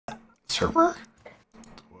server?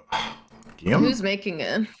 Game? Who's making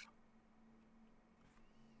it?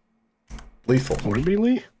 Lethal. Would it be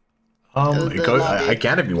Lee? I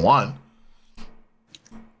can if you want.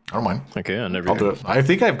 I don't mind. Okay, I never. I'll do it. I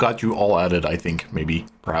think I've got you all added. I think maybe,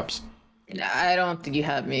 perhaps. I don't think you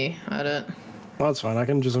have me at it. Well, that's fine. I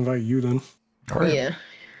can just invite you then. All right. Yeah.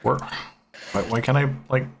 Why can't I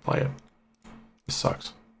like play it? This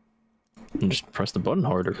sucks. You just press the button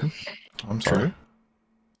harder. I'm sorry.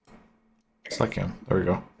 Second. There we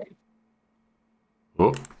go.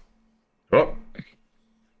 Oh. Oh.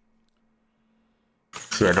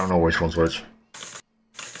 See, I don't know which one's which.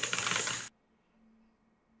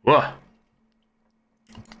 What?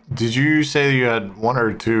 Did you say you had 1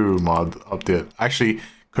 or 2 mod update? Actually,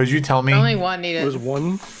 could you tell me? Only one needed. It was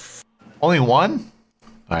 1. Only 1?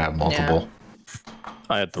 I have multiple. Yeah.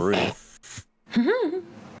 I had 3.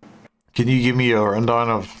 Can you give me a rundown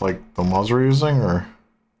of like the mods we're using, or?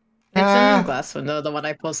 It's in the glass window, the one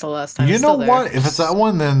I posted last time. You know what? If it's that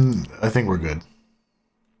one, then I think we're good.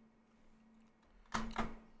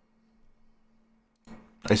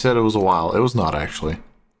 I said it was a while. It was not actually.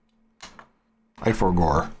 I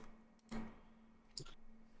forgore.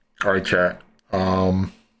 All right, chat. I'll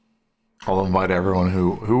invite everyone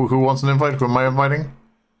who wants an invite. Who am I inviting?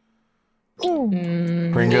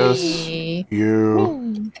 Pringus,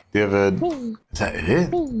 you, David. Is that it?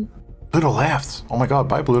 Pluto left. Oh my god,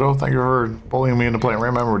 bye Pluto. Thank you for bullying me into playing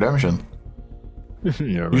Rayman Redemption.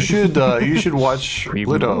 Yeah, right. You should watch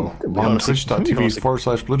Pluto on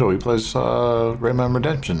twitch.tv/Pluto. He plays Rayman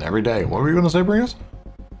Redemption every day. What were you gonna say, Bringus?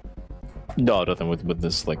 No, nothing with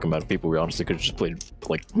this like amount of people. We honestly could have just played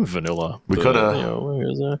like vanilla. We could have. You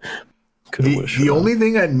know, the only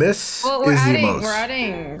thing I'd miss is the emotes.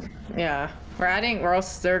 We're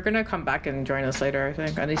also, they're gonna come back and join us later, I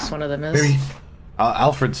think. At least one of them is. Maybe.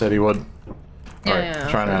 Alfred said he would. Yeah, Alright,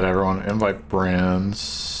 trying to add everyone. Invite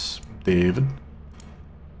Brands, David,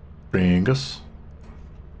 Bringus.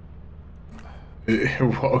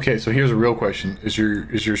 Okay, so here's a real question: Is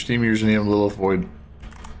your Steam username Lilith Void?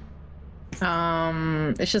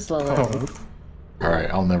 It's just Lilith. Oh. All right,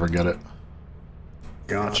 I'll never get it.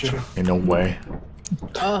 Gotcha. In no way.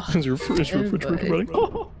 Oh, Is your refrigerator running?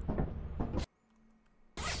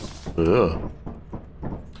 Ugh.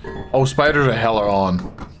 Oh, spiders are hella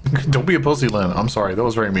on. Don't be a pussy, Lynn. I'm sorry, that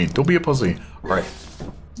was very mean. Don't be a pussy. All right.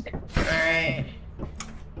 Alright.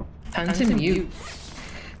 Time to mute.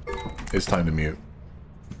 It's time to mute.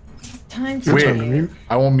 Time to Wait, mute.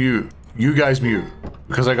 I won't mute. You guys mute.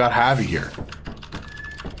 Because I got Javi here.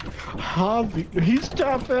 Javi, he's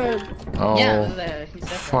jumping. Oh, Yeah, he's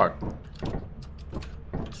fuck.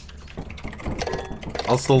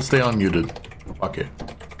 I'll still stay unmuted. Fuck it.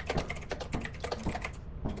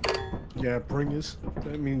 Yeah, bring us.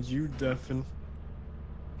 That means you deafen.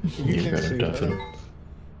 You can't say deafen.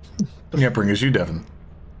 Yeah, bring us you deafen.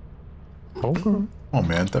 Okay. Oh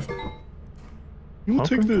man, deafen. You will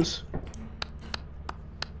take this.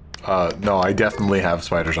 No, I definitely have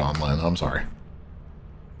spiders on, Lynn. I'm sorry.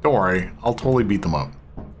 Don't worry, I'll totally beat them up.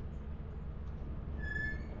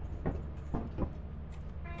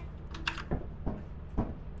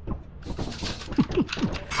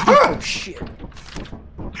 Oh shit.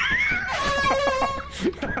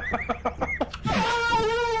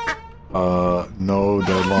 No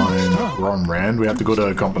deadline. We're on Rand. We have to go to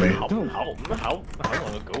a company. How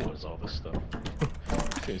long ago was all this stuff?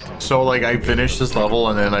 So, like, I finished this level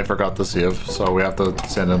and then I forgot to save, so we have to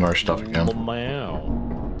send in our stuff again. The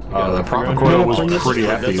profit quota was pretty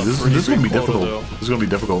hefty. This is gonna be difficult. This is gonna be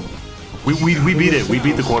difficult. We beat it. We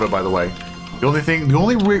beat the quota, by the way.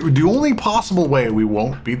 The only possible way we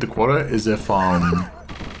won't beat the quota is if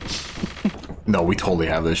no, we totally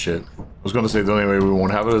have this shit. I was gonna say the only way we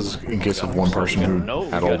won't have it is in case of one person who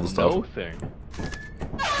had all the stuff.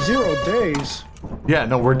 0 days. Yeah,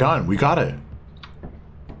 no, we're done. We got it.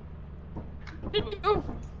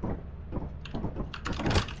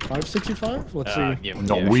 $565? Let's see.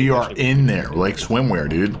 No, we are in there, like swimwear,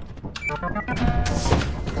 dude.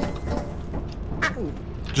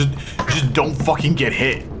 Just don't fucking get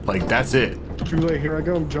hit. Like, that's it. Too late. Here I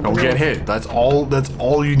go. I'm jumping. Don't get hit. That's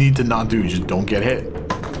all you need to not do. Just don't get hit.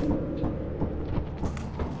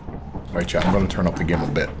 All right, chat. I'm gonna turn up the game a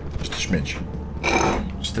bit. Just a smidge.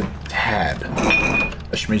 Just a tad.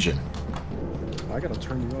 A smidgen. I gotta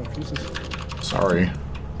turn you up. Jesus. Sorry.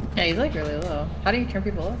 Yeah, he's like really low. How do you turn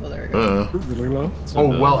people up? Oh, there we go. Really low?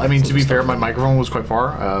 Oh, well, I mean, to be fair, my microphone was quite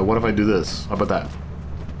far. What if I do this? How about that?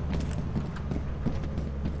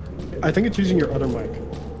 I think it's using your other mic.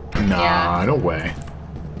 Nah, no way.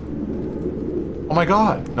 Oh my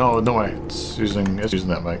god. No way. It's using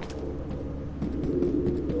that mic.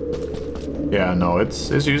 Yeah, no, it's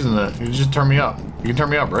using it. You just turn me up. You can turn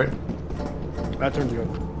me up, right? That turns you up.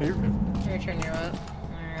 Hey, you're good. Here, turn you up.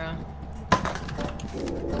 There you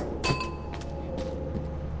go.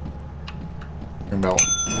 Ring bell.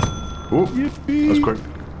 Ooh, that's quick.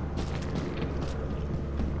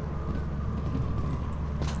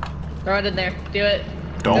 Throw it in there. Do it.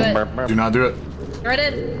 Don't. Do Do not do it. Throw it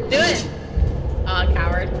in. Do it. Aw,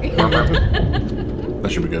 coward. That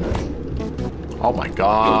should be good. Oh my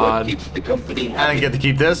god. I didn't get to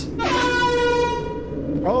keep this.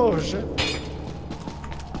 Oh shit.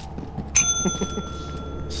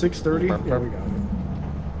 6:30. Yeah, we got it.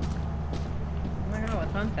 Oh my god,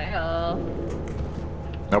 what's on sale?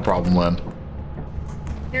 No problem, Len.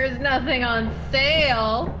 There's nothing on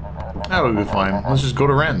sale. That would be fine. Let's just go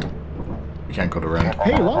to Rend. We can't go to Rend.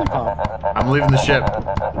 Hey, lollipop. I'm leaving the ship.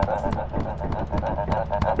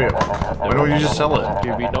 Wait, why don't you just sell it?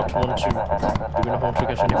 Do we not want to? Do we not want to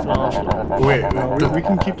get any flash? Wait, No, we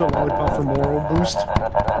can keep the lollipop for moral boost.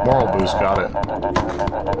 moral boost, got it.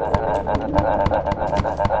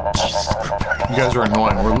 You guys are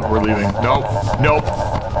annoying. We're leaving. Nope. Nope.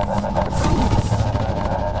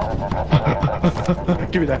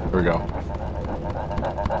 Give me that. There we go.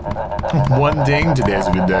 One ding. Today's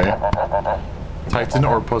a good day. Titan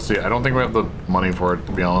or pussy? I don't think we have the money for it,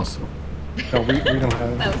 to be honest. No, we don't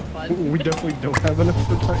have. That was fun. We definitely don't have enough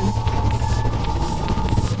for Titan.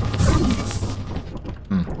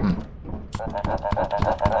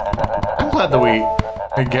 I'm glad that we...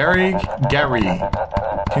 Hey, Gary,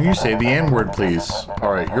 can you say the N-word, please?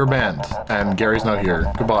 Alright, you're banned, and Gary's not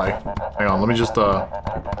here. Goodbye. Hang on, let me just, Alright,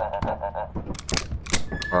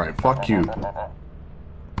 fuck you.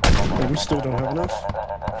 But we still don't have enough.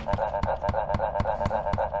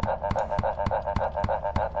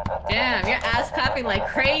 Damn, you're ass clapping like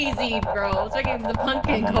crazy, bro. It's making the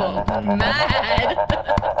pumpkin go mad.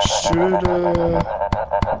 Should,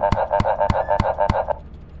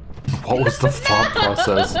 What was the thought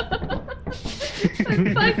process?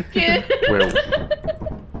 Pumpkin. Wait.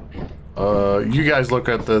 You guys look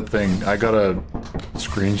at the thing. I got a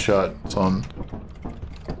screenshot. It's on.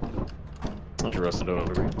 Not arrested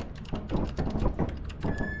over here.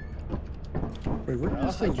 wait, where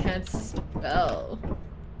is I the... can't spell.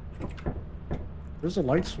 There's a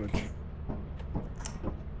light switch.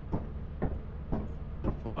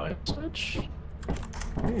 Light switch?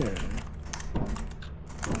 Yeah.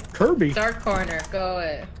 Kirby. Dark corner, go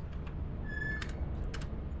away.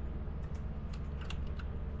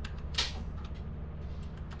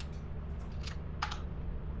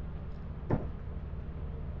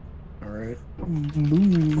 Alright.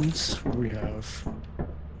 Moons. What do we have?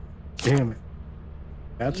 Damn it.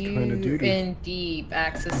 That's kind of duty. In deep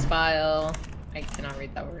access file. I cannot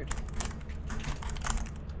read that word.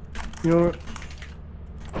 You know what?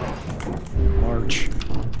 March.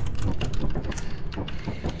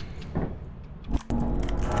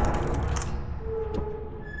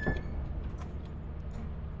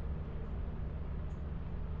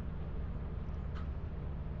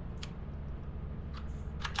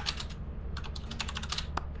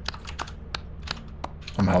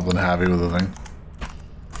 I'm helping Happy with the thing.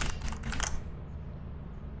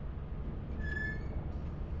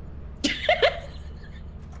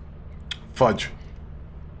 Fudge.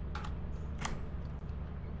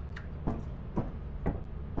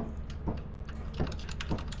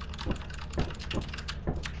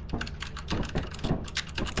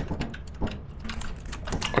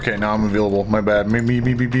 Okay, now I'm available. My bad. Maybe.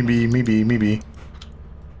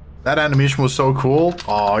 That animation was so cool.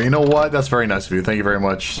 Oh, you know what? That's very nice of you. Thank you very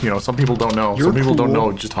much. You know, some people don't know. Some people don't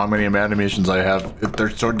know just how many animations I have. They're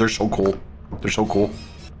so cool. They're so cool.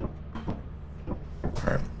 All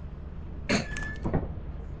right.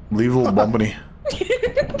 Leave a little bumpany.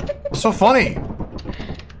 What's so funny?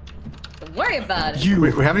 Don't worry about it.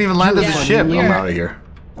 We haven't even landed the Yeah, ship. here. I'm out of here.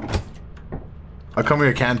 I come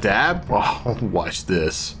here, can't dab? Oh, watch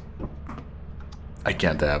this. I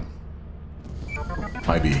can't dab.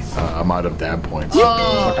 Might be. I'm out of dab points.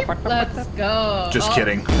 Oh, let's go. Just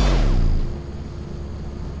kidding.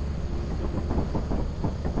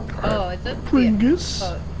 Oh, is it? Pringus.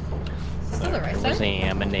 Oh. Is this on the right side?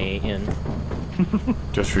 Examinating.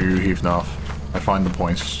 Just for you, Heathnoff. I find the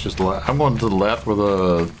points. Just I'm going to the left where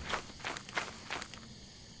the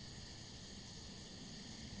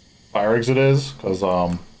fire exit is, because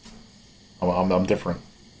I'm different.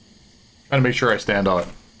 Trying to make sure I stand out.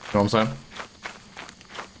 You know what I'm saying?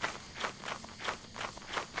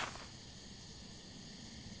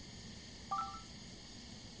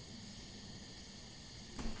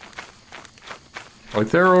 Like,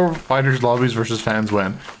 there are fighters lobbies versus fans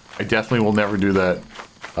win. I definitely will never do that.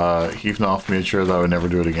 Heathnoff made sure that I would never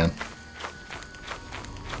do it again.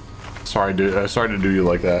 Sorry, dude. Sorry to do you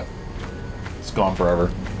like that. It's gone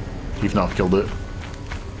forever. Heathnoff killed it.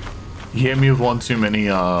 He hit me with one too many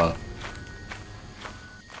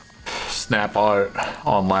snap out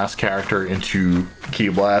on last character into Ki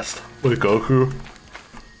Blast with Goku.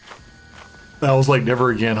 That was like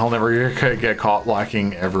never again. I'll never get caught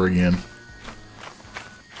lacking ever again.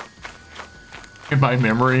 In my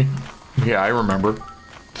memory, yeah, I remember.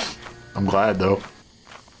 I'm glad though.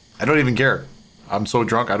 I don't even care. I'm so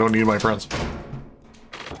drunk, I don't need my friends.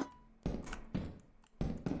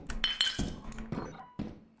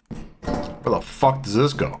 Where the fuck does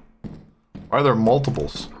this go? Why are there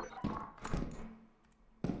multiples?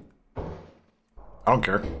 I don't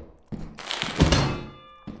care.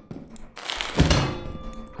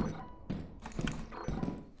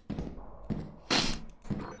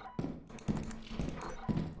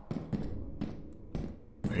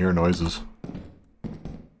 I hear noises.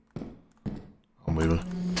 I'll leave it.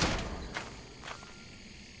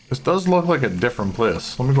 This does look like a different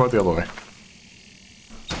place. Let me go out the other way.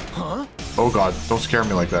 Huh? Oh god, don't scare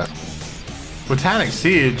me like that. Botanic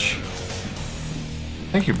Siege.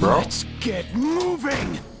 Thank you, bro. Let's get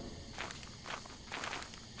moving.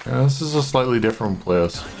 Yeah, this is a slightly different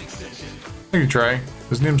place. Thank you, Trey.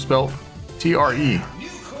 His name's spelled T-R-E.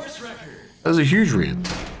 That's a huge read.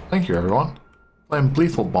 Thank you, everyone. Playing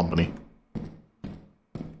Lethal Company.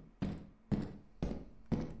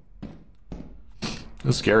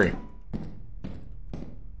 This is scary.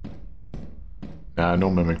 Nah, no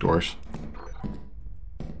mimic doors.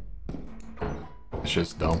 This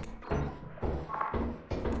shit's dumb.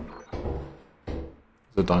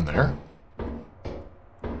 Is it down there?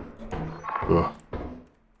 Ugh.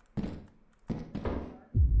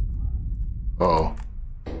 Uh-oh.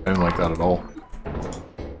 I didn't like that at all.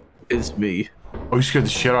 It's me. Oh, you scared the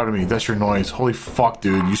shit out of me. That's your noise. Holy fuck,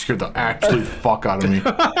 dude. You scared the absolute fuck out of me.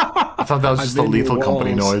 I thought that was just a Lethal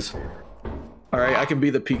Company noise. Alright, I can be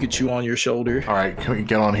the Pikachu on your shoulder. Alright, can we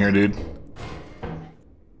get on here, dude?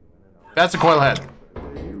 That's a coil head.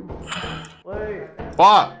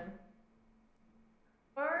 What?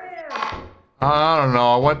 I don't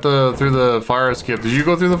know. I went through the fire skip. Did you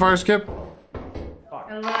go through the fire skip?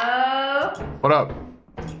 Hello? What up?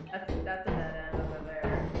 That's a dead end over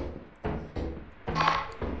there.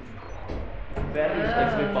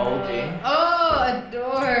 Oh, a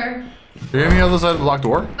door. Do you have any other side of the locked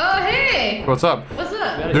door? Oh, hey. What's up? What's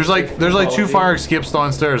up? There's like 2 fire skips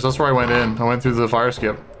downstairs. That's where I went in. I went through the fire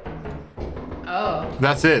skip. Oh.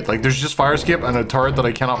 That's it. Like there's just fire skip and a turret that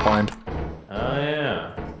I cannot find. Oh,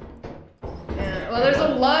 yeah. Yeah. Well, there's a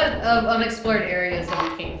lot of unexplored areas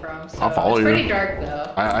that we came from. So I'll follow it's you. pretty dark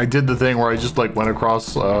though. I did the thing where I just like went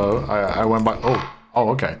across. I went by. Oh,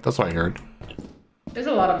 okay. That's what I heard. There's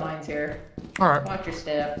a lot of mines here. All right. Watch your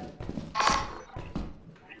step.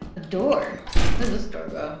 A door. Where does this door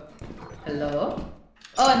go? Hello?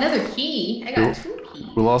 Oh, another key. I got 2 keys.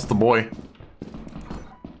 We lost the boy.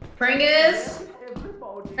 Pringus!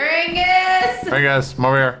 Pringus! Hey guys, come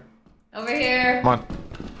over here. Over here. Come on.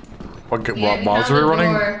 What Yeah, mods are we found the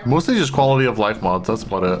running? door. Mostly just quality of life mods. That's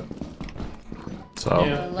about it. So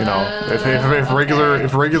Yeah. you know,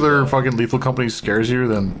 if regular fucking Lethal Company scares you,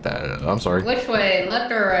 then I'm sorry. Which way?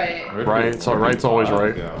 Left or right? Right, so right's always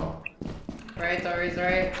right. Right's always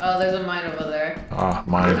right. Oh, there's a mine over there. Ah,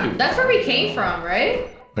 mine. That's where we came from, right?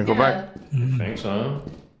 Then go back. I think so.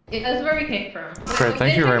 Yeah, that's where we came from. Okay,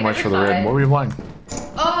 thank you very much for the raid. What were you playing?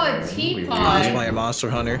 Oh, a I was teapot. playing Monster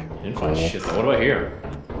Hunter. Didn't find shit though. What do I hear?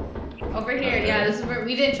 Over here. Yeah, this is where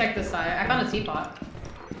we didn't check this side. I found a teapot.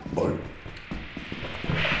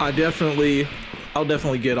 I'll definitely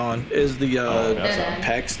get on. Is the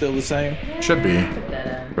pack still the same? Should be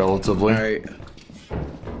Dead end. relatively. Alright.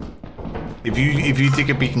 If you take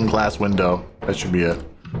a peek in glass window, that should be it.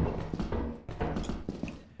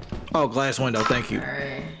 Oh, glass window, thank you.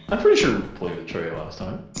 Alright. I'm pretty sure we played the tray last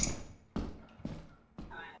time.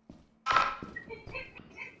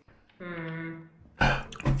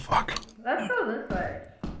 Fuck. Let's go this way.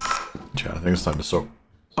 Chat, I think it's time to soak.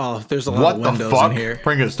 Oh, there's a lot What of the windows fuck? in here.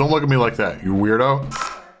 Pringus, don't look at me like that, you weirdo.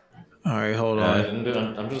 Alright, hold I on. didn't do it.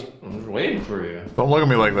 I'm just waiting for you. Don't look at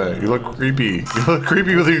me like that. You look creepy. You look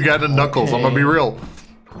creepy with your guided knuckles. I'm gonna be real.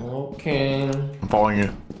 Okay. I'm following you.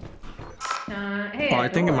 Hey, Oh, I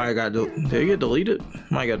think it might have got did it get deleted?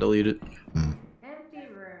 Might got deleted. Empty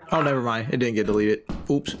room. Oh, never mind. It didn't get deleted.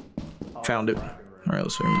 Oops. Found it. Alright,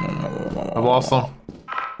 let's see. I lost them.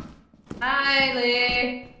 Hi,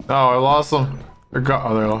 Lee. No, I lost them. They're gone.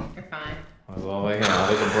 Oh, they're gone. You're fine. That's all I got.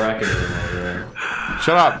 There's a bracket room over there.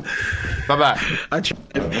 Shut up. Bye-bye.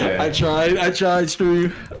 I tried,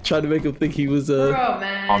 Stream. Tried to make him think he was Bro,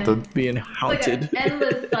 man. Haunted. being It's like haunted. an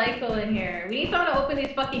endless cycle in here. We need someone to open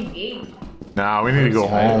these fucking gates. Nah, we need to go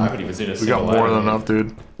I home. haven't even seen a We got single more item than yet. enough,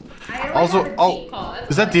 dude. I already Also, have a oh, deep call,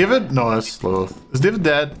 that's is that fine. David? No, that's Lilith. Is David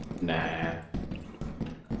dead? Nah.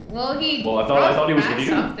 Well, he. Well, I thought he was brought with back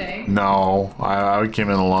you. something. No, I came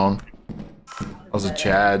in alone. I was a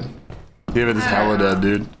Chad. David is hella dead,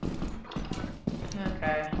 dude.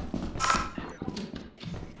 Okay.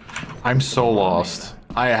 I'm so lost.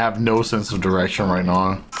 I have no sense of direction right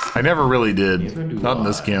now. I never really did. Neither do Not in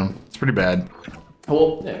this I. game. It's pretty bad.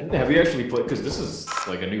 Well, have you actually played? Because this is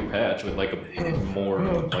like a new patch with like a more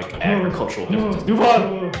like agricultural differences. Move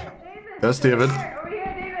on. That's David. Over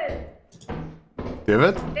here, David.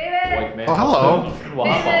 David? David. White man. Oh, hello.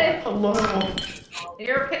 David. Hello.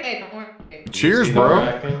 You're okay. Don't worry. Cheers, See bro.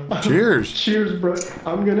 that racking? Cheers. Cheers, bro.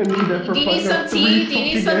 I'm gonna need that for Do you need fighting some off tea? 3 Do you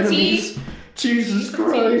need fucking some tea? enemies. Jesus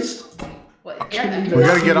Christ. What? We Yeah.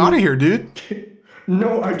 gotta get out of here, dude.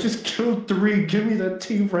 No, I just killed 3. Give me that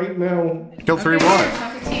tea right now. Kill 3 Okay, what?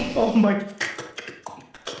 have a tea. Oh my.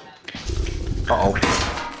 Uh-oh.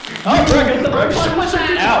 Oh, Bracken, What's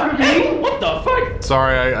Bracken. that? Ow. What the fuck?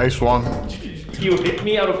 Sorry, I swung. You hit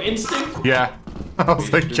me out of instinct? Yeah. I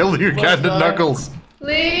was like, kill your cat and Knuckles.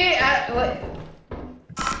 Lee, what?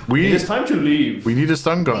 It We is time to leave. need a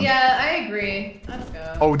stun gun. Yeah, I agree. Let's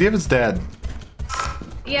go. Oh, David's dead.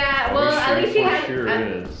 Yeah, well, at least he had. Sure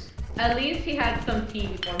is. At least he had some tea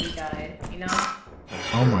before he died. You know.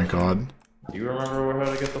 Oh my god. Do you remember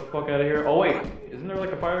how to get the fuck out of here? Oh wait, isn't there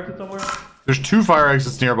like a fire exit somewhere? There's 2 fire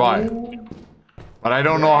exits nearby. But I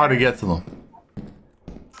don't know how to get to them.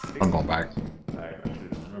 I'm going back.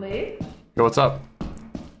 Lee? Yo, what's up?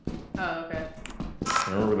 Oh, okay.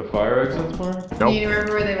 Remember where the fire exits were? Do Nope. you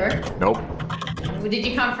remember where they were? Nope. Did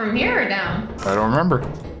you come from here or down? I don't remember.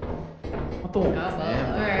 What the? Oh,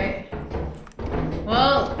 well, alright.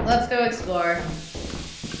 Well, let's go explore.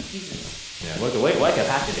 Jesus. Yeah, what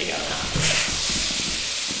capacity got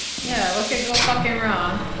Yeah, what could go fucking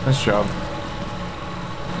wrong? Nice job.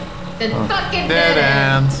 The fucking Dead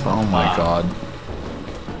end. ends. Oh my god.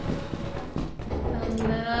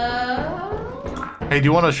 Hello? Hey, do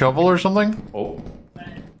you want a shovel or something? Oh.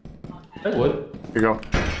 I would. Here you go.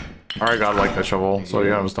 Alright, God, like that shovel, so you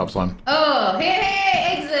have a stop sign. Oh,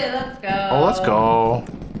 hey, exit, let's go. Oh, let's go.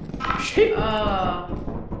 Shit. Oh.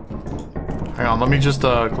 Hang on, let me just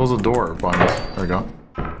close the door behind us. There we go.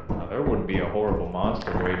 Now, there wouldn't be a horrible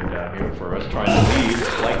monster waiting down here for us trying to leave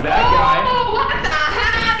like that Oh, what the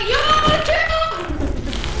heck? You kill!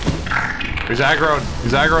 He's aggroed.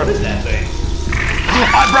 He's aggroed. guy. What is that thing?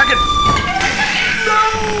 I'm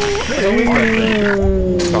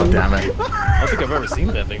God damn it. I don't think I've ever seen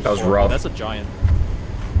that thing. That was before. rough. That's a giant.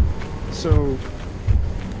 So.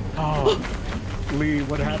 Oh. Lee,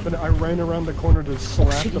 what happened? I ran around the corner to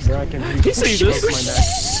slap the Bracken. He see broke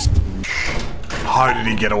this? my neck. How did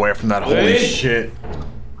he get away from that? Holy Hey. shit.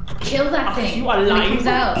 Kill that thing. You are when it lying. comes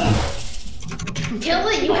out. Kill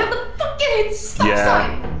it. You have the fucking hit stop Yeah.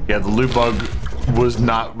 sign. Yeah, the loot bug was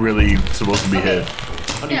not really supposed to be hit. I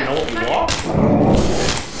don't even know what we walk.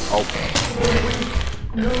 Oh.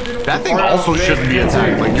 That thing also shouldn't be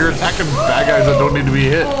attacked. Like, you're attacking bad guys that don't need to be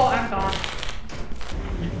hit. Oh, I'm gone.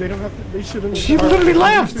 They don't have to. They shouldn't. She literally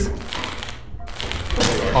left.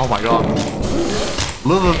 Oh my god.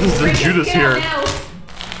 Lilith is the Judas Get here. out.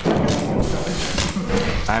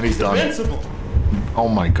 And he's done. Invincible. Oh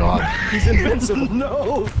my god. He's invincible.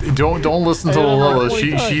 No. Don't listen to Lilith.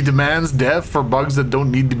 She demands death for bugs that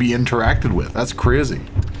don't need to be interacted with. That's crazy.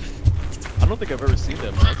 I don't think I've ever seen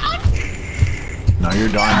that much. Now you're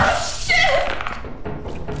done.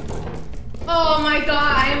 Oh my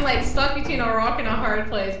god, I am like stuck between a rock and a hard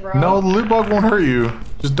place, bro. No, the loot bug won't hurt you.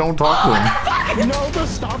 Just don't talk to him. No, the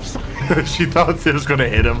stop sign. She thought it was gonna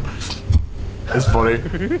hit him. It's funny.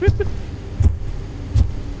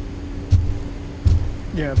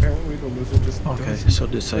 Yeah, apparently the lizard just. Okay, doesn't- so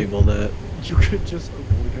disable that. You could just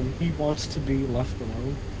avoid him. He wants to be left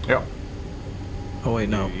alone. Yep. Oh wait,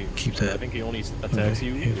 no, keep I that. think he only attacks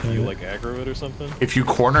you if you like aggro it or something. If you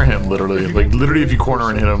corner him, literally, like literally, if you corner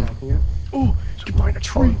and hit him, Oh, get behind a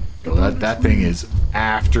tree. yo, that thing is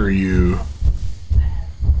after you.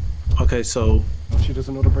 Okay, so She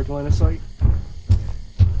doesn't know to break line of sight.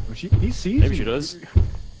 Oh, he sees Maybe you. she does.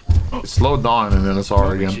 It slowed down and then it's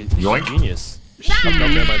R again. She's Yoink. genius.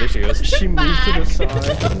 Okay, there she goes. She moved to the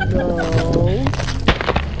side. No.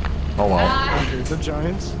 Oh well. Okay, the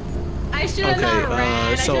giants. I should have okay, not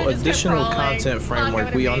ran. I so should've just kept additional crawling. content Fuck, I framework.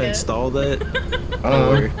 would've We made it. uninstalled that.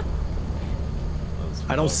 Uh,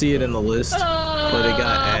 I don't see it in the list, but it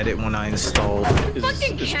got added when I installed.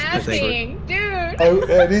 Fucking capping, dude.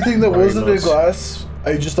 Anything that wasn't in nuts. glass,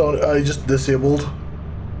 I just disabled.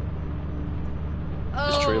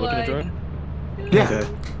 Is Trey looking to join? Yeah. Okay.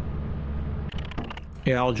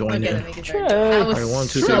 Yeah, I'll join Okay, you. let me get that. That was Alright, 1,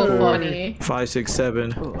 2, so 3, 4, funny. 5, 6,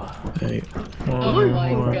 7, 8. Oh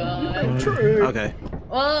my god. Okay.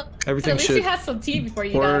 Well, Everything at least should you had some tea before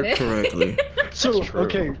you got work it. correctly. So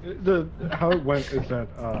okay, how it went is that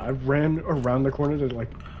I ran around the corner to like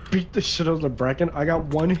beat the shit out of the Bracken. I got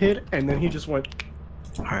one hit, and then he just went.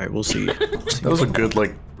 Alright, we'll see. That was a good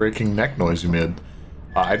like breaking neck noise you made.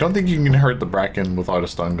 I don't think you can hurt the Bracken without a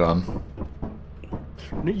stun gun.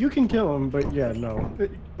 You can kill him, but yeah, no.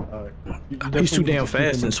 He's too damn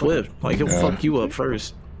fast and swift. Like, he'll fuck you up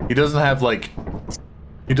first. He doesn't have like.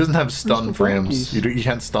 He doesn't have stun the frames. monkeys? You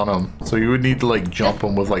can't stun him, so you would need to like jump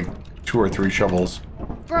him with like 2 or 3 shovels.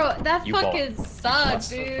 Bro, that You fucking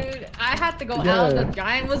sucked, dude. I had to go out, the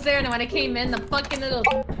giant was there, and when I came in, the fucking little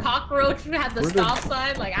cockroach had the stop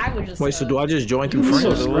sign. Like, I was just. Wait, so do I just join through So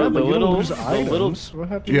friends? scrap, but you don't lose the items. What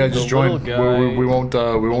happened? Yeah, just join. little guy- We won't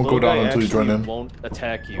go down until you join in. Won't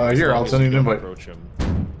attack you. Here, I'll send you an invite. Approach him.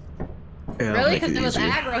 Yeah, I'll Really? make Because it was easy.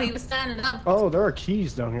 aggro, he was standing up. Oh, there are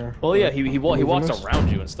keys down here. Well, yeah, he walks Moving us? around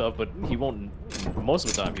you and stuff, but he won't. Most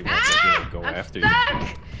of the time, he won't like, go I'm after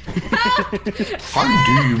stuck! Help! How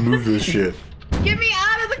do you move this shit? Get me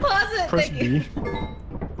out of the closet! Press Thank you. B.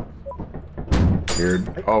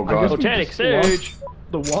 Weird. Oh I guess god. we Lieutenant just lost Sage!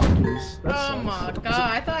 The walkies. That Oh sucks. my god,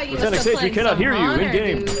 I thought you were Lieutenant still Sage, we playing cannot some hear you honor,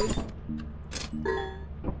 in-game. dude.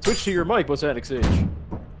 Switch to your mic, Lieutenant Sage.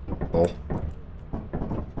 Oh.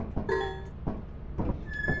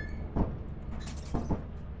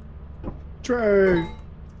 Trey!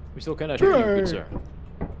 We still cannot hear you, good sir.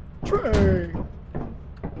 Trey!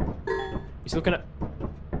 We still cannot.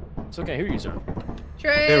 Still can't hear you, sir.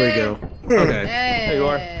 Trey! There we go. Okay. Hey. There you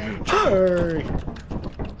are. Trey!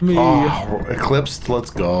 Me. Oh, Eclipsed, let's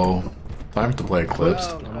go. Time to play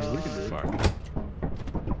Eclipsed.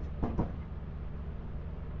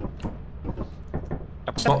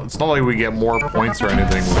 Oh, It's not like we get more points or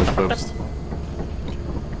anything with Eclipsed.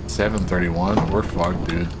 731, we're fucked,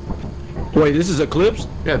 dude. Wait, this is Eclipse?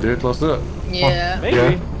 Yeah, dude, let's do it. yeah.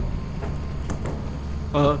 Maybe.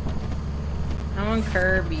 Yeah. I want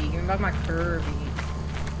Kirby. Give me back my Kirby.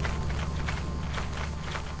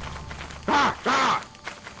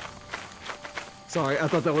 Sorry, I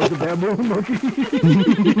thought that was the bamboo monkey.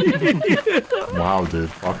 Wow, dude,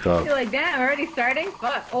 fucked up. You're like, damn, already starting?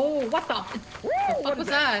 Fuck. Oh, what the fuck was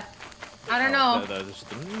that? I don't know.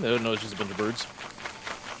 No, it's just a bunch of birds.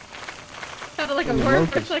 Sounded like a word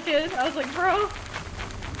for a second. I was like, bro.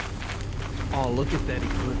 Oh, look at that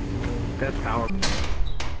Eclipse. That's powerful.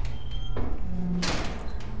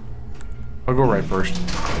 I'll go right first.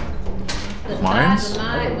 Mines?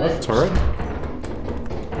 Turret?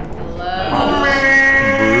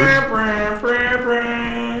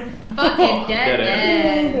 Fucking dead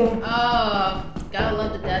end. Oh, gotta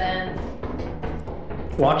love the dead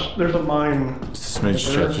end. Watch, there's a mine. Just a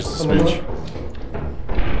smidge, chat, just a smidge.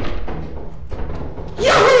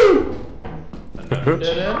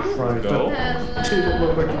 Right, Go. that table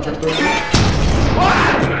looked like you jumped over.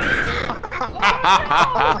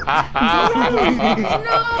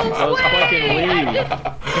 That was fucking Lee.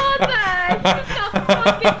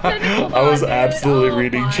 I was absolutely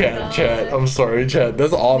reading chat. I'm sorry, chat.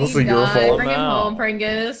 That's honestly your fault. Bring him No. home,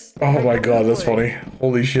 Pringus. Oh my god, that's funny.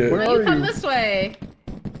 Holy shit. No, you come this way.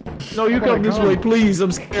 No, you come this way, please.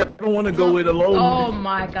 I'm scared. I don't want to go it alone. Oh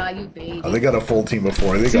my god, you baby. Oh, they got a full team of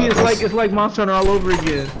 4. They See, got this. it's like Monster Hunter all over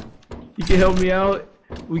again. You can help me out.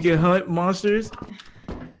 We can hunt monsters.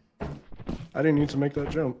 I didn't need to make that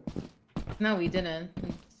jump. No, we didn't.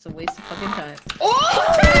 It's a waste of fucking time.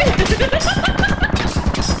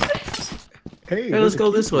 Hey, Hey, let's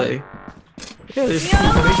go this way. Yeah, there's make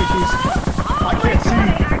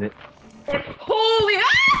it Holy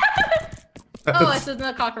oh, it's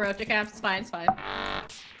another cockroach. Okay, it's fine, it's fine.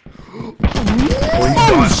 Oh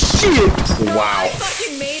shit! Wow. I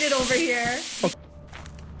fucking made it over here.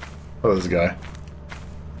 Oh, this guy.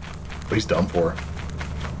 What he's done for.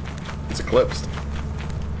 It's eclipsed.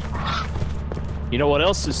 You know what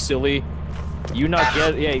else is silly? You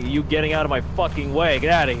getting out of my fucking way.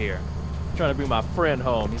 Get out of here. I'm trying to bring my friend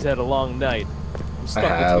home. He's had a long night. I'm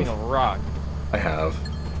stuck between a rock. I have.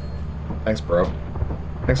 Thanks, bro.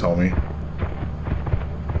 Thanks, homie.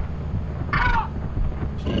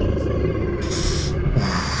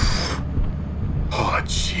 Oh,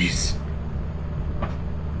 jeez.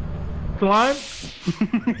 Slime?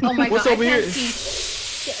 Oh my What's god, over I can't here?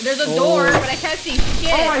 see shit. There's a door, but I can't see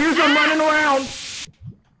shit. Oh, here's some running around.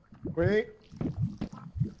 Wait.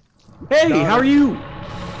 Hey, how are you?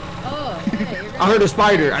 Oh, okay, you're I heard a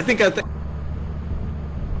spider. I think. Oh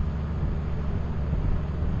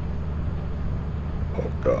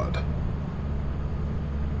god.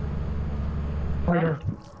 Spider.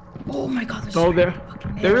 Oh my god, there's Oh, there.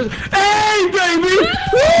 There is. Hey, baby!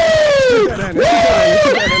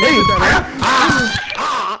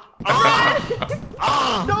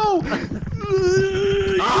 No!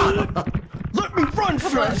 Let me run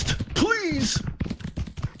first, please.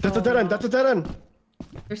 That's a dead end. That's a dead end.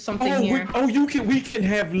 There's something here. We can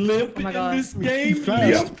have limp my in God. this game.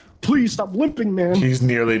 Fast. Yeah. Please stop limping, man. He's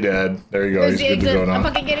nearly dead. There you go. Where's He's the good to exit? go I'm now.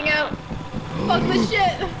 fucking getting out. Fuck this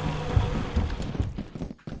shit.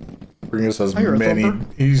 Springus has I hear a many. thumper.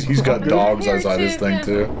 He's got dogs Here, outside his thing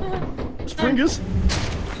too. Springus.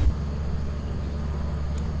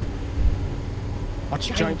 Watch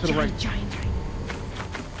the giant to the right.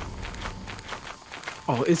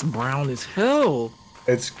 Oh, it's brown as hell.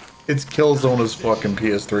 It's Killzone's fucking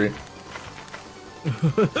PS3.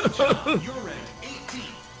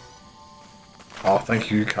 Oh, thank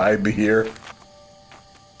you, Kai, be here.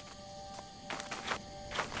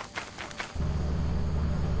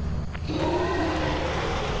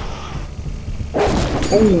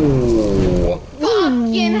 Oh!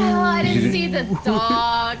 Fucking hell, I didn't see the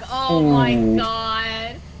dog. Oh my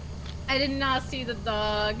god. I did not see the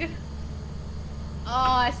dog. Oh,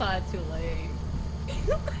 I saw it too late.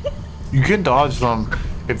 You can dodge them.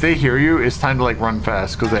 If they hear you, it's time to like run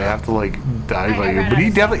fast because they have to like dive I at you. ran But out he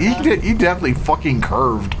of definitely definitely fucking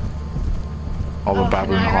curved. Oh, the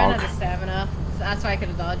baboon I ran out hawk. of stamina. So that's why I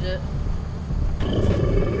couldn't dodge it.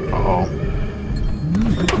 Uh oh.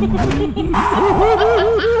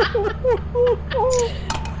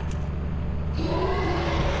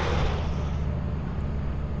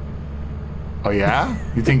 Oh yeah?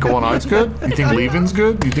 You think going out's good? You think leaving's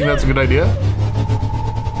good? You think that's a good idea?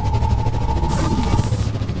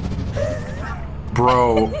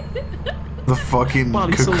 Bro, the fucking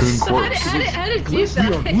Body's so cocoon sad. corpse. How did you We die?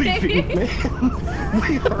 are leaving, man.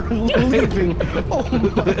 We are leaving.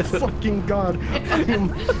 Oh my fucking god. I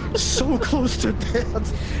am so close to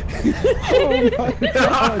death. Oh my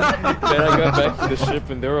god. Then I got back to the ship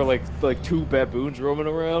and there were like two baboons roaming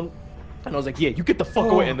around. And I was like, yeah, you get the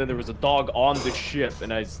fuck away. And then there was a dog on the ship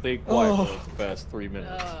and I stayed quiet for like the past 3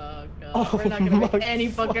 minutes. Oh god, Oh we're not gonna make my any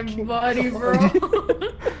fucking money, bro.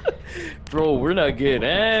 Bro, we're not getting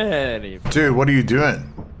any. Dude, what are you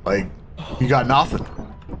doing? Like, you got nothing.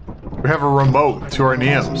 We have a remote to our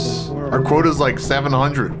NIMS. Our quota's like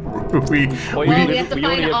 700. We Well, we have to we find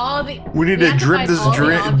only have- all the. we need we to have drip find this all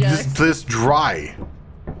the objects. this dry.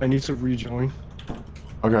 I need to rejoin.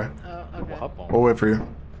 Okay, Oh, okay. Hop on. we'll wait for you.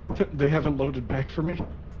 They haven't loaded back for me.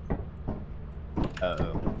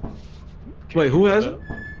 Wait, who has it?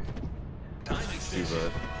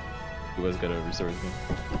 You guys gotta restart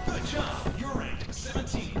this game.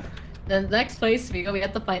 The next place we go, we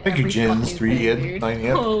have to find Thank you, every Jins. fucking 3 thing, yen, dude. 9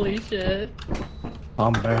 yen. Holy shit.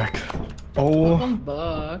 I'm back. Oh, Welcome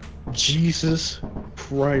back. Jesus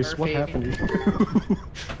Christ. What Perfect. happened here?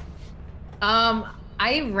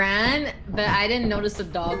 I ran, but I didn't notice the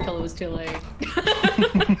dog till it was too late.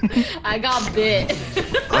 I got bit.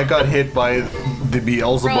 I got hit by the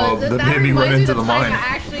Beelzebub that made me run reminds into of the time mine. I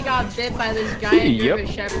actually got bit by this giant Yep,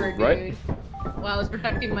 German Shepherd, dude. right. While I was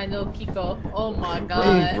protecting my little Kiko. Oh my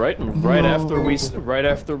god. Right after we set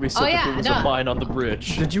yeah, there was no. a mine on the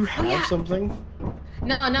bridge. Did you have yeah. something?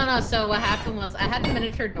 No. So what happened was I had the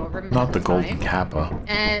miniature Doberman. Not at the golden time, kappa.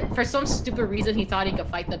 And for some stupid reason, he thought he could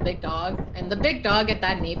fight the big dog. And the big dog at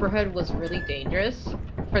that neighborhood was really dangerous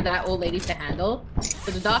for that old lady to handle. So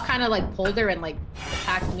the dog kind of like pulled her and like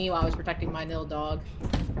attacked me while I was protecting my little dog.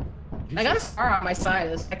 I got a scar on my side.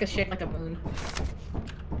 It's like shaped like a moon.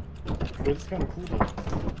 It's kind of cool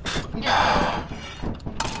though. Yeah.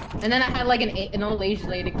 And then I had like an old Asian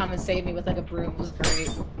lady come and save me with like a broom. It was great.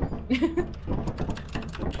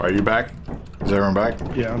 Are you back? Is everyone back?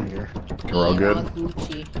 Yeah, I'm here. We're all good.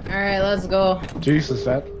 Alright, let's go. Jesus,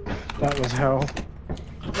 that was hell.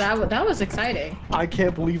 That was exciting. I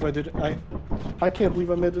can't believe I did it. I can't believe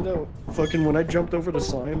I made it out. Fucking when I jumped over the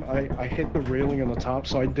slime, I hit the railing on the top,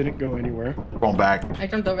 so I didn't go anywhere. Going back. I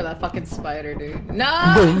jumped over that fucking spider, dude.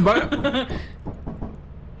 No!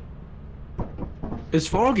 It's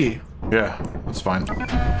foggy. Yeah, that's fine.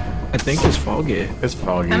 I think it's foggy. It's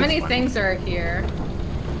foggy. How it's many fine. things are here?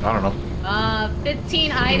 I don't know.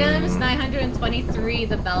 15 items, 923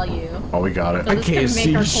 the value. Oh, we got it. So this can't can make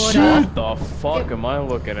see our shit. quota. What the fuck am I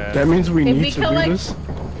looking at? That means we If need we to do collect- this.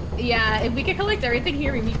 Yeah, if we can collect everything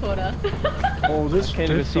here, we meet quota. Oh, this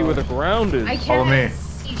Can't even see where the ground is. I Follow me. can't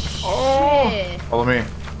see shit. Follow me.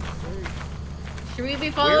 Should we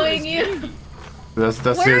be following you? That's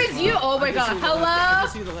Where it. is you? Oh my god, hello? I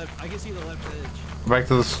can see the left edge. Go back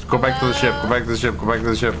to the go back to the ship. Go back to the ship. Go back to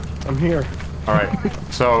the ship. I'm here. All right.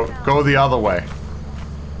 So go the other way.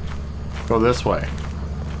 Go this way.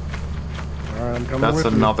 All right, I'm coming That's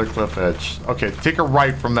with another cliff edge. Okay, take a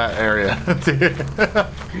right from that area.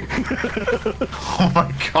 Oh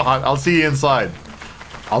my god, I'll see you inside.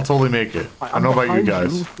 I'll totally make it. I don't know about you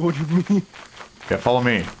guys. You. What do you mean? Yeah, follow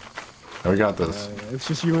me. Yeah, we got this. It's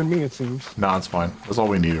just you and me, it seems. Nah, it's fine. That's all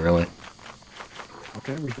we need, really.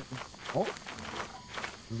 Okay, we. Oh,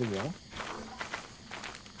 there's a wall.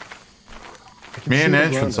 Main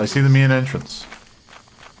entrance. I see the main entrance.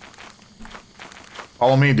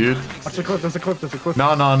 Follow me, dude. That's a cliff. That's a cliff. That's a cliff.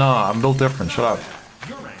 No, no, no. I'm built different. Shut up.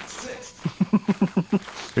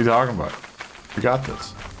 What are you talking about? We got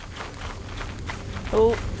this.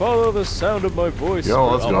 Oh, follow the sound of my voice. Yo,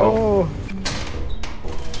 let's go. Oh,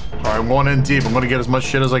 Alright, I'm going in deep. I'm gonna get as much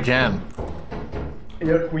shit as I can.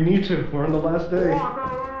 yep, we need to. We're on the last day.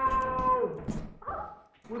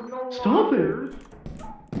 Stop it!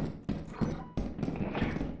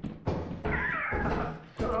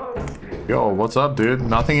 Yo, what's up, dude?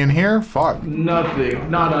 Nothing in here? Fuck. Nothing.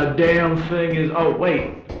 Not a damn thing is. Oh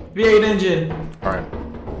wait, V8 engine. Alright.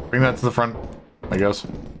 Bring that to the front, I guess.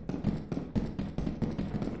 What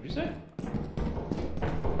did you say?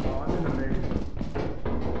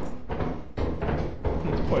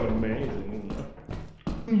 It's quite amazing.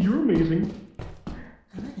 You're amazing.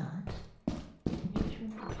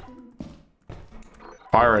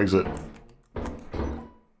 Fire exit.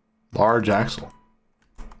 Large axle.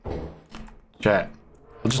 Chat.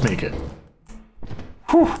 We'll just make it.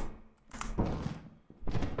 Whew.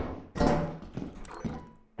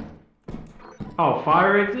 Oh,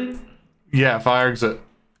 fire exit. Yeah, fire exit.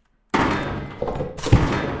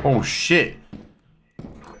 Oh shit.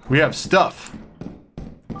 We have stuff.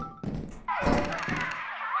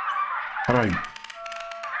 How do I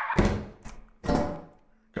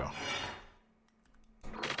go?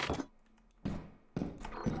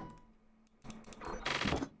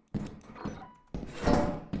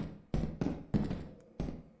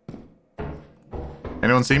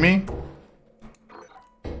 Anyone see me?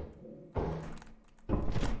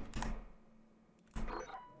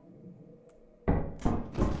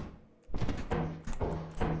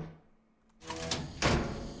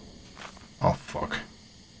 Oh, fuck.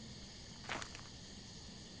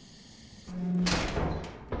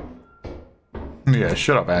 Yeah,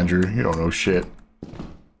 shut up, Andrew. You don't know shit.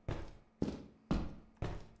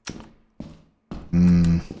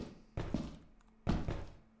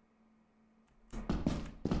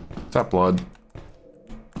 What's that blood?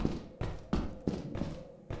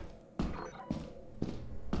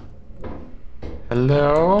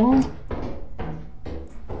 Hello?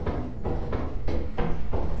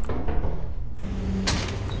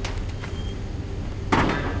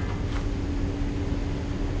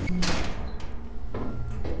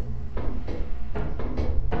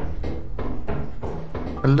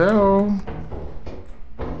 Hello?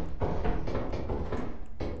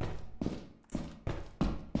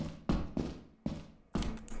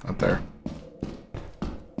 Not there.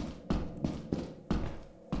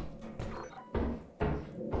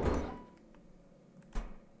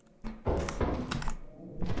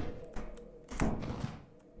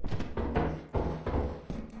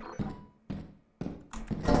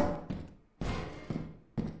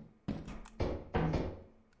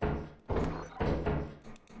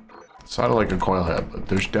 Sounded like a coil head, but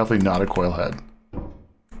there's definitely not a coil head.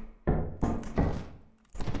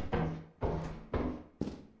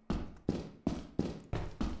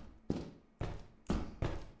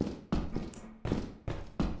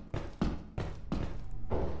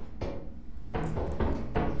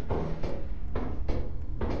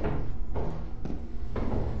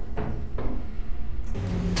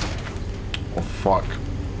 Oh, fuck.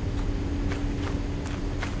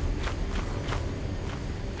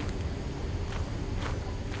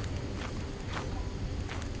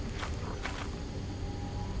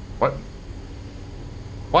 What?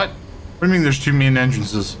 What? What do you mean there's two main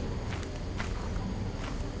entrances?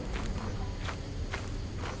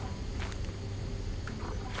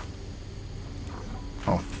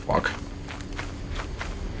 Oh, fuck.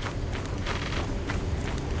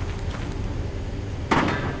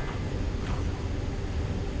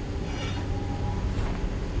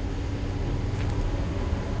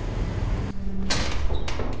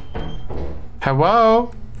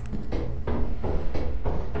 Hello?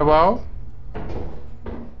 Hello?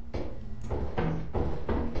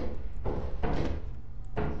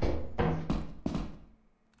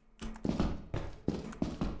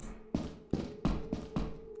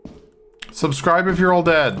 Subscribe if you're all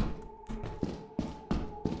dead.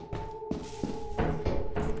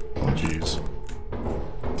 Oh, jeez.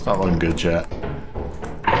 It's not looking good, chat.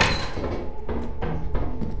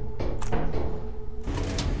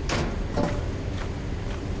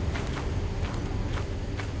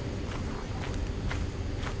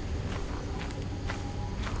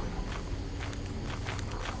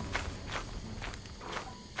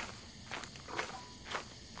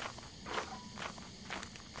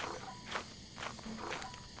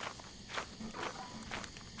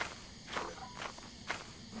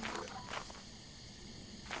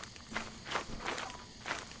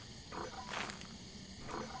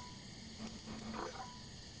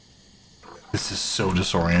 This is so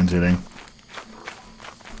disorientating.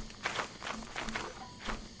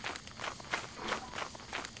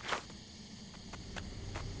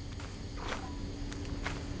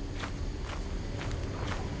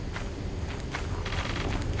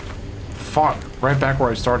 Fuck, right back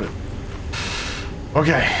where I started.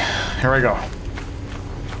 Okay, here I go.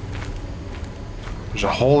 There's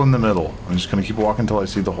a hole in the middle. I'm just gonna keep walking until I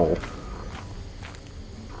see the hole.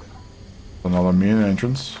 Another main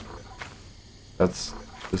entrance. That's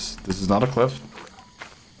this is not a cliff.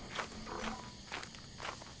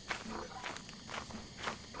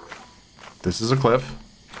 This is a cliff.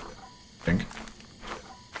 I think.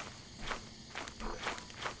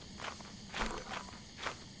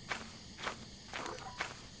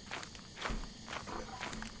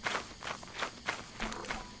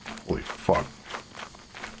 Holy fuck.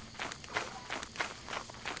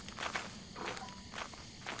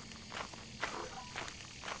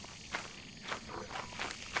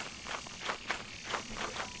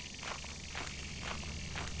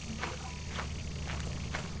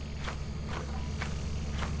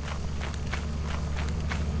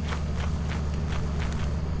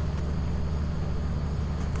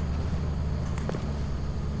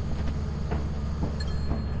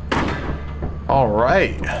 All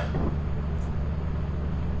right.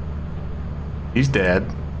 He's dead.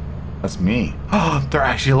 That's me. Oh, they're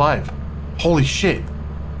actually alive. Holy shit.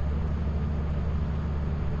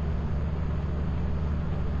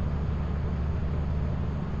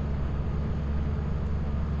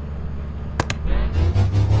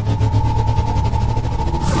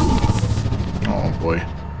 Oh boy.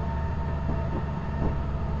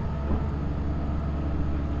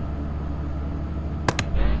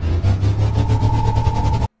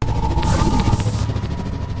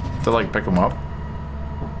 To like pick them up,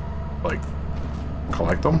 like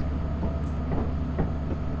collect them.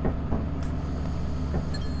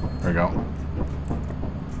 There we go.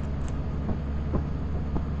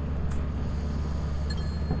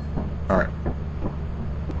 All right.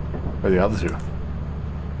 Where are the other two?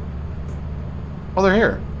 Oh, they're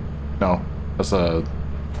here. No, that's a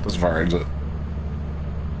fire exit.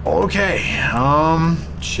 Okay.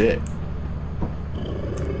 Shit.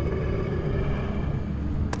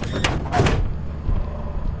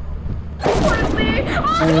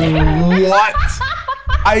 What?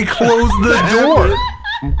 I closed the door.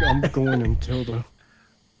 I'm going until the.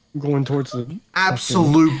 I'm going towards the.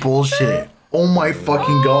 Absolute bullshit. Oh my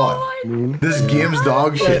fucking god. This game's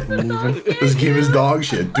dog shit. This game is dog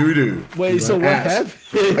shit. Doo doo. Wait, so what happened?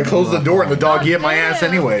 I closed the door and the dog ate my ass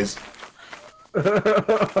anyways. What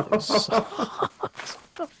the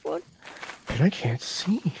fuck? Dude, I can't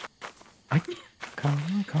see. I can't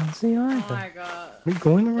see either. Oh my god. Are we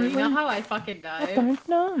going the right You way? know how I fucking died? I don't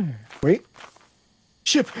know. Wait.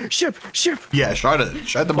 Ship! Yeah, try to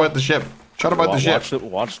about the ship. Try about the ship.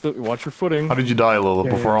 Watch your footing. How did you die,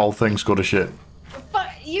 Lilith, before all things go to shit? Fuck,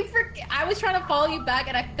 I was trying to follow you back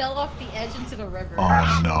and I fell off the edge into the river.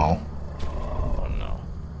 Oh no. Oh no.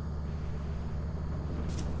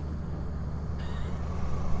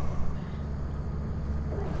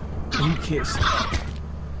 You can't see.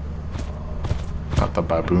 Not the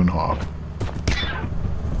baboon hog.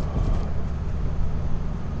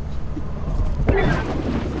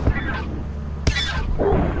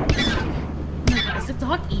 Is the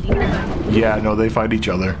dog eating the baboon? Yeah, no, they fight each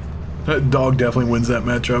other. That dog definitely wins that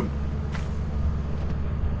matchup.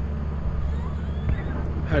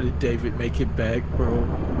 How did David make it back, bro?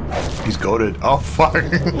 He's goated. Oh fuck.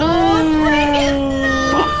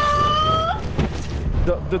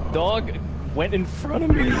 The dog went in front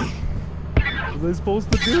of me. What was I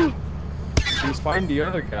supposed to do? He was fighting the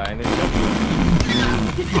other guy and then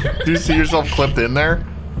Do you see yourself clipped in there?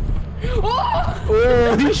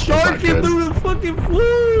 Oh, he sharked him through the fucking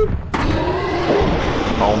floor.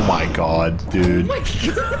 Oh my god, dude.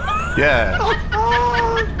 Yeah.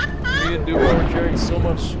 Me and Dude were carrying so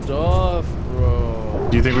much stuff, bro.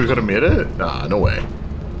 Do you think we could have made it? Nah, no way.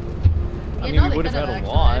 I mean, we would have had a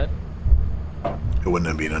lot. It wouldn't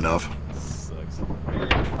have been enough. Sucks.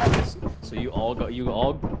 So you all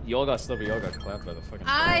got stuff, but y'all got clapped by the fucking.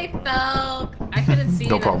 I couldn't see.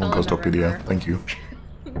 No problem, Costopedia. Thank you.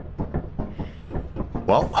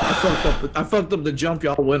 Well, I fucked up the jump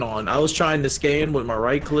y'all went on. I was trying to scan with my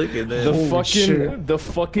right click and then the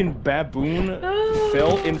fucking baboon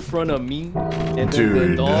fell in front of me and dude,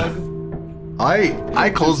 then the dog. I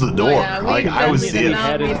closed the door. Like I was seeing.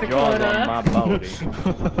 Had his jaws on my body.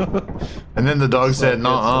 And then the dog said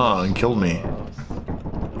 "nah" and killed me.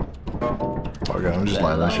 Okay, I'm just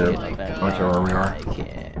lying that shit. I don't care where we are.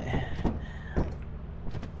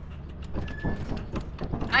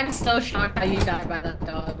 I'm so shocked how you died by that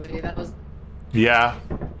dog, buddy. That was. Yeah.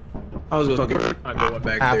 I was going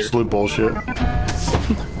back Absolute bullshit.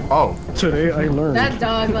 Oh. Today I learned. That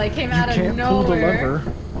dog like came out of nowhere. You can't pull the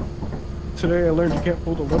lever. Today I learned you can't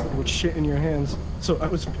pull the lever with shit in your hands. So I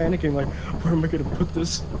was panicking like, where am I gonna put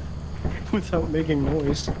this without making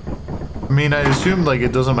noise? I mean, I assume like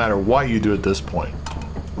it doesn't matter what you do at this point.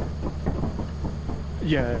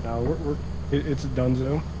 Yeah, no, it's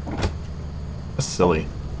donezo. That's silly.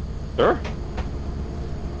 Sure.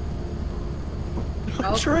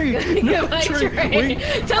 Oh. Trey! No, No, Trey! Wait.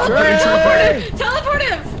 Teleport him! Teleport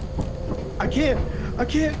him! I can't!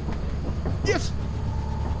 Yes!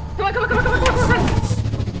 Come on!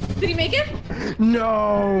 Did he make it?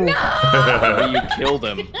 No! No! Lee, you killed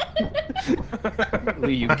him.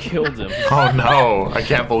 Lee, you killed him. Oh no, I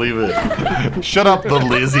can't believe it. Shut up, the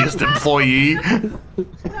laziest employee.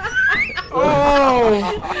 Oh!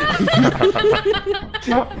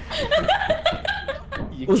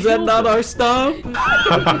 Was that not our stop?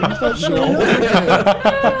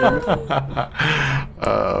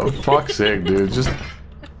 Fuck's sake, dude. Just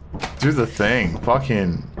do the thing.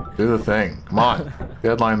 Fucking do the thing. Come on.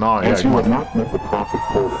 Deadline now. Yeah, come on. Not met the profit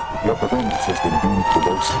quota. Your performance has been deemed the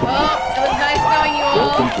lowest. Oh, it was nice knowing you all.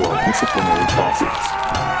 Welcome to our disciplinary process.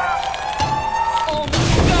 Oh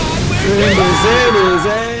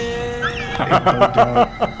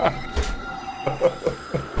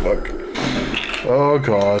Fuck. Oh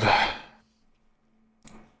god.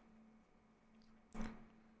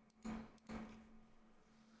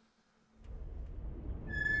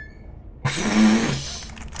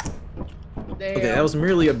 Okay, that was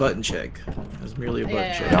merely a button check. That was merely a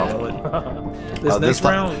button check. No. You know what? This next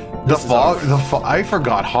round. The fog. I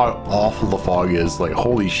forgot how awful the fog is. Like,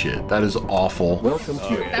 holy shit, that is awful. Welcome to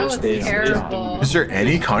your That was first day on the terrible. job. Is there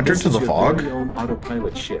any counter This to is the your fog? very own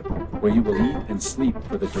autopilot ship, where you will eat and sleep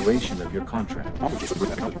for the duration of your contract.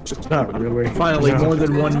 Not really. Finally, more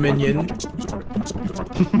than one minion.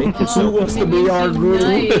 Make yourself Who wants to be our group?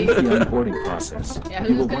 Complete the onboarding process. Yeah, You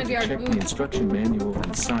who's will gonna want be to our check group? the instruction manual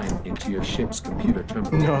and sign into your ship's computer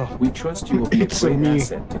terminal. No. We trust you will be a It's great me.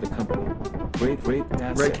 asset to the company. Great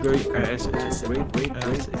asset. Great asset. Great Great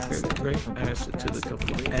asset to the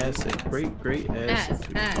company. Asset. Great asset.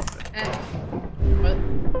 Ass. What?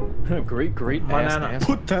 Great ass.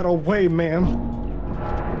 Put that away, ma'am.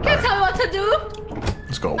 Can't tell me what to do.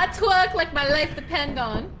 Let's go. I twerk like my life depend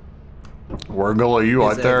on. Wurgle, are you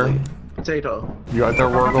out there? Potato. You out there,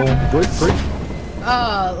 Wurgle?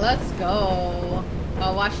 Oh, let's go.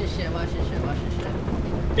 Oh, watch this shit.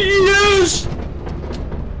 Yes!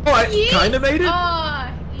 Oh, I kinda made it? Oh,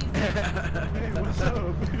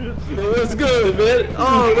 Let's go, man.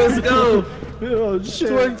 Oh, let's go. Oh shit.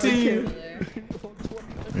 Twerk team.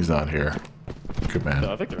 He's not here. Good man.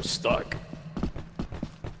 No, I think they're stuck.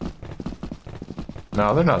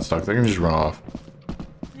 No, they're not stuck. They can just run off.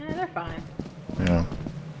 yeah, they're fine. Yeah.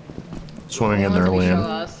 Swimming in their Unless we land, show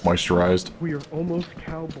us. moisturized. We are almost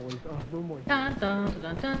cowboys. Oh, no more. Dun, dun,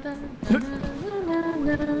 dun, dun, dun, dun,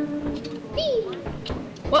 dun, dun. Whee!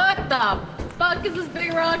 What the fuck is this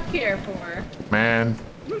big rock here for? Man,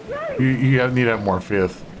 you need to have more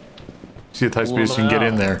faith. See a tight space you can get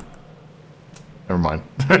in there. Never mind.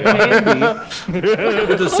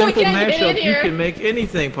 With a simple can't get in mashup, you here. can make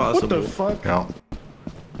anything What possible. the fuck? Yeah.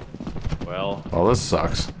 Well, Well, this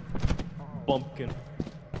sucks. bumpkin.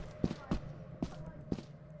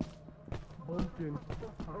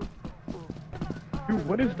 Dude,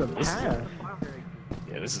 what is the path?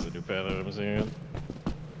 Yeah, this is a new path that I'm seeing.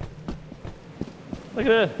 Look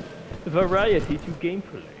at that. Variety to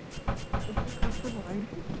gameplay.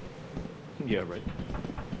 Yeah, right.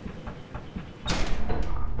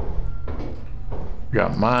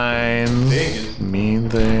 Got mines, mean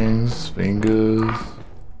things, fingers.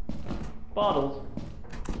 Bottles.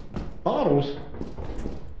 Bottles?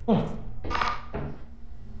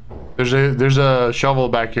 There's a shovel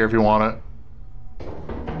back here if you want it.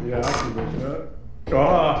 Yeah, I can go for that.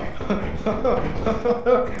 Ah!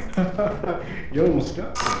 You almost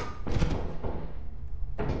got me.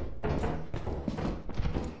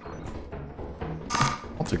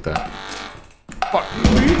 I'll take that. Fuck.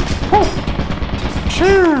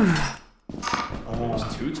 Sure. There's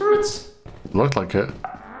 2 turrets? Looked like it.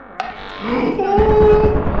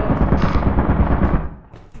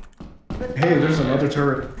 Hey, there's another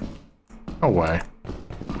turret. No way.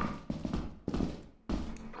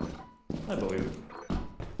 I believe it.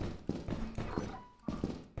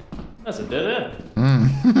 That's a dead end.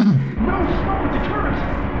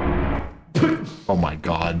 Oh my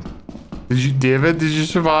god. David, did you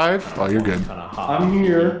survive? Oh, you're good. I'm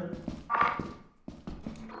here.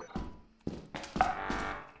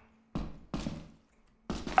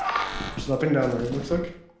 There's nothing down there, it looks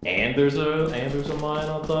like. And there's a mine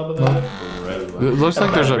on top of that. It looks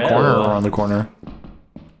like there's a corner around the corner.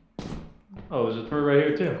 Oh, there's a turret right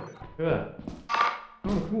here too. Look at that.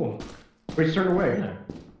 Oh, cool. Wait, turn away.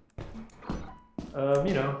 Yeah.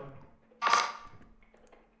 You know.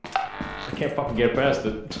 I can't fucking get past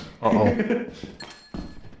it. Uh-oh. Is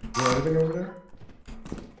there anything over there?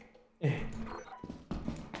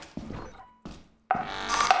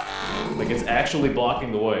 Like it's actually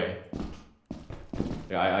blocking the way.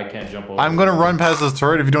 Yeah, I can't jump over. I'm gonna run past this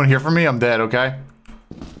turret. If you don't hear from me, I'm dead, okay?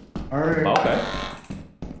 Alright. Okay.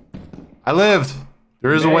 I lived.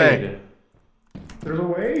 There is a way. There's a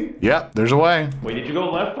way? Yep, there's a way. Wait, did you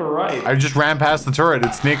go left or right? I just ran past the turret.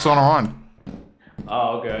 It sneaks on around.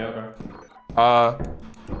 Oh, okay.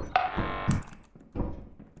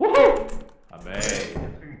 Woohoo! I made.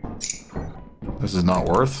 This is not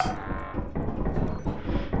worth.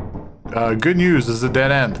 Good news, this is a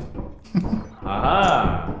dead end.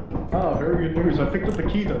 Aha! Oh, very good news. I picked up the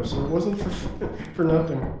key though, so it wasn't for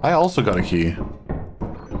nothing. I also got a key. You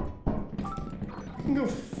can go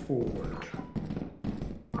forward.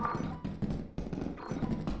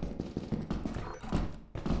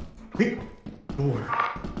 Hey, door.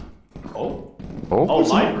 Oh. Oh? Oh,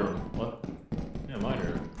 mine room. What? Yeah, mine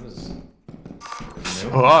room. This is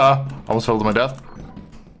new. Almost fell to my death.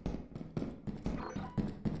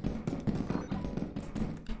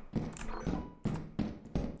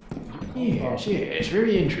 Yes, yes,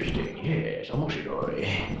 very interesting. Yes, omoshiroi.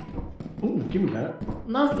 Ooh, give me that.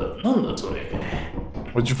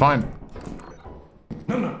 What'd you find?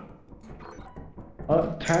 No.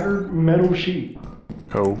 A tattered metal sheet.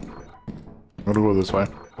 Oh. I'm gonna go this way.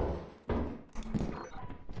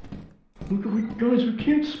 Look, guys, we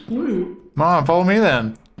can't split. Come on, follow me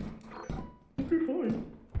then. Okay, fine.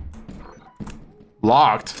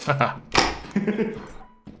 Locked.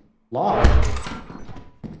 Locked.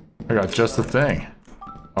 I got just the thing.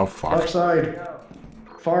 Oh fuck. Far side.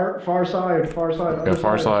 Far side. Yeah,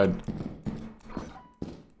 far side.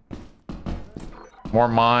 More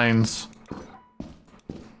mines.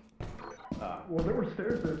 Well, there were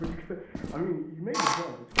stairs there, but you could, I mean, you made it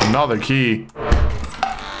jump. Another key.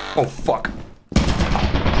 Oh fuck.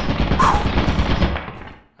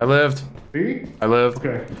 I lived. See? I lived.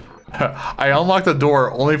 Okay. I unlocked the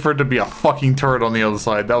door only for it to be a fucking turret on the other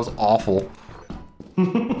side. That was awful.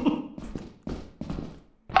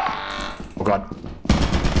 Oh god.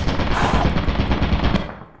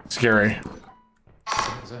 Scary.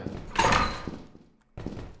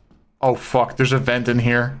 Oh fuck, there's a vent in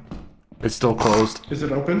here. It's still closed. Is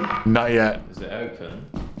it open? Not yet. Is it open?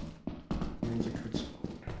 Means it could spawn.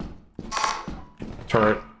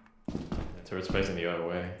 Turret. The turret's facing the other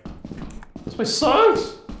way. This place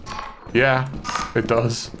sucks! Yeah, it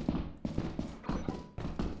does.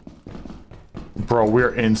 Bro,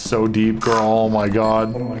 we're in so deep, girl. Oh my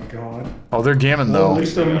god. Oh my god. Oh, they're gamming Well, though. at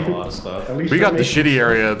least We got a lot of stuff. We got the shitty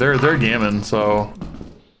area. They're gamming, so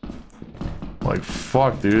like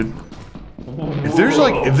fuck, dude. If there's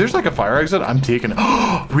like a fire exit, I'm taking it.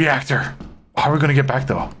 Reactor. How are we gonna get back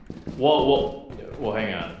though? Well,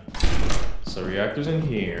 hang on. So reactor's in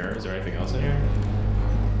here. Is there anything else in here?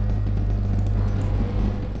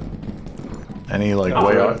 Any like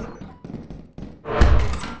way out?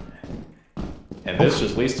 And this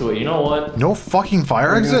just leads to it. You know what? No fucking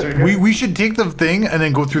fire exit. We should take the thing and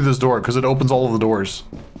then go through this door because it opens all of the doors.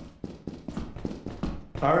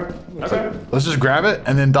 All right. Okay. Let's just grab it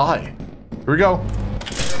and then die. Here we go.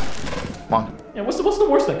 Come on. Yeah. What's the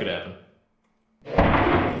worst that could happen?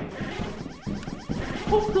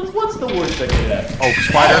 What's the worst that could happen? Oh,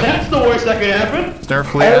 spider. That's the worst that could happen. Snare,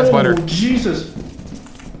 flea, and spider. Oh, Jesus.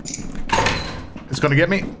 It's gonna get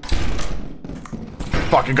me.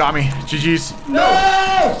 Fuck, it got me. GG's. No!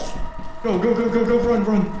 Go,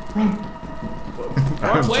 run.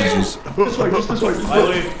 Where? This way, just this way.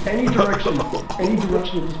 Any direction at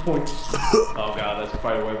this point. Oh god, that's a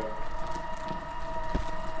spider web.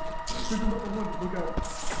 Look out.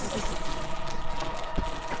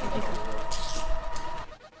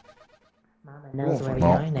 Mama knows where we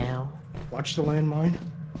are now. Watch the landmine.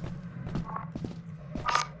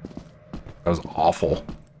 That was awful.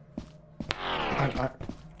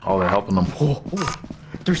 Oh, they're helping them. Oh,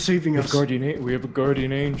 they're saving us. We have a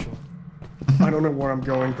guardian angel. I don't know where I'm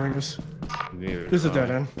going, Bringus. This is a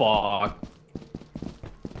dead end. Fuck.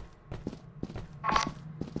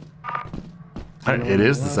 It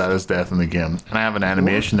is the saddest death in the game. And I have an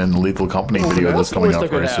animation in the Lethal Company video that's coming out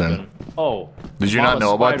very soon. Oh. Did you not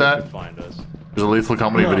know about that? There's a Lethal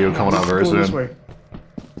Company video coming out very soon.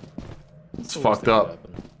 It's fucked up.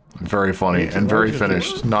 Very funny and very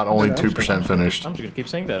finished. Not only 2% finished. I'm just gonna keep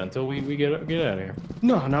saying that until we get out of here.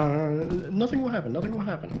 No, nothing will happen. Nothing will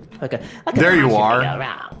happen. Okay. There you are.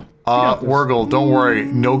 Wurgle, don't worry.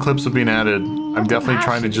 No clips have been added. I'm definitely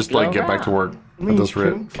trying to just like get back to work at this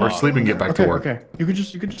rate, or sleep and get back to work. Okay. You could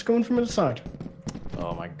just go in from the side.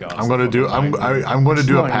 Oh my god. I'm gonna do a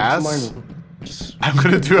pass. I'm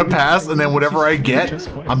gonna do a pass, and then whatever I get,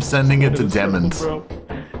 I'm sending it to Demons.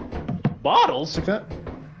 Bottles? Like that?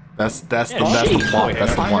 That's the plot.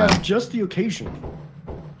 That's the I plan. have just the occasion.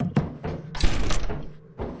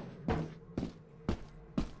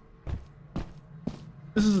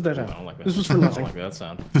 This is a dead end. I don't like that. This was for nothing. I don't like that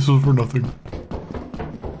sound. This was for nothing.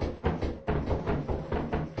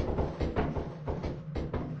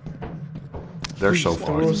 They're so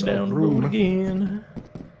far. Down road again.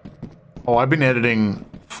 Oh, I've been editing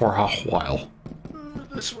for a while.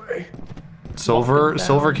 This way.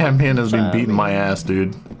 Silver campaign has been beating my ass,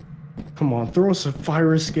 dude. Come on, throw us a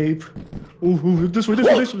fire escape. Ooh, this way.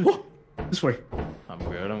 This way.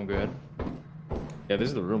 I'm good. Yeah, this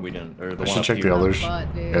is the room we didn't. Or the I one should check up the here. others. Yeah,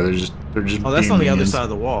 they're just. Oh, that's on the other side of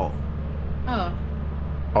the wall. Oh.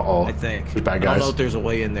 Uh-oh. I think. There's bad I don't know guys. if there's a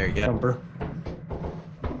way in there yet.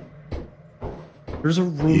 There's a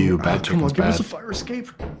room. Ew, bad Come on, chicken's give us bad. a fire escape.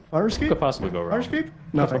 Fire escape? What could possibly go wrong? Fire escape?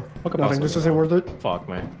 Nothing. What could Nothing. possibly This go isn't wrong? worth it. Fuck,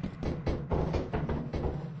 man.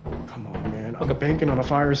 Come on, man. I'm banking on a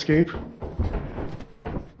fire escape.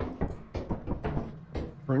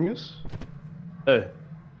 Bring us? Hey.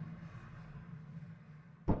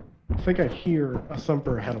 I think I hear a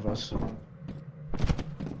thumper ahead of us.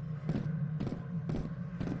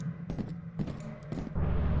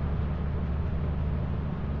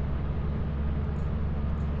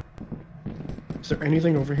 Is there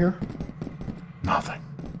anything over here? Nothing.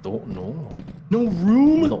 Don't know. No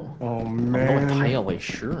room? No. Oh, I'm man. not entirely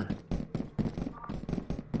sure.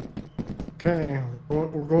 Okay, we're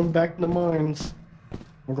going back to the mines.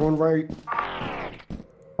 We're going right.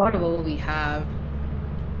 What will we have?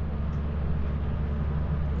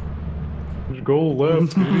 Just go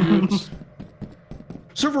left, idiots.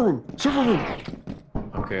 Server room! Server room!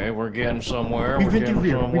 Okay, we're getting somewhere. We've been through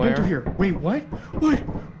here. We've been through here. Wait, what? What?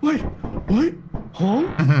 Huh?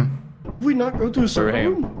 Did we not go to a server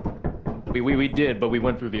room? We did, but we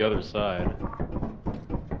went through the other side.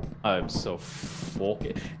 I'm so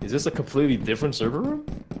fucking. Is this a completely different server room?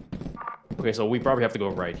 Okay, so we probably have to go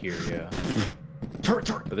right here, yeah. Turret!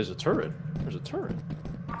 But there's a turret. There's a turret.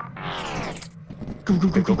 Go!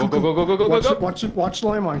 Go. Watch the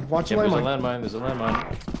landmine. Watch the landmine. There's a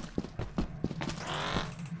landmine.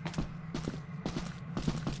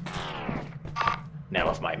 Now,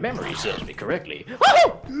 if my memory serves me correctly.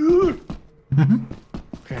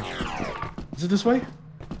 Okay. Is it this way?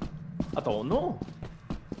 I don't know.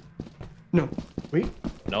 No. Wait.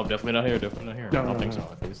 No, definitely not here. No, I don't think so,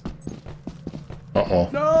 at least. Uh-oh.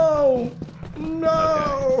 No!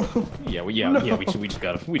 No! Okay. Yeah, we just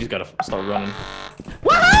gotta start running.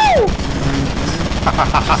 Woohoo!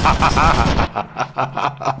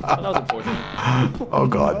 That was unfortunate. Oh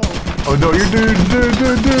god. Oh no, you're dude.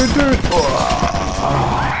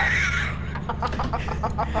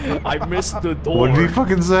 I missed the door. What did he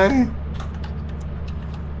fucking say?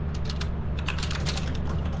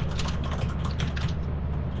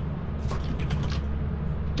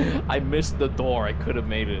 I missed the door. I could have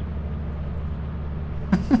made it.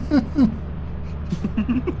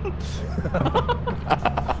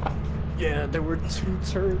 Yeah, there were 2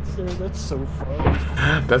 turrets there. That's so funny.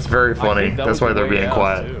 That's very funny. That That's was why the they're way being out,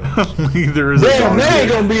 quiet. too. There is a Damn, dog they ain't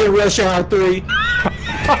here. gonna be in Rush Hour 3.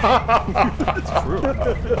 That's true.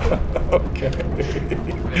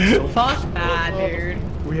 Fuck that, dude.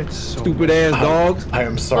 We had so Stupid ass dogs. I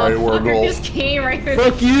am sorry, Motherfucker just Wurgle. came right through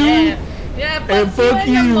Fuck the you. Yeah, And fuck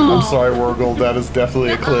and your you. mom. I'm sorry, Wurgle. That is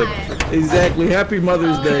definitely a clip. God. Exactly. Happy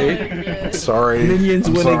Mother's Day. Sorry. Minions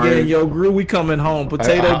I'm win sorry. again. Yo, Gru, we coming home.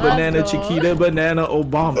 Potato, banana, Let's go. Chiquita, banana,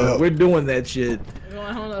 Obama. We're doing that shit. We're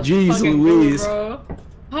going home to Jeez fucking Louise. Bro.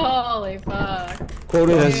 Holy fuck.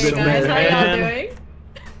 Quota has Hey been guys, met. how y'all doing?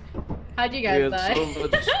 How'd you guys We die? had so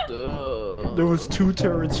much stuff. There was 2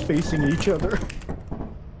 turrets facing each other.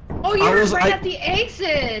 Oh, you were right at the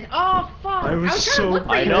exit. Oh fuck! I was trying so- to look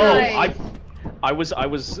for I you know. guys. I was.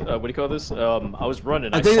 What do you call this? I was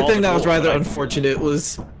running. I think the saw thing that was door, rather but I- unfortunate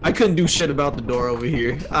was I couldn't do shit about the door over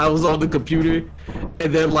here. I was on the computer,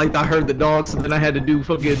 and then like I heard the dogs, and then I had to do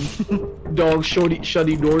fucking dog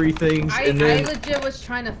shutty doory things, I and then legit was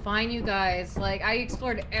trying to find you guys. Like I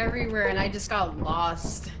explored everywhere and I just got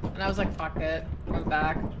lost. And I was like, fuck it, I'm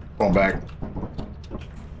back. Going back.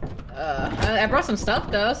 I brought some stuff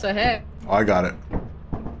though, so hey. Oh, I got it.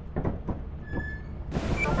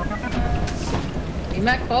 You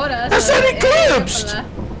met quota. I said eclipsed!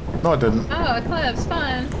 No, it didn't. Oh, eclipse,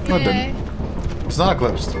 fun. No, it Yay. didn't. It's not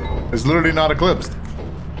eclipsed. It's literally not eclipsed.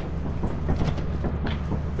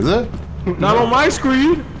 Is it? not on my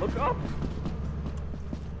screen. Look up.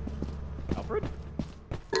 Alfred?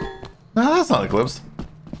 No, that's not eclipsed.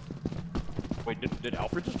 Wait, did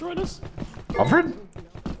Alfred just join us? Alfred?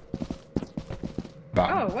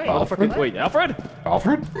 Oh, wait. Alfred? Wait, Alfred?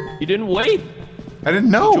 Alfred? You didn't wait. I didn't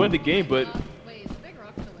know. Joined the game, but Wait, is the big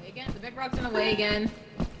rock's in the way again? The big rock's in the way again.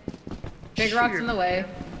 Big rock's in the way.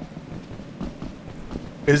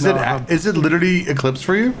 Is it literally eclipsed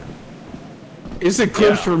for you? It's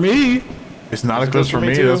eclipsed for me. It's not eclipsed for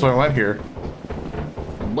me. too. That's why I went here.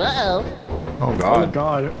 Whoa. Oh Oh god.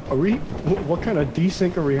 god, are we? What kind of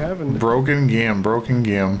desync are we having? Broken game. Broken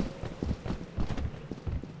game.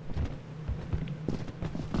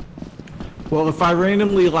 Well, if I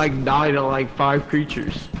randomly like die to like 5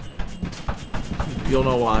 creatures, you'll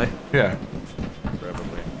know why. Yeah.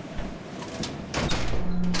 probably.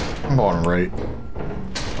 I'm going right.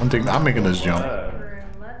 I'm making this jump.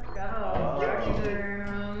 Let's go.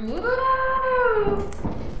 Woo!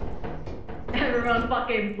 Everyone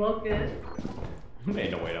fucking booked it.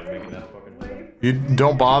 Ain't no way I'm making that fucking. You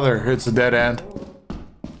don't bother. It's a dead end.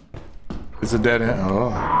 It's a dead end. Oh.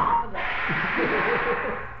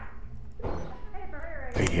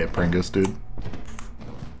 Hey, hit Pringus, dude.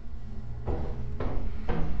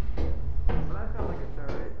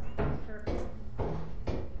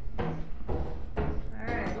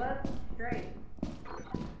 Alright, let's straight.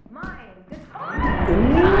 Mine.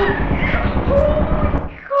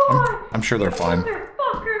 I'm sure they're fine.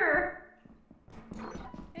 Motherfucker!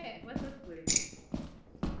 Hey, what's this please?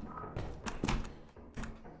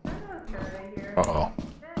 Uh-oh.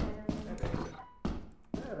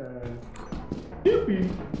 Yippee! Is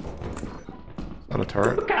that a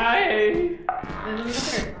turret? There's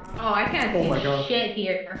another. Oh, I can't see my God. shit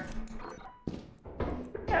here.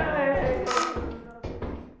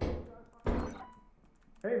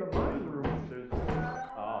 Hey, the mine room. There's...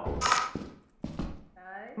 Oh.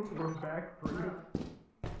 We're back for you.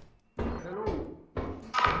 Hello.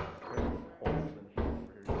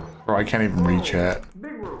 Bro, I can't even read chat.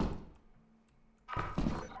 Big room.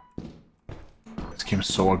 This game's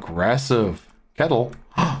so aggressive. Kettle.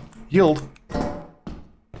 Yield.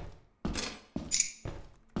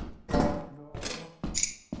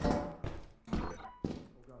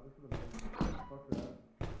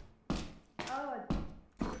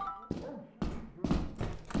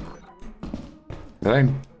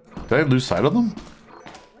 Did I lose sight of them?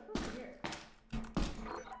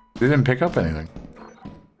 They didn't pick up anything.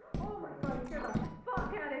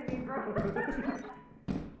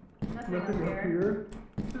 Nothing up here.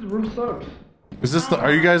 This room sucks. Is this the?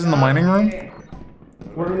 Are you guys in the mining room?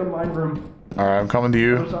 We're in the mine room. All right, I'm coming to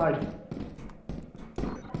you, Outside.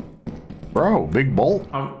 bro. Big bolt.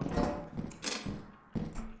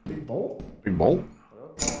 Big bolt? Big bolt.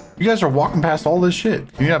 You guys are walking past all this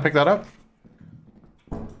shit. Can you not pick that up?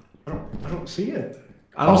 I don't see it.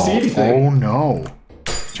 I don't see anything. Oh no.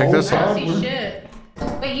 Check this I out. don't see shit.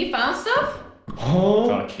 Wait, you found stuff? Oh.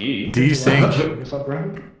 Got a key. Desync. What's up,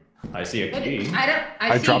 Brandon? I see a What key.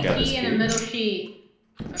 I see dropped a that. key in a middle sheet.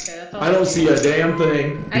 Okay, that's all. I don't see a damn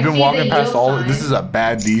thing. You've been walking past all. This is a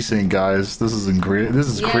bad desync, guys. This is This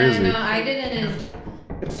is crazy. Yeah, no, I didn't.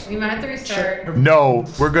 We might have to restart. No,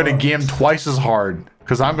 we're gonna game twice as hard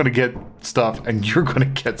because I'm gonna get stuff and you're gonna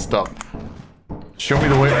get stuff. Show me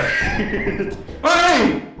the way.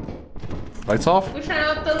 Hey! Lights off. We turned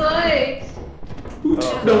out the lights.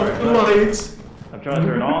 The lights. I'm trying to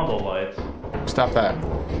turn on the lights. Stop that.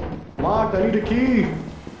 Locked, I need a key.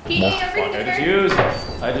 Key, Well, everything.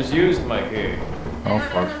 I just used my key. Oh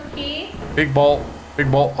fuck. Key. Big bolt. Big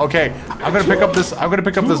bolt. Okay, I'm gonna pick up this. I'm gonna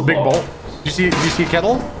pick up this big bolt. Do you see a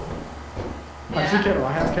kettle? Yeah. I see kettle.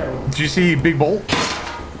 I have kettle. Do you see big bolt?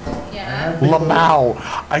 Yeah. Lamau.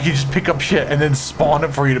 I can just pick up shit and then spawn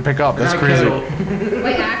it for you to pick up. That's crazy.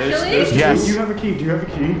 Wait, actually? Yes. Do you have a key? Do you have a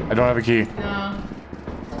key? I don't have a key. No.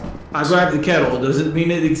 I grabbed the kettle. Does it mean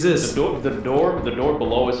it exists? The door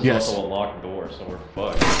below us is Yes. also a locked door, so we're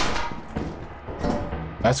fucked.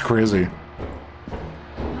 That's crazy.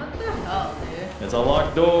 What the hell, dude? It's a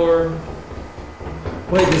locked door.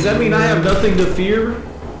 Wait, does that mean I have nothing to fear?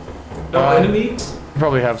 No enemies? You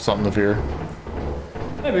probably have something to fear.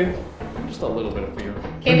 Maybe. Just a little bit of fear.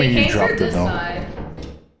 Okay, I mean, we you came dropped through it, this though. side.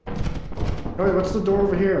 Oh, wait, what's the door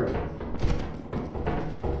over here?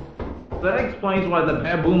 That explains why the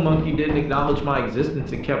baboon monkey didn't acknowledge my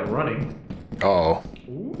existence and kept running. Oh.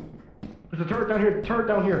 There's a turret down here. Turret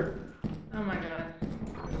down here. Oh my god.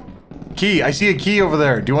 Key. I see a key over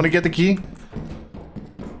there. Do you want to get the key?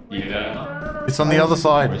 Yeah. It's on the other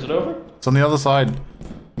side. Is it over? It's on the other side.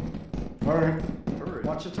 All right.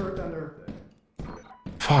 Watch the turret down there.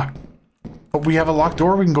 Fuck. But we have a locked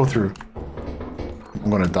door we can go through.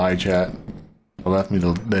 I'm gonna die, chat. They left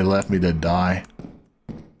me to die.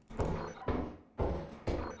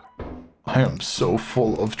 I am so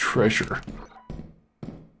full of treasure.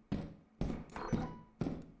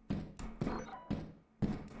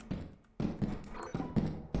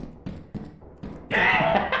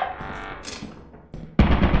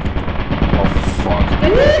 Oh fuck.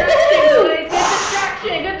 Good distraction, guys.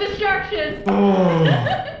 Good distraction.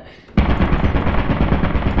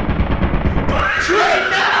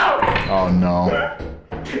 Oh no.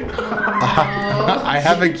 I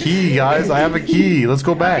have a key, guys. I have a key. Let's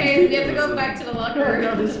go back. Okay, we have to go back to the locker I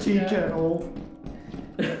got room. this tea kettle.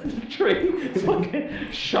 Trey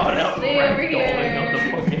fucking shot out the Stay right over building of the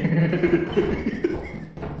fucking...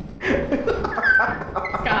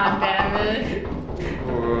 God damn it.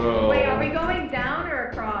 Bro. Wait, are we going down or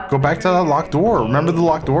across? Go back to that locked door. Remember the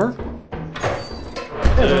locked door?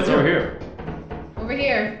 Yeah, it's over here. Over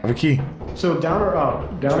here. I have a key. So down or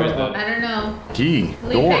up? Down Trey's or up? I don't know. Key.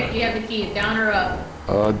 Lee, Door. pick, you have the key. Down or up?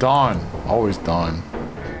 Dawn. Always dawn.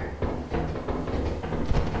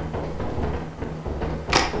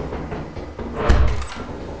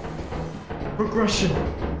 Progression.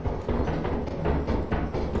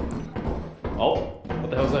 Oh, what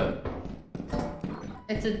the hell's that?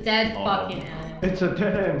 It's a dead Oh. fucking end. It's a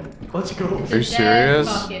dead end. Let's go. It's Are you a dead serious?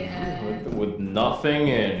 fucking end. With nothing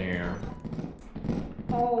in here.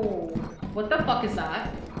 Oh. What the fuck is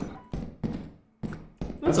that?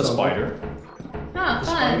 That's a spider. Huh, fun.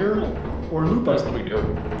 Spider or loot That's bug? no big deal.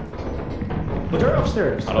 But they're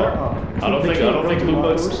upstairs. I They're don't. up. I don't They think. I can't don't go think through loot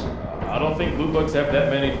bugs. doors. I don't think loot bugs have that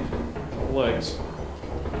many legs.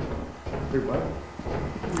 Wait, what?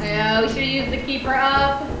 Yeah, we should use the keeper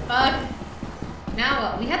up. Fuck. Now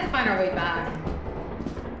what? We have to find our way back.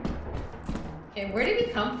 Okay, where did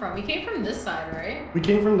we come from? We came from this side, right? We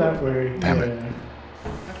came from that way. Damn it. Yeah.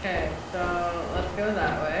 Okay, so let's go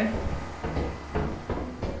that way.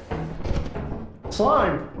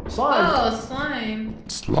 Slime! Slime! Oh, slime.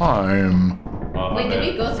 Slime. Wait, did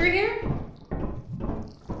we go through here?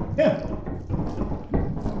 Yeah.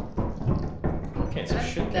 Can't see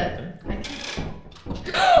shit. That.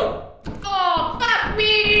 Oh, fuck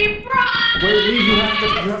me, bro! Wait, Lee, you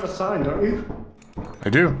have a sign, don't you? I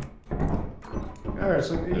do. Alright,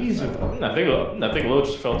 so easy. I think Lo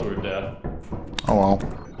just fell to her death. Oh well.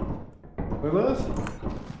 Lilith?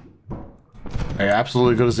 I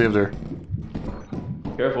absolutely could have saved her.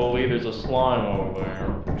 Careful, Lee. There's a slime over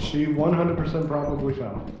there. She 100% probably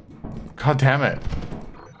fell. God damn it.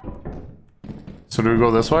 So do we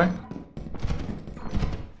go this way?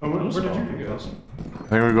 Oh, where did you go? I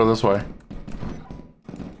think we go this way.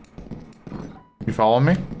 You follow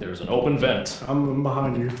me? There's an open vent. I'm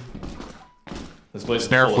behind you. This place is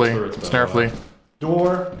Snare full of flea. turrets, by the Snare way. flea.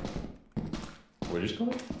 Door. Where'd you just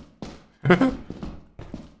go?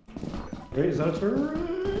 Wait, is that a turret?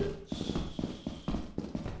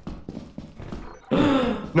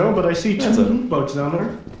 No, but I see two loot bugs down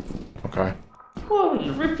there. Okay. Well,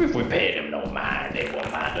 if we paid them no mind, they won't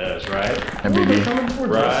mind us, right? MBD. Coming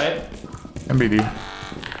towards us. Right? MBD.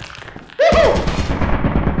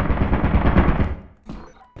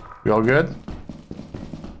 We all good?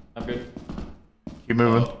 I'm good. Keep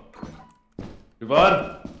moving.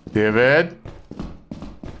 Duvad? David?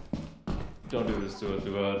 Don't do this to it,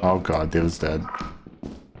 Duvad. Oh god, David's dead.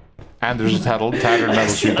 And there's a tattered metal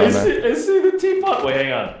sheet down there. I see the teapot. Wait,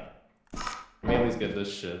 hang on. Let me at least get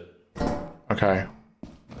this shit. Okay.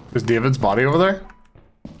 Is David's body over there?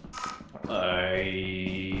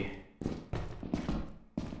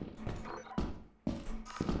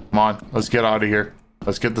 Come on, let's get out of here.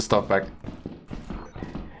 Let's get the stuff back.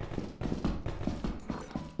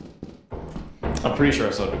 I'm pretty sure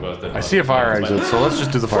I saw the ghost. I see a fire exit, so let's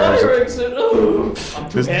just do the fire exit. Oh, I'm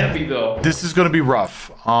too happy though. This is gonna be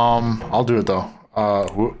rough. I'll do it though.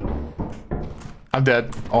 I'm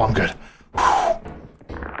dead. Oh, I'm good.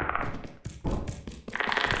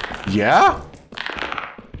 Yeah?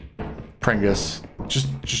 Pringus.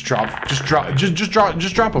 Just drop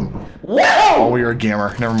him. Whoa! Oh, you're a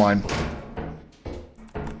gamer. Never mind.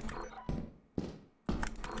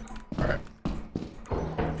 Alright.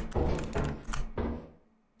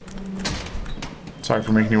 Sorry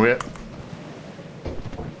for making you wait.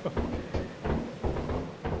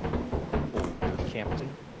 Captain.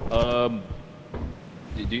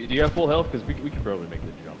 Do you have full health? Because we could probably make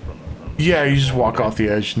the jump from the... Yeah, you just walk off the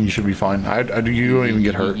edge and you should be fine. You don't even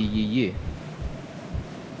get hurt. Yeah.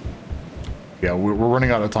 Yeah, we're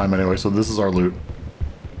running out of time anyway, so this is our loot.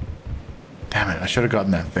 Damn it, I should have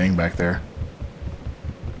gotten that thing back there.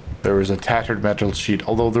 There was a tattered metal sheet,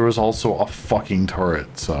 although there was also a fucking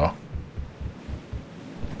turret, so...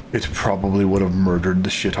 It probably would have murdered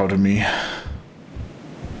the shit out of me.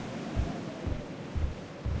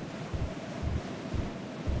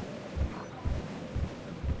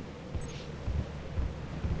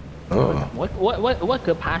 What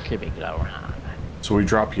could possibly go wrong? So we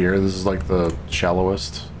drop here. This is like the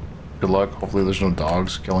shallowest. Good luck. Hopefully there's no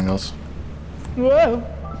dogs killing us. Whoa!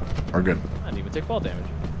 We're good. I didn't even take fall damage.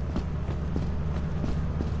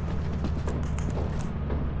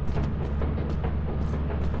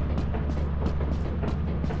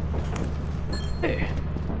 Hey.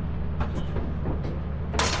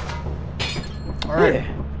 All right.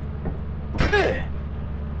 Hey.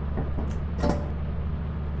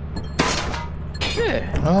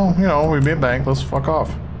 Yeah. Well, you know, we made bank. Let's fuck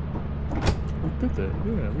off. We did that.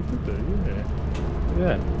 Yeah, we did that.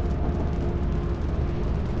 Yeah. Yeah.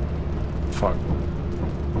 Fuck.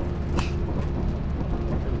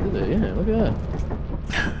 We did that. Yeah, look at that.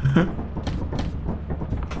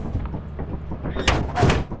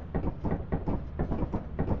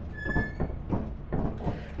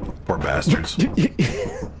 Poor bastards.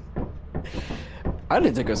 I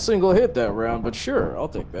didn't take a single hit that round, but sure, I'll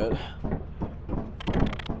take that.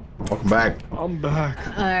 Welcome back. I'm back.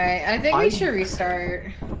 Alright, I think we should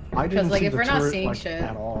restart. I didn't like, see if the we're not turret, seeing like, shit.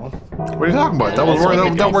 at all. What are you talking about? That was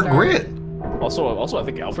that worked great. Also, I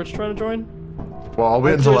think Alfred's trying to join. Well, I'll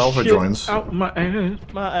wait until Alpha joins. Out my ass.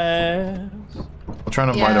 My ass. I'll try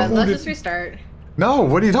to invite Yeah, him. let's just restart. No,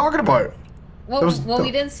 what are you talking about? Well,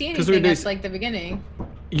 we didn't see anything at like the beginning.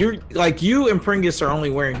 You're like you and Pringus are only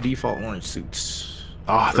wearing default orange suits.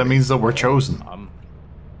 Ah, that means that we're chosen. I'm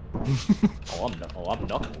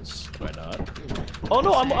Knuckles. Am I not? Oh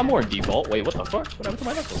no, I'm wearing default. Wait, what the fuck? What happened to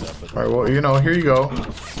my Knuckles outfit? All right, well, you know, here you go.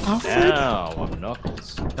 Now I'm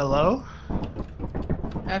Knuckles. Hello?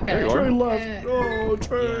 Okay. Train left. Oh,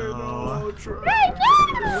 train. Oh, train.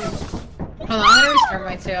 Hold on, I'm gonna restart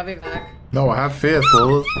mine too. I'll be back. No, I have faith,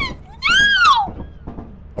 Lilith.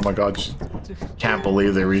 Oh my god, can't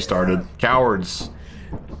believe they restarted. Cowards.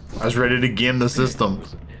 I was ready to game the system.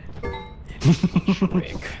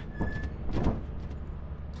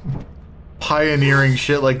 Pioneering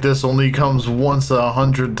shit like this only comes once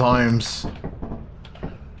 100 times.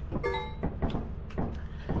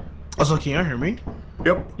 Also, can you hear me?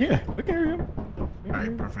 Yep. Yeah, I can hear you.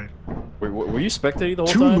 Alright, perfect. Were you spectating the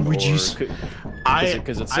whole Two time? Luigi's.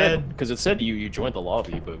 Because it said you joined the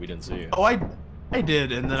lobby, but we didn't see you. Oh, I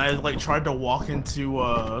did, and then I like tried to walk into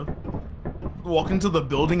the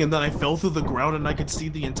building, and then I fell through the ground, and I could see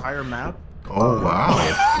the entire map. Oh wow.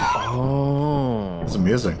 Oh. That's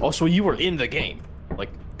amazing. Oh, so you were in the game, like?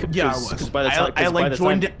 Yeah, I was. Because by the time I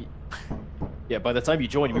joined it. Yeah, by the time you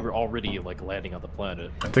joined, we were already like landing on the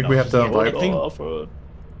planet. I think we have to invite.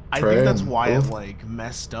 I think that's why I like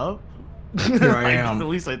messed up. Here I am. At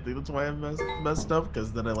least I think that's why I messed up,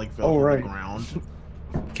 because then I like fell through the ground.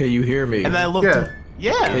 Can you hear me? And then I looked.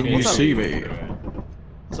 Yeah. Can you see me?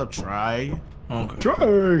 What's up, Try? Okay.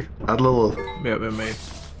 Try. Add Lilith. Yeah, mate.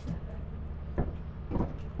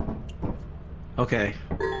 Okay.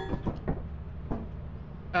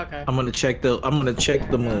 Okay. I'm gonna check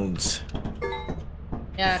the moons.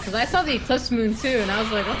 Yeah, because I saw the eclipse moon too, and I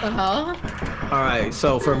was like, what the hell? Alright,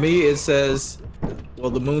 so for me it says, well,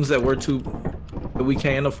 the moons that we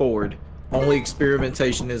can't afford, only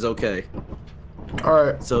experimentation is okay.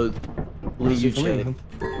 Alright. So, Lee, you check.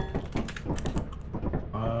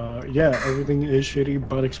 Yeah, everything is shitty,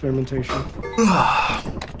 but experimentation.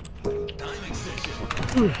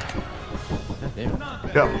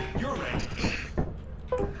 Yep.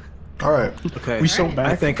 Alright. Okay. We so back?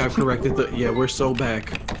 I think I've corrected the. Yeah, we're so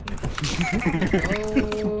back.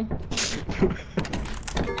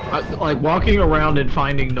 Like walking around and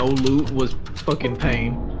finding no loot was fucking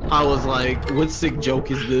pain. I was like, what sick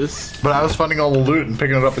joke is this? But I was finding all the loot and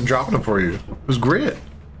picking it up and dropping it for you. It was great.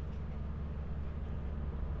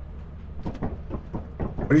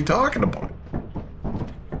 What are you talking about?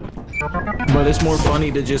 But it's more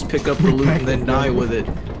funny to just pick up the loot and then die with it.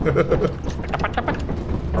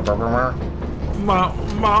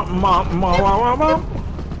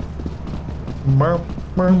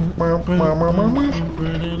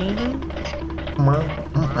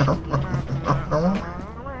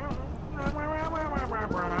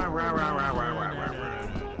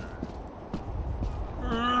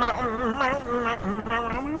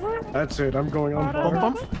 That's it, I'm going on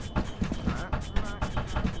fire.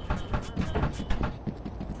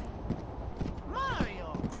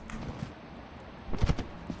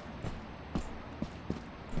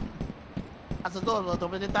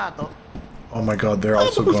 Oh my god, they're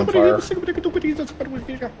also going fire.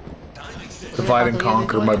 Divide and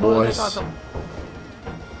conquer, my boys.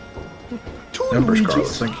 Ember Scarlet,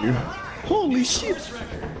 thank you. Holy shit!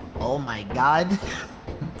 Oh my god.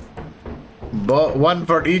 But one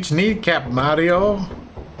for each kneecap, Mario.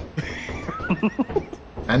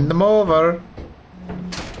 Hand them over.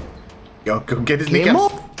 Yo, go get his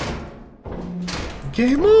kneecaps.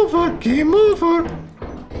 Game over, game over.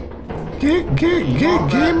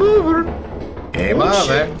 Game over. Game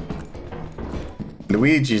over.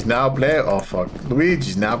 Luigi's now playable. Oh fuck.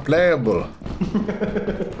 Luigi's now playable.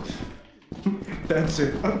 That's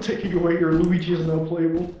it. I'm taking away your Luigi is now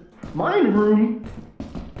playable. Mine room.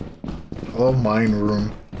 Hello, mine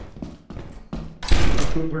room.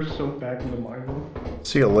 We're so back in the mine room.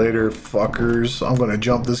 See you later, fuckers. I'm gonna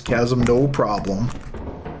jump this chasm, no problem.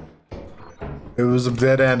 It was a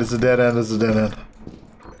dead end. It's a dead end. It's a dead end.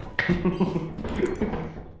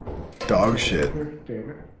 Dog shit. Damn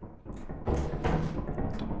it.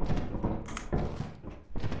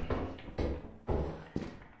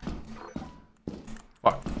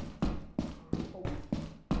 Fuck.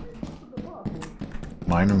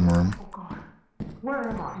 Mining room. Where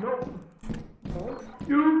am I? No.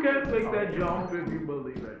 You can make that jump if you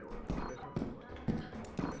believe it.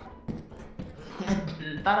 I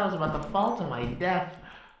thought I was about to fall to my death.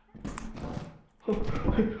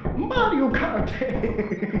 Mario Kart!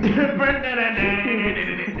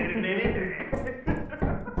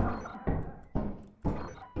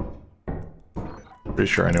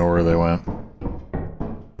 Pretty sure I know where they went.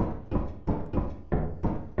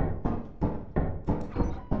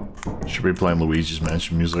 Should be playing Luigi's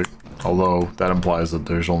Mansion music. Although that implies that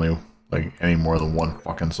there's only like any more than one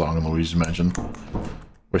fucking song in Luigi's Mansion,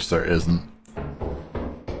 which there isn't.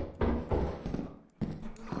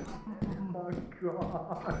 Oh my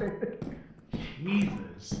god.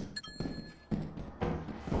 Jesus.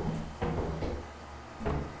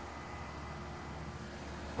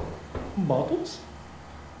 Bottles?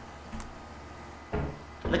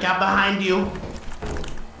 Look out behind you.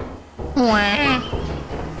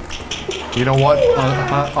 You know what?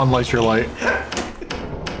 Unlight your light.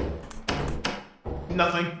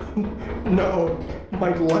 Nothing. No,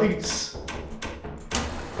 my lights.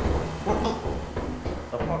 What the?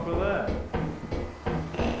 The fuck was that?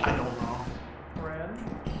 I don't know. Friend,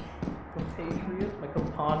 compatriots, my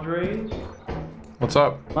compadres, What's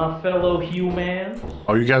up? my fellow humans.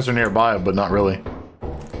 Oh, you guys are nearby, but not really. Nearby.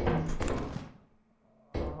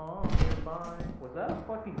 Was that a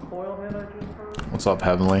fucking coil head I just heard? What's up,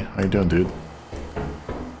 Heavenly? How you doing, dude? Was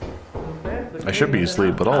that the I should be coil asleep,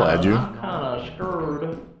 head? but I'll add you. I'm kinda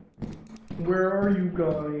scared. Where are you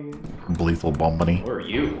guys? Lethal Bumpany. Where are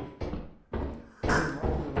you?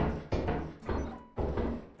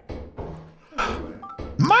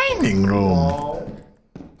 Mining room.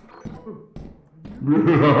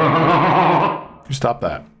 You stop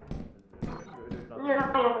that.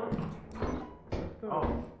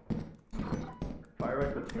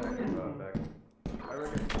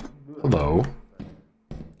 Hello.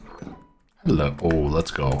 Hello. Oh,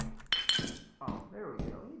 let's go.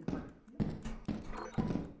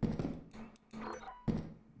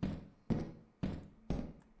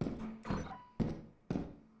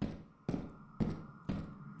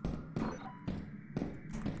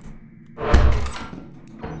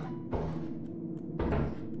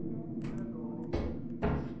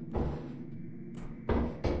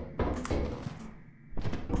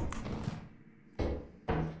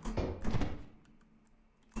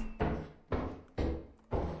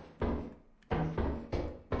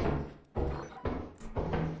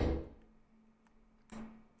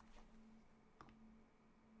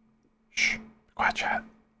 Shh. Quiet, chat.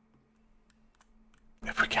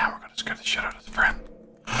 If we can, we're gonna Scared the shit out of his friend.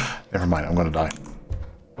 Never mind, I'm gonna die.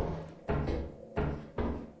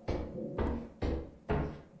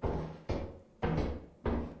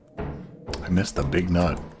 I missed the big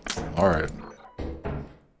nut. Alright.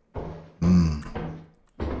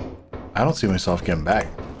 I don't see myself getting back.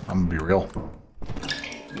 I'm gonna be real.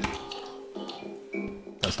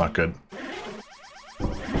 That's not good.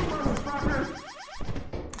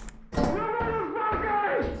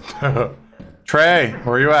 Trey,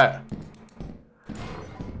 where are you at?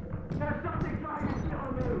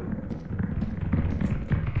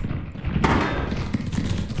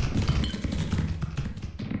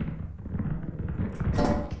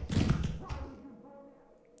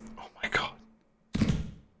 Oh my god.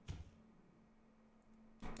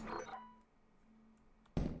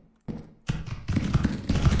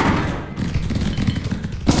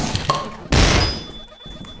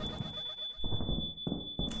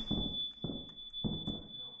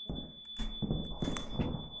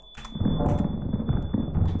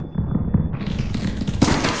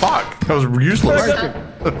 Fuck! That was useless.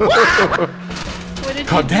 What did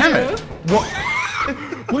God you damn do? it! What?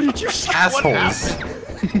 What did you say? Assholes!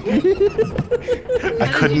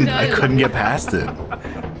 I couldn't get past it.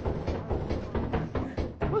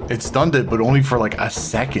 It stunned it, but only for like a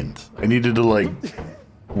second. I needed to like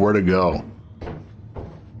where to go.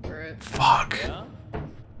 Fuck. Yeah?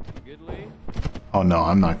 Good, Lee? Oh no,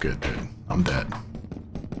 I'm not good, dude. I'm dead.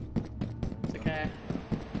 It's okay.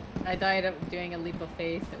 I died of doing a leap of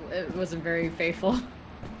faith. It wasn't very faithful.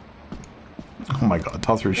 Oh my god,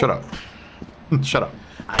 top 3, shut up. Shut up.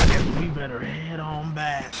 I guess we better head on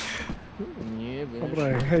back. Yeah, How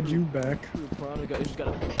about I head you back?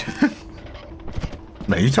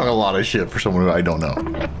 Man, you talk a lot of shit for someone who I don't know.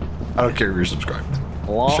 I don't care if you're subscribed.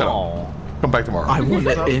 Shut up. Come back tomorrow. I want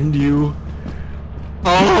to end you.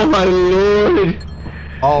 Oh my lord.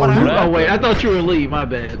 Oh, Oh wait, I thought you were Lee. My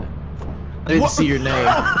bad. I didn't see your name.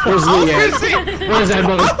 Where's Lee at? Where's that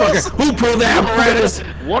motherfucker? Who pulled the apparatus?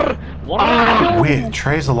 What? wait,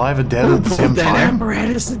 Trey's alive and dead at the same that time?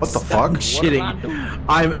 apparatus? What the fuck? I'm shitting.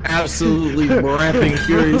 I'm absolutely rapping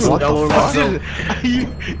furious. What the fuck? You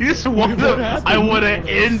just want to. I want to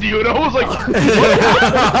end you, and I was like,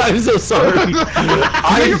 I'm so sorry. I'm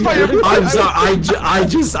sorry.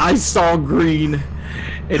 I saw green,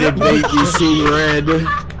 and it made me see red.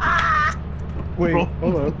 Wait,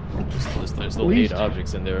 hold on. There's still 8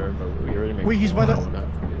 objects in there. But we already made. Wait, he's by the.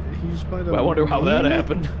 He's by the. I wonder how that main-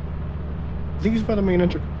 happened. I think he's by the main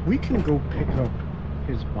entrance. We can go pick up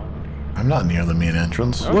his body. I'm not near the main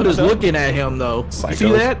entrance. What is looking at him though? You see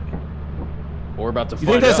Psychos. that? We're about to You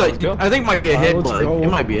find think that's out. a? Let's go. I think it might be a head let's bug. go. It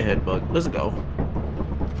might be a head bug. Let's go. Wait,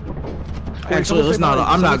 Actually, someone let's stay not.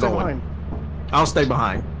 behind. I'm not Someone going. stay I'll stay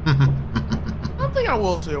behind. I think I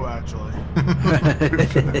will too, actually.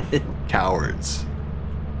 Cowards.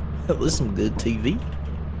 That was some good TV.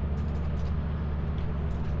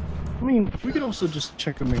 I mean, we could also just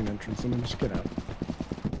check the main entrance and then just get out.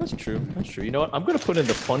 That's true. That's true. You know what? I'm gonna put in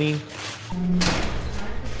the funny.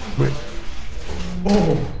 Wait.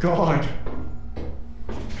 Oh God.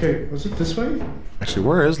 Okay, was it this way? Actually,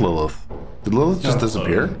 where is Lilith? Did Lilith just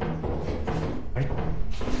disappear?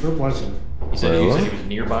 Where was it? You said he was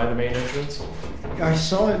nearby the main entrance? I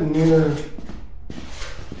saw it near.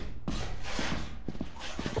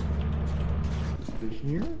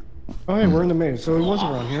 Here? Oh, hey, we're in the maze, so it was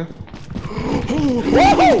around here.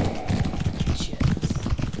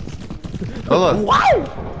 Lilith.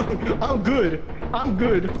 Wow! I'm good. I'm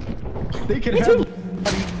good. They can have.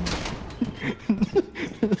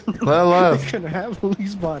 Lilith. They can have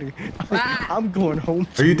Lee's body. I'm going home.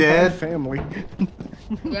 Are you to my dead? Family.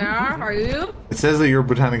 Yeah, are you? It says that you're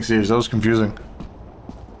Botanic Sears. That was confusing.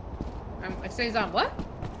 It says on what?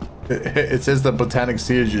 It says that Botanic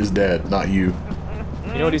Siege is dead, not you.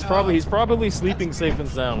 You know what? He's probably sleeping safe and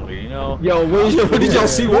soundly. You know. Yo, what did y'all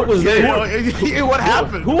see? What was there? What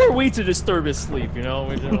happened? Who are we to disturb his sleep? You know.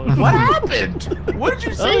 What happened? What did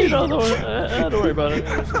you Oh, see? you know, don't worry about it.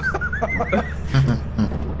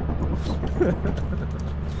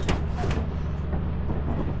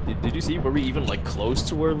 Did you see? Were we even like close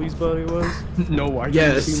to where Lee's body was? No, I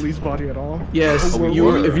Yes. didn't see Lee's body at all. Yes, Oh, you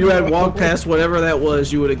were, word. if you had walked past whatever that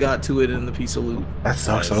was, you would have got to it in the piece of loot. That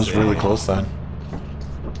sucks. I was really close then.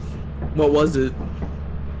 What was it?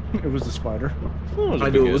 It was the spider. I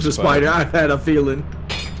knew it was a spider. I had a feeling.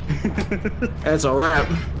 That's a wrap.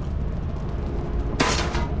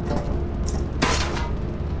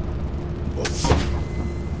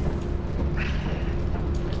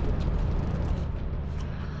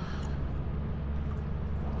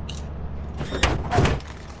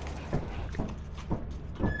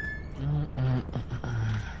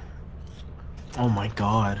 Oh my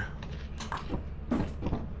god.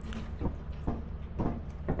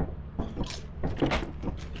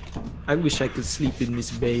 I wish I could sleep in this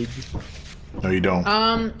bed. No, you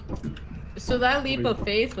don't. So that leap of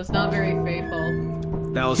faith was not very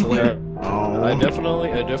faithful. That was hilarious.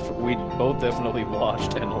 We both definitely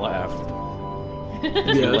watched and laughed.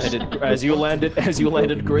 Yes. As you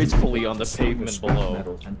landed gracefully on the pavement below.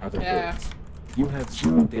 Metal and other Yeah. goods. You have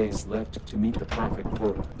 0 days left to meet the profit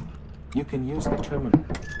quota. You can use the terminal.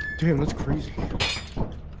 Damn, that's crazy.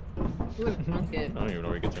 Who would have thunk it? I don't even know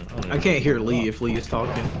where you get to. I can't hear Lee if Lee is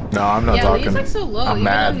talking. No, I'm not Yeah, talking. Lee's like so low. I'm even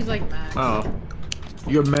mad. Though he's like mad. Oh.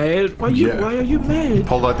 You're mad? Why Yeah. Why are you mad?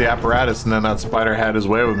 Pulled out the apparatus and then that spider had his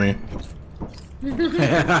way with me. I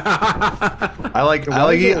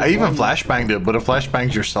even flashbanged it, but it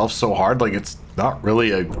flashbangs yourself so hard, like it's not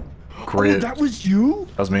really a great. Oh, that was you?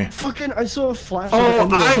 That was me. Fucking, I saw a flash. Oh,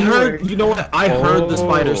 I heard. You know what? I heard the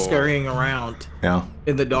spider scurrying around Yeah.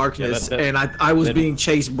 in the darkness, that- and I was being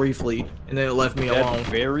chased briefly, and then it left me alone.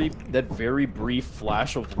 That very brief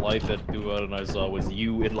flash of light that Duat and I saw was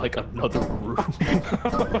you in like another room.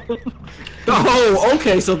 Oh,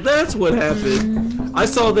 okay, so that's what happened. I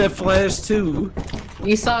saw that flash too.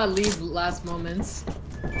 You saw Lee's last moments.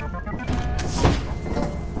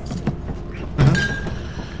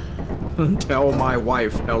 Tell my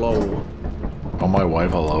wife hello. Oh, my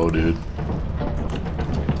wife, hello, dude.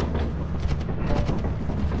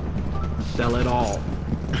 Tell it all.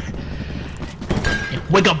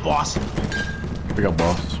 Wake up, boss. We got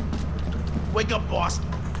boss. Wake up, boss.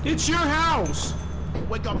 It's your house.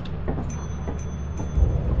 Wake up.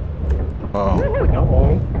 Oh.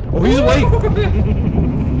 Oh, he's awake.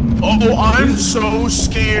 Oh, I'm so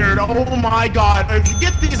scared. Oh my god.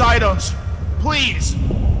 Get these items, please.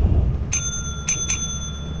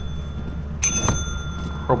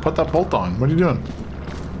 Bro, put that bolt on. What are you doing?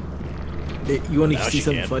 You want to Now see she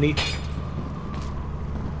something can. funny?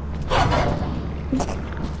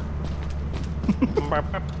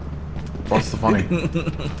 What's the funny?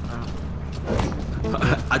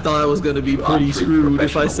 I thought I was gonna be pretty screwed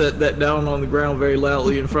if I set that down on the ground very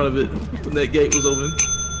loudly in front of it when that gate was open.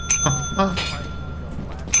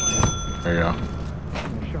 There you go.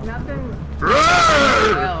 Nothing.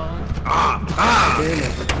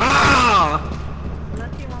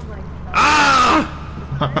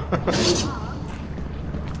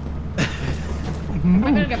 I'm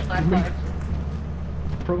gonna get flashbacks.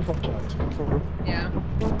 Profile shots. Yeah.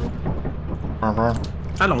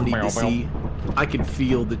 I don't need to see. I can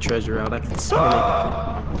feel the treasure out. I can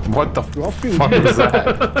smell What the I'll feel fuck you. is that?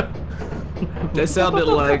 it. That sounded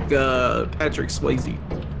like Patrick Swayze.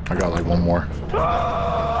 I got like one more.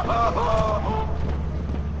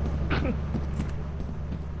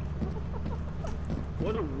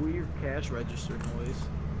 What a weird cash register noise.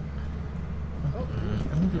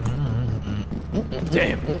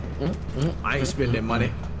 Damn. I ain't spending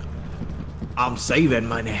money. I'm saving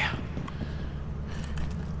money.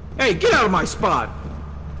 Hey, get out of my spot!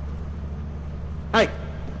 Hey!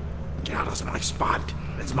 Get out of my spot.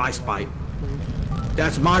 That's my spot.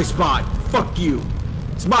 That's my spot. Fuck you.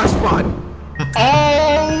 It's my spot.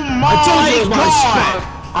 Oh my I told you it was my god. spot.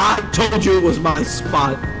 I told you it was my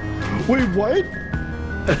spot. Wait, what?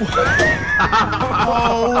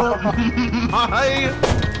 Oh my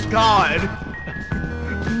god.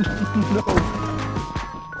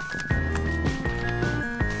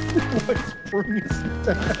 What's Spring's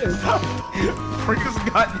dead? Pringus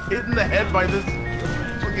got hit in the head by this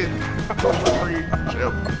fucking tree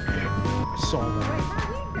chip. Saw that.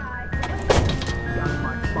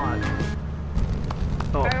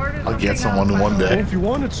 I'll get someone one Well, day. if you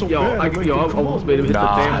want it so Yo, bad, I almost made him hit the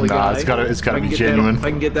family guy. It's gotta If I be can get genuine. If I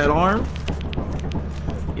can get that arm.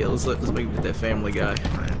 Yeah, let's make him hit that family guy.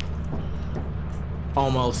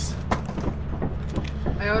 Almost.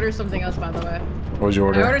 I ordered something else, by the way. What was your I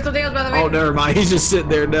order? ordered something else, by the way. Oh, never mind. He's just sitting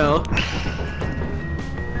there now.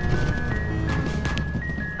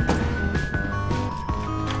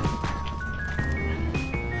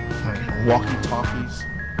 walkie talkies.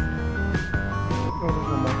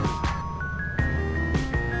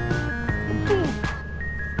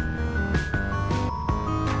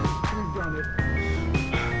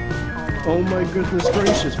 Oh my goodness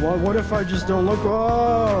gracious! What if I just don't look?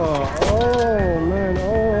 Oh man!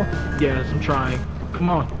 Oh. Yes, I'm trying. Come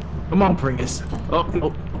on, Pringus. Oh,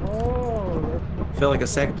 nope. Felt like a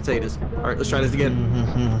sack of potatoes. All right, let's try this again.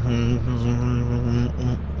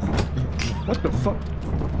 What the fuck?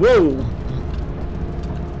 Whoa!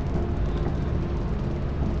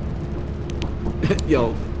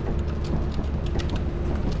 Yo.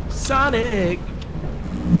 Sonic!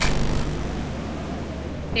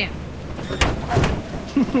 Damn.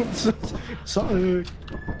 Sonic.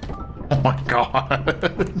 Oh my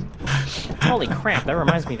god. Holy crap, that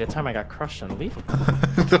reminds me of the time I got crushed on Leaf.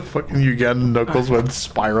 The fucking Uganda Knuckles went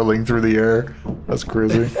spiraling through the air. That's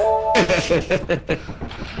crazy.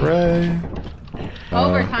 Right.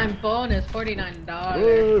 Overtime bonus,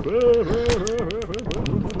 $49.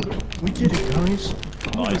 We did it, guys.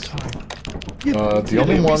 Nice. The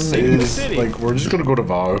only one is, like, we're just gonna go to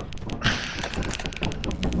Vow.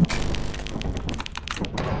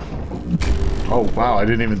 Oh, wow, I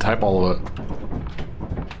didn't even type all of it.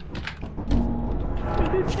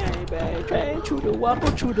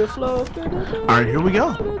 Alright, here we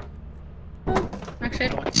go. Actually,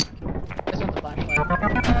 this one's a flashlight.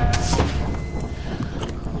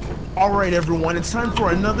 Alright, everyone, it's time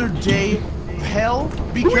for another day of hell.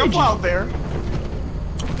 Be careful out there.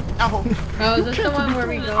 Ow. Oh, is this the one where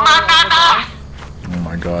we go? Oh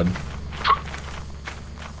my god.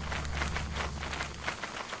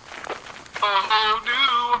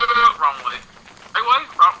 Wrong way.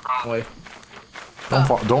 Wrong way.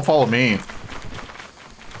 Don't follow me.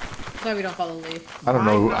 No, we don't follow Leaf. I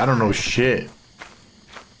don't know shit.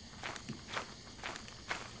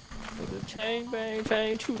 Chain bang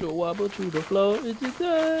chain to the wobble to the floor.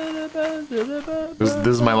 This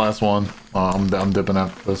is my last one. I'm dipping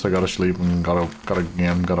after this. I gotta sleep and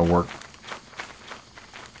gotta work.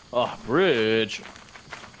 Oh, bridge.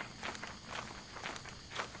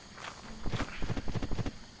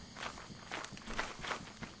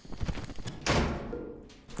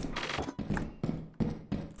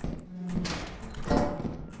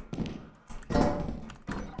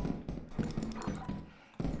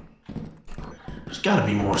 There's gotta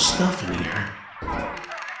be more stuff in here.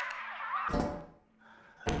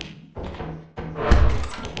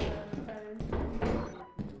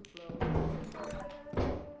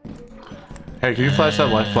 Hey, can you flash that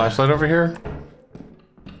flashlight over here?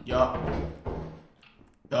 Yup.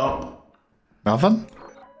 Nothing?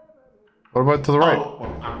 What about to the right?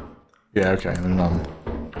 Oh, Yeah, okay, there's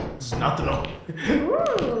nothing. there's nothing over.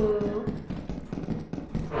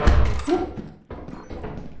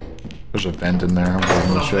 There's a vent in there. I'm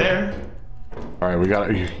holding this Up shit. there. Alright, we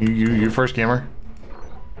got you first, gamer.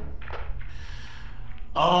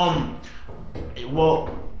 Well,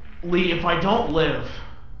 Lee, if I don't live.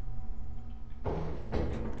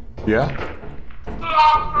 Yeah?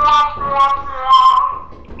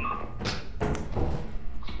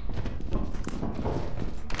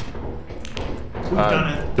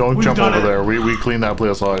 Don't jump over there. We cleaned that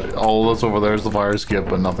place out. All that's over there is the fire skip,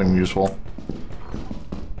 but nothing useful.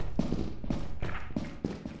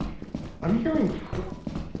 I'm hearing.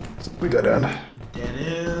 We got in. Dead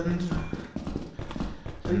end.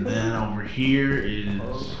 And then over here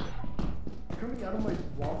is. Coming out of my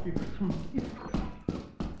walkie.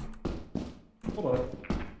 Hold on.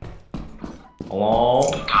 Hello?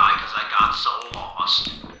 Guy, because I got so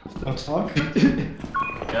lost. Don't talk.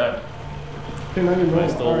 Yeah. Can I even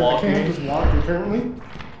Still I walking? can't just walk apparently.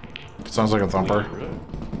 Sounds like a thumper.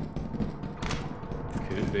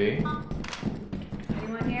 Could be.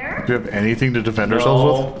 Anyone here? Do you have anything to defend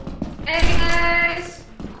ourselves with? Hey guys!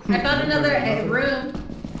 I found another room.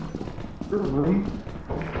 Room.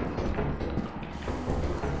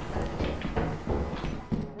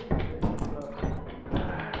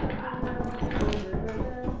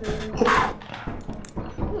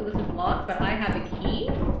 Ooh, this is locked, but I have a key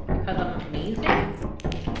because I'm amazing.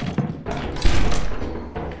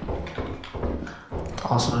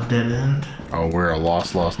 Also a dead end. Oh, we're a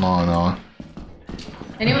lost. No.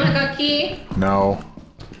 Anyone got a key? No.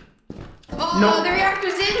 Oh, No. the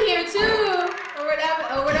reactor's in here too! Or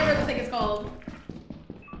whatever this thing is called.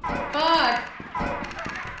 Fuck!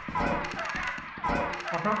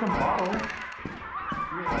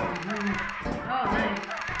 Oh, nice.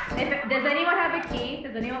 Does anyone have a key?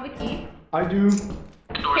 Does anyone have a key? I do.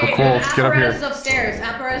 Okay, cool. the Get up here. apparatus is upstairs.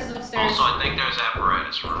 Apparatus is upstairs. Also, I think there's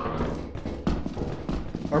apparatus room.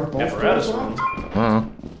 Are both Apparatus doors room.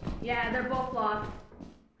 locked? Yeah, they're both locked.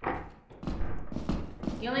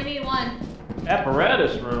 You only need one.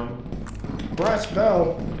 Apparatus room. Brass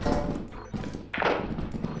bell.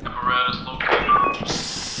 Apparatus located.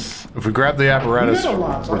 If we grab the apparatus, We got a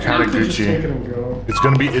lot, so we're I kind of think we just take it Gucci. and go.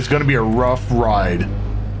 It's gonna be a rough ride.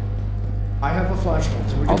 I have a flashlight,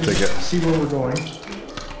 so we can I'll just take it. see where we're going.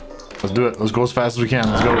 Let's do it. Let's go as fast as we can.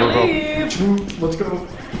 Let's go. Let's go.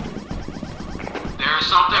 There's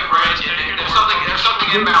something right in it. There's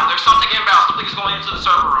something inbound. There's something inbound. Something's going into the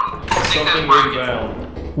server room. I think that's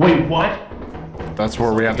Bracken. Wait, what? That's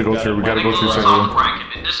where we have to go through. We gotta go through It's server on room. Bracken.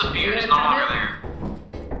 It disappears. No longer there.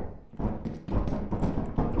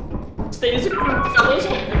 stay as a group, fellas.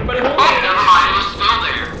 Everybody hold Oh, hands. never mind. It was still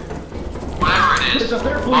there. Whatever it is. It's up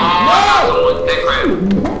there, Oh, please. someone. Hey,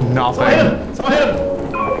 crap. Nothing. It's my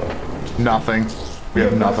head. Nothing. We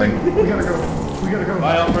have nothing. We gotta go. We gotta go.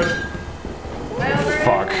 Bye, Alfred.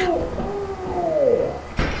 Fuck.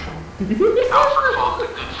 Alfred fought a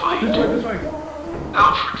good fight. This way.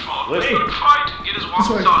 Alfred fought a good fight. Get his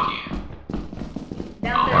walkie-talkie.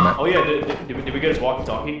 Down Damn there. it. Oh yeah, did we get his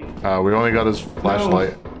walkie-talkie? We only got his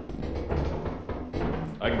flashlight.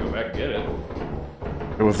 I can go back and get it.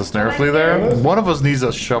 With the snare flea there? One of us needs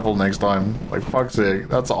a shovel next time. Like, fuck's sake.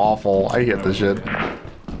 That's awful. I hate this shit.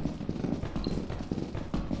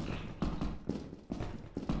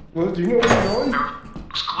 Well, do you know where you're going?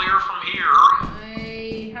 It's clear from here.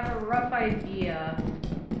 I have a rough idea.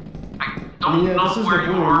 I don't Yeah, this know is where the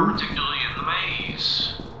you room. are, particularly in the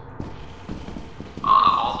maze.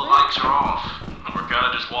 All the lights are off. We're kind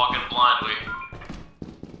of just walking blindly.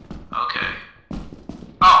 Okay.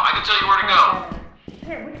 Oh, I can tell you where to go.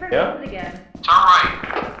 Shit, which way Yeah? is it again? Turn right.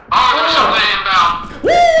 Oh, there's something inbound.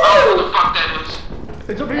 Oh, what the fuck that is?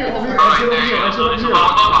 It's over here. Over here. Alright, It's over there you here. go. It's over It's here.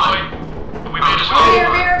 we made it Over here, so.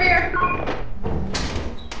 over here, over here.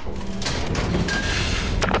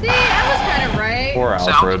 See, I was kind of right. Poor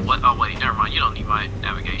Alfred. Oh wait, never mind. You don't need my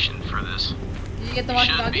navigation for this. Did you get the You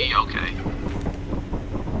should walkie-talkie? be okay.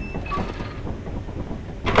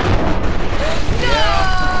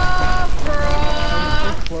 No,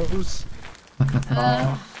 bro. Close.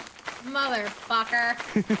 Motherfucker.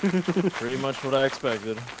 Pretty much what I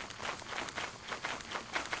expected.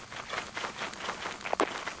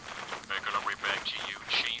 Making our way back to you,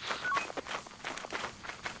 Chief.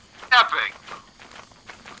 Epic.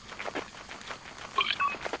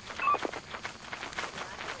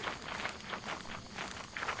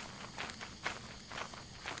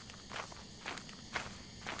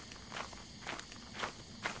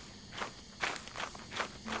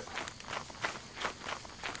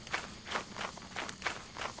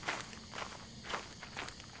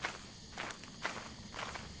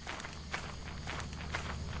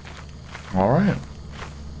 Alright.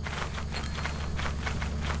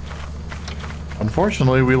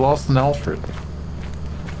 Unfortunately, we lost an Alfred.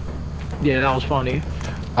 Yeah, that was funny.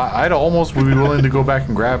 I'd almost be willing to go back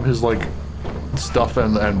and grab his, like, stuff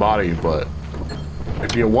and body, but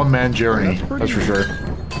it'd be a one-man journey, that's for sure.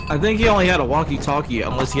 I think he only had a walkie-talkie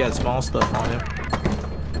unless he had small stuff on him.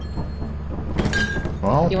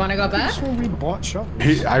 Well, You want to go back? That's where we bought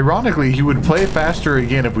shovels. ironically, he would play faster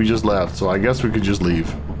again if we just left, so I guess we could just leave.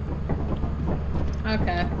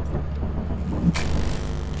 Okay.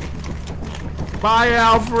 Bye,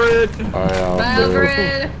 Alfred! Bye, Bye,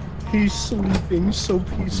 Alfred. He's sleeping so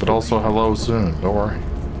peaceful. But also, hello soon, don't worry.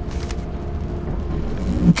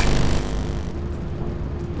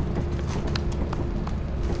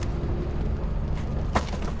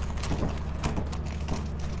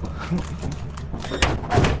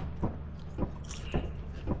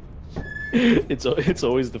 It's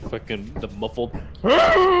always the fucking the muffled.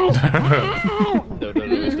 No,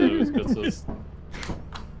 it's this.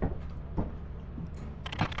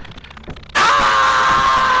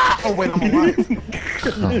 Oh wait, I'm alive.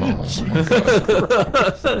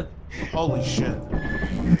 Holy shit.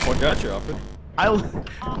 What got you, Alfred?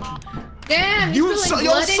 Damn, You you saw, spilling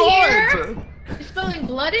you blood in saw here? it. You spilling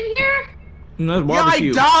blood in here? No, that's Yeah,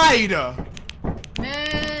 barbecue. I died.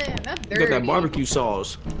 Man, that's Got dirty. that barbecue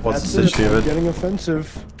sauce. What's That's the stitch, it. David? Getting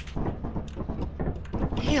offensive.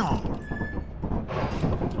 Damn.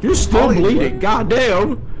 You're still bleeding.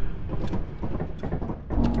 Goddamn.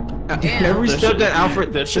 Damn. Every step that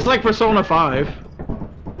Alfred. that It's shit- like Persona 5.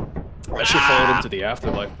 That shit followed him to the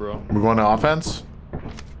afterlife, bro. We're going to offense?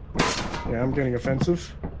 Yeah, I'm getting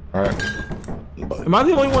offensive. Alright. Am I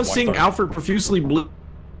the only one seeing Alfred profusely bleed?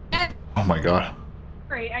 Oh my god.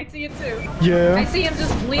 Great, I see it too. Yeah. I see him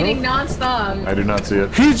just bleeding non-stop. I do not see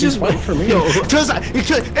it. He's just Wait for me.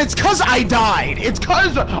 It's cause I died. It's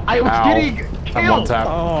cause I was Ow. getting killed. I'm one tap.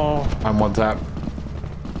 Oh, I'm one tap.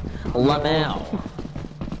 Lamau.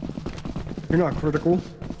 you're not critical.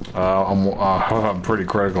 I'm pretty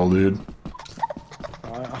critical, dude.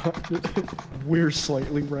 We're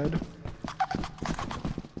slightly red.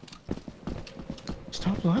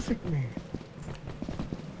 Stop laughing at me.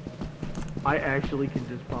 I actually can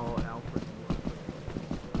just follow Alfred.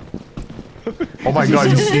 Oh my god,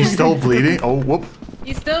 he's still bleeding? Oh, whoop.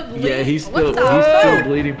 He's still bleeding. Yeah, he's What still the fuck?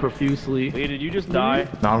 bleeding profusely. Lee, did you just die?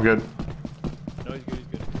 No, I'm good. No, he's good. He's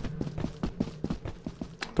good.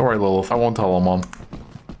 Don't worry, Lilith. I won't tell him, Mom.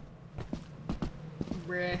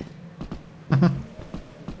 Bruh.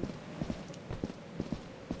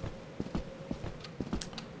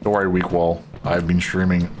 Don't worry, weak wall. I've been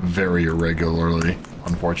streaming very irregularly,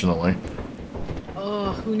 unfortunately.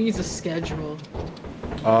 Oh, who needs a schedule?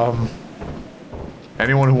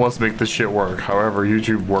 Anyone who wants to make this shit work. However,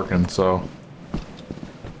 YouTube working, so.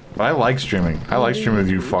 But I like streaming. I like streaming with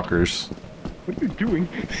you fuckers. What are you doing?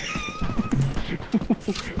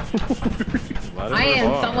 I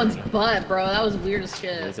am someone's butt, bro. That was weird as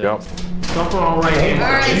shit. Yep. Something on right hand.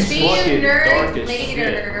 Alright, see you nerds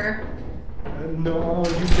later. No,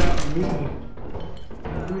 you got me.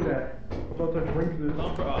 Do that. I'm about to drink this.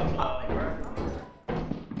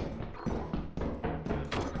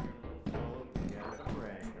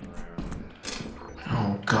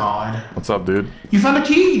 Oh God. What's up, dude? You found a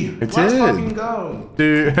key. Let's fucking go.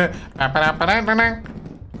 Dude. Wait,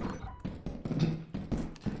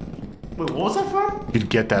 what was that from? You'd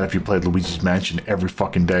get that if you played Luigi's Mansion every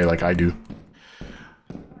fucking day like I do.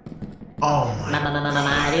 Oh my.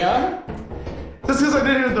 Mario? That's because I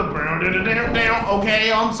didn't hear the down.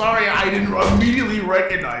 Okay, I'm sorry. I didn't immediately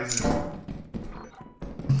recognize it.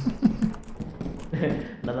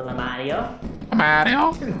 Mario?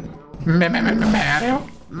 Mario? Mario?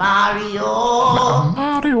 Mario.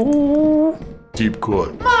 Mario. Deep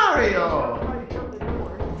cut. Mario.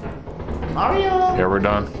 Mario. Yeah, we're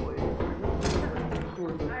done.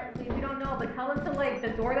 We don't know, but tell us to like the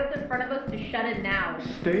door that's in front of us to shut it now.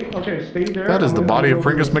 Stay there. That is the body of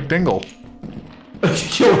Pringus McDingle.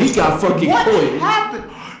 Yo, he got fucking What coiled. happened?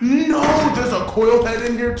 No, there's a coil head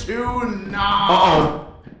in here too. Nah. Uh-oh.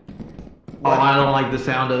 Oh, I don't like the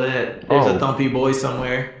sound of that. There's Oh. a thumpy boy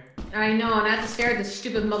somewhere. I know, and I have to stare at this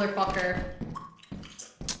stupid motherfucker.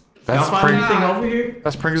 That's Y'all find anything over here?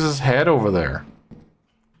 That's Pringus's head over there.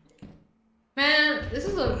 Man, this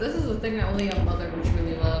is a thing that only a mother would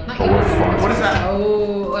truly love. Not Oh, you. we're fucked. What is that?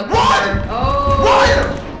 Oh, a What? thumper. Oh.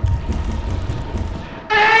 What?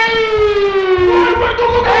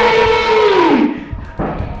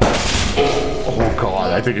 Oh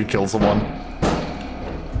god, I think it killed someone.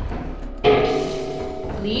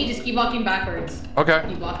 Lee, just keep walking backwards. Okay.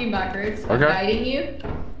 Keep walking backwards. I'm Okay. guiding you.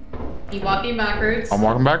 Keep walking backwards. I'm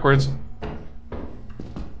walking backwards.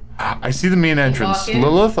 I see the main entrance. walking.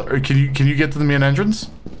 Lilith, or can you get to the main entrance?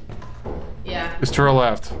 Yeah. It's to our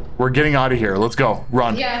left. We're getting out of here. Let's go.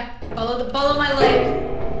 Run. Yeah. Follow my leg.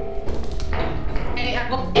 Hey,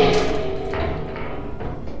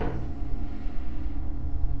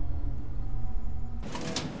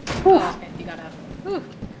 oh, okay, you got out. Whew.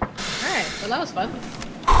 Alright, well that was fun.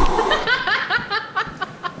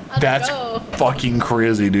 That's go. fucking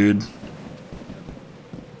crazy, dude.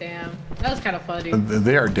 Damn. That was kind of fun, dude.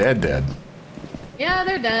 They are dead. Yeah,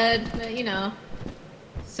 they're dead. But, you know.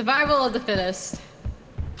 Survival of the fittest.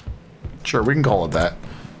 Sure, we can call it that.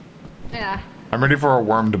 Yeah. I'm ready for a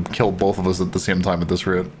worm to kill both of us at the same time at this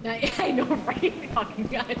rate. Yeah, I know, right? Fucking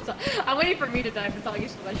guys. I'm waiting for me to die for talking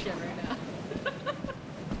so much shit right now.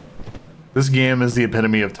 This game is the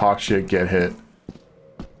epitome of talk shit, get hit.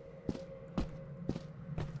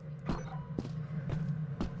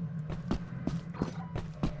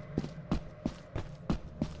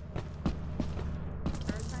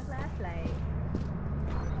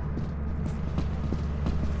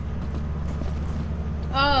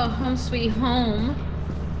 Oh, home sweet home.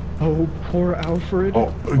 Oh, poor Alfred.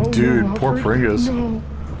 Oh, dude, no, poor Alfred. Pringus. No.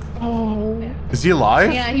 Oh. Is he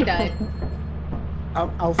alive? Yeah, he died.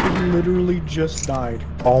 Alfred literally just died.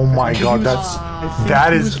 Oh my god,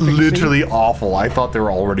 that he is was facing- literally awful. I thought they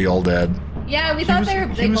were already all dead. Yeah, we thought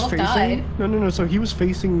they both died. No. So he was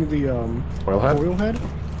facing the Oil head,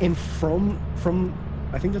 and from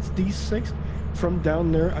I think that's D6. From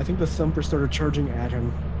down there, I think the thumper started charging at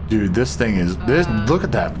him. Dude, this thing is this. Look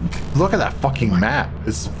at that! Look at that fucking map.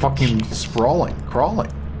 It's fucking sprawling, crawling.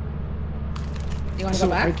 You want to So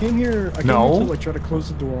go back? I came here to like try to close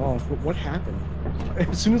the door off, but what happened?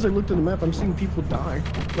 As soon as I looked at the map, I'm seeing people die.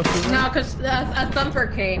 No, because a thumper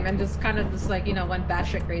came and just kind of just like, you know, went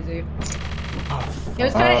batshit crazy.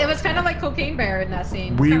 It was kind of like Cocaine Bear in that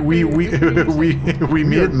scene. We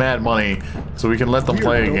need mad money, so we can let them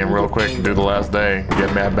play a game real quick and do the last day.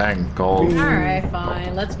 Get Mad Bang called. Alright,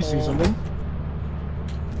 fine. Let's You see go. something?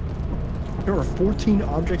 There are 14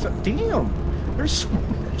 objects. Damn! There's so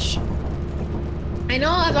much. I know,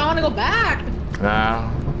 I want to go back.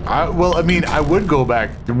 Well, I mean, I would go back.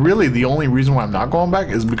 Really, the only reason why I'm not going back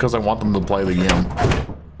is because I want them to play the game.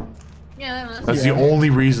 Yeah, That's the only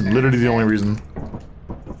reason. Literally the only reason.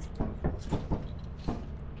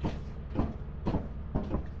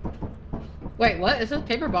 Wait, what? It says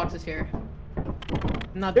paper boxes here. I'm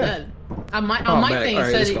not Yeah. dead. On my back. thing,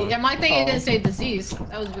 Alright, it let's said, go. yeah, my thing it didn't say disease.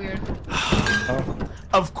 That was weird.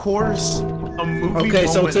 Of course, a movie Okay,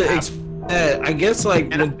 so moment to happened. I guess like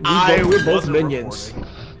we're both minions.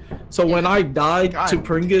 So when I died to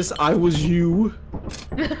Pringus, I was you.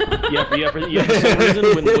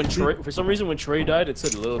 For some reason when Trey died, it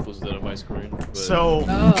said Lilith was dead on my screen. But... So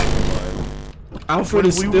Alfred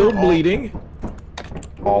is still bleeding.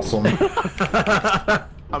 Awesome.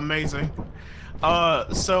 Amazing. I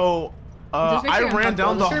ran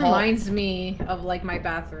down the hall. This reminds me of like my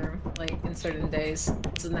bathroom, like in certain days.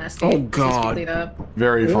 It's nasty. Oh god.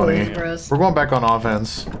 Very funny. Gross. We're going back on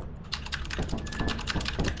offense.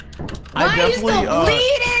 I definitely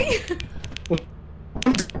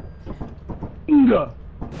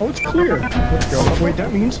Oh, it's clear. Let's go. Wait,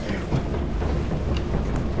 that means.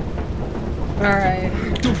 Alright.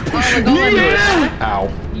 Ow.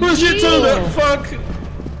 Push it to the fuck.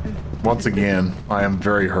 Once again, I am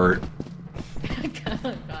very hurt.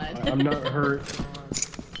 I'm not hurt.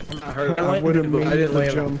 I'm not hurt. I would have made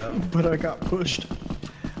the jump, but I got pushed.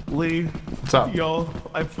 Lee. What's up? Yo,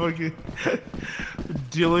 I fucking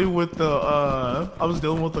dealing with the I was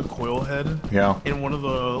dealing with the coil head. Yeah. In one of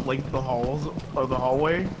the the halls or the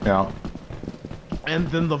hallway. Yeah. And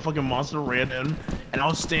then the fucking monster ran in, and I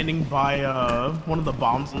was standing by one of the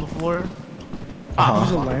bombs on the floor.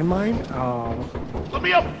 There's a landmine? Oh. Let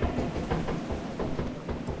me up!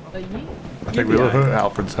 I think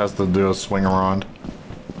Alfred has to do a swing around.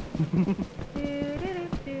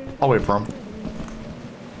 I'll wait for him.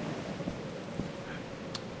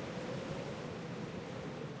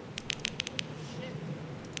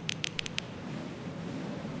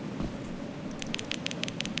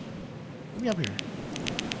 Let me up here.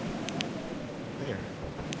 There.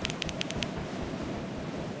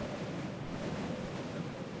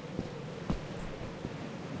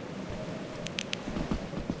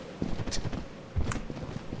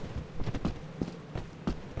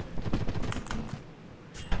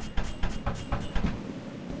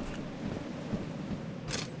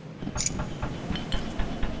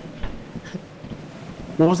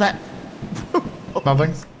 What was that?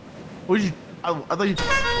 Nothing. What did you? I thought you.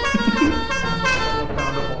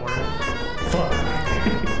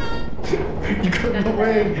 You got in the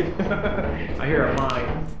way. I hear a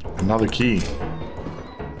mine. Another key.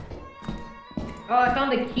 Oh, I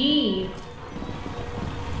found the key.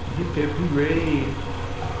 Get Pippi ready.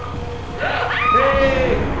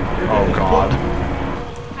 Oh god.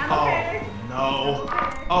 Oh no.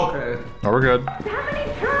 Okay. No, we're good. How many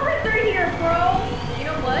turrets are here, bro? You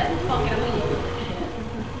know what? Fuck it, I'm gonna use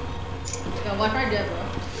it. Yo, watch my jet, bro.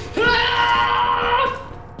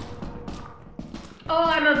 Oh,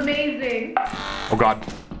 I'm amazing. Oh god.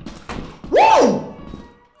 Whoa!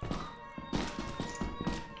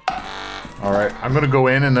 Alright, I'm gonna go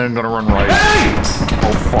in and then I'm gonna run right. Hey!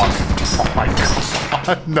 Oh fuck. Oh my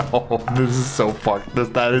god. No, this is so fucked.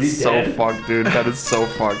 That is so dead. fucked, dude. That is so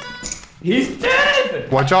fucked. He's dead!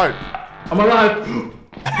 Watch out. I'm alive!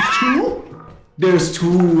 Two? There's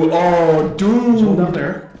two. Oh, dude. Someone down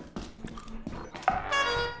there.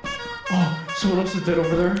 Oh, someone else is dead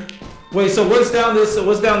over there. Wait, so what's down this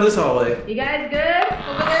hallway? You guys good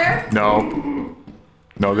over there? No.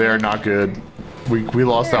 No, they are not good. We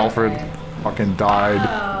lost Alfred. Fucking died.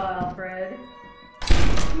 Oh, Alfred.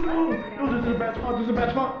 Oh, this is a bad spot. This is a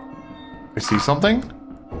bad spot. I see something.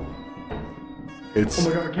 It's Oh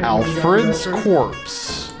my God, I can't Alfred's believe that.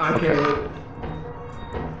 corpse. I Okay. can't.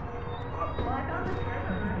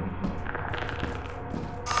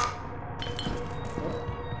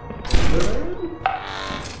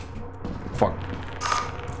 Fuck.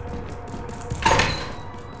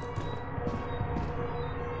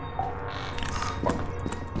 Fuck.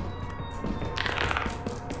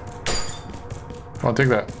 Come on, take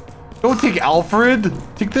that. Don't take Alfred!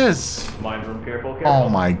 Take this! Mind room, careful, careful. Oh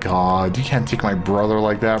my god, you can't take my brother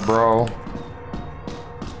like that, bro.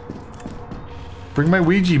 Bring my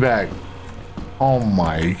Ouija back. Oh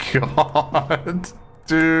my god.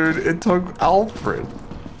 Dude, it took Alfred.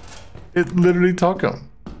 It literally took him.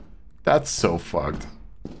 That's so fucked.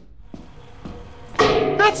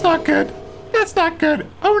 That's not good. That's not good.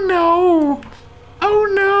 Oh no. Oh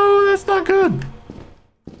no, that's not good.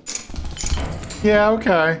 Yeah,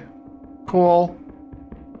 okay. Cool.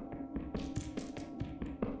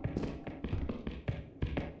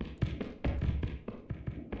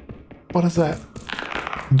 What is that?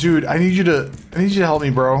 Dude, I need you to help me,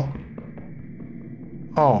 bro.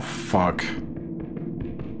 Oh, fuck.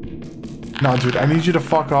 No, dude, I need you to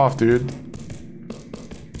fuck off, dude.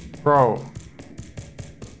 Bro.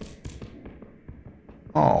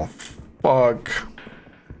 Oh, fuck.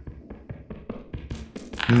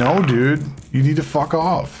 No, dude. You need to fuck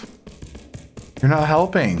off. You're not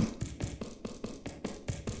helping.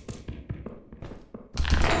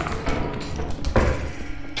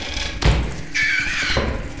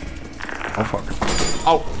 Oh fuck.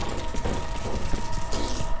 Oh.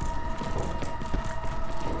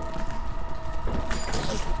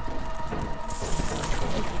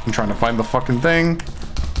 I'm trying to find the fucking thing.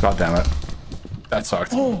 God damn it. That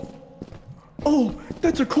sucked. Oh,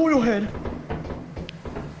 that's a coil head.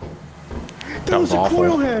 That was a awful.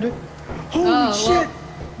 coil head. Holy shit. Well,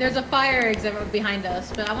 there's a fire exit behind us,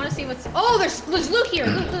 but I want to see what's. Oh, there's Luke here.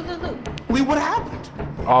 Look. Wait, what happened?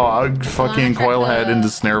 Oh, a fucking check coil the- head into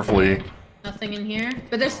snare flea. Nothing in here,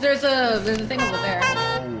 but there's a thing over there.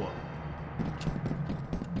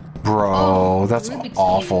 Bro, that's Rubik's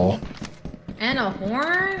awful. And a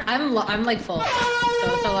horn. I'm like full. So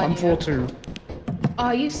it's all I I'm need. full too. Oh,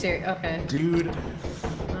 are you serious? Okay. Dude.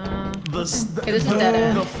 Okay, this is dead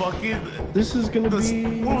end. The fucking. This is gonna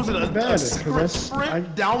be What was it? bad Sprint I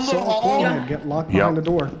down the saw a hall? coil head get locked behind the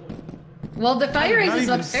door. Well, the fire I did not exit is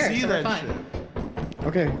even upstairs, see so we're that fine. shit.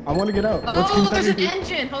 Okay, I want to get out. Let's Oh, get there's back an in.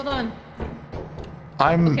 engine. Hold on.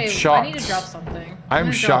 I'm Okay, shocked. I need to drop something.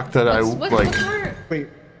 I'm shocked that what's more? Wait.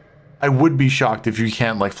 I would be shocked if you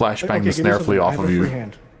can't like flashbang Okay, the give me snare flea something. I off have of a you. free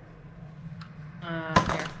hand.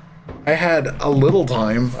 Here. I had a little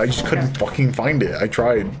time. I just couldn't fucking find it. I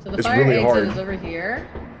tried. So the It's fire really exit hard. is over here.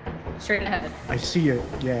 Straight ahead. I see it.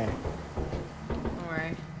 Yeah. Don't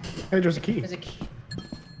worry. Hey, there's a key. There's a key.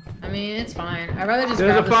 I mean, it's fine. I'd rather just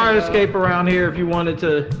There's grab a this fire and go. escape around here if you wanted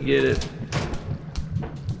to get it.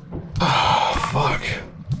 Oh, fuck.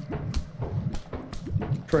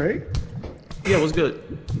 Trey? Yeah, what's good?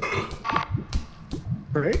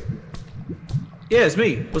 Trey? Yeah, it's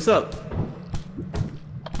me. What's up?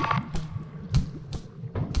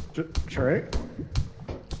 Trey?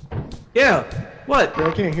 Yeah. What?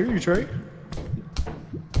 I can't hear you, Trey.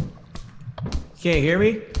 Can't hear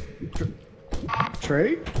me?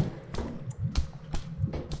 Trey?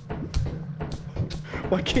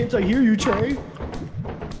 Why can't I hear you, Trey?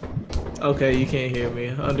 Okay, you can't hear me.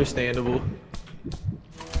 Understandable.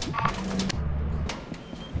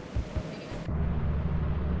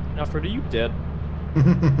 Alfred, are you dead?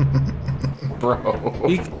 Bro.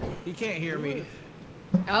 He can't hear me.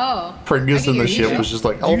 Oh. Pringus in the hear you. ship was just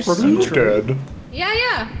like, Do you Alfred, see you're Trey? dead.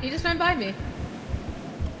 Yeah. He just went by me.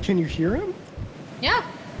 Can you hear him? Yeah.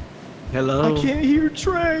 Hello? I can't hear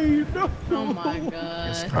Trey. No. Oh my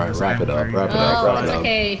god. Alright, wrap it up, wrap it Oh, up, wrap it it's up.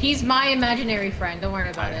 okay. He's my imaginary friend. Don't worry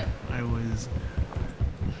about it. I was.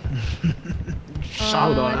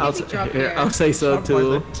 Hold on, I think we dropped here. I'll say so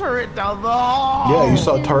too. Turret down the hall. Yeah, you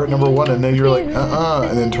saw turret number 1 and then you're like,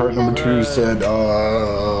 and then turret number 2 said,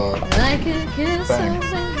 I could kiss bang.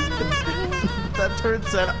 That turret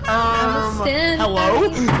said, stand hello?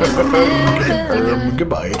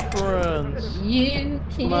 Goodbye. Friends. You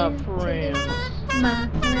can My friends. my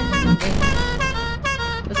friend.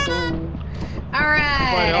 Let's go. Alright.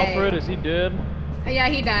 Fine, Alfred, is he dead? Yeah,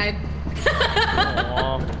 he died.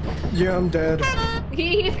 Aw. Yeah, I'm dead.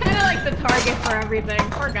 He's kind of like the target for everything.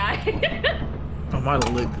 Poor guy. Oh, my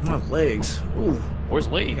legs. Ooh. Where's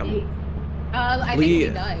Lee? I think Lee- he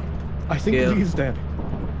died. I think Yeah. Lee's dead.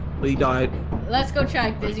 Lee died. Let's go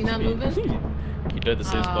check. Is he not moving? He died the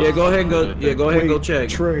same spot. Yeah, go ahead and go. Yeah, go ahead and go Wait, check.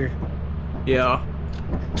 Trey, Yeah.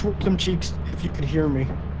 twerk them cheeks if you can hear me.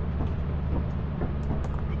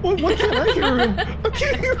 Why can't I hear him? I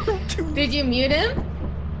can't hear him too. Did you mute him?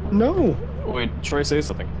 No. Wait, Troy, say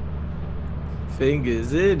something.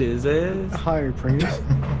 Fingers in his ass. Hi, Pringus.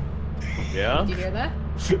 Yeah? Did you hear that?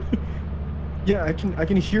 Yeah, I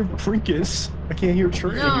can hear Pringus. I can't hear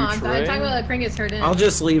Trey. No, I'm talking about the Pringus heard in. I'll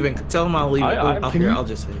just leave and tell him I'll leave. Can you- I'll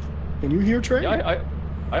just leave. Can you hear Trey? Yeah,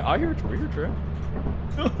 I hear Trey.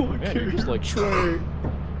 Oh, I Yeah, can't you're just hear like Trey.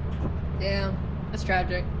 Damn, that's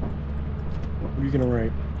tragic. What are you gonna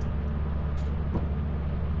write?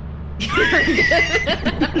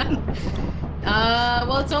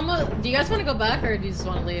 Well, it's almost. Do you guys want to go back or do you just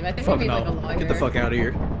want to leave? I think we Fuck made no. like a log Get the here. fuck out of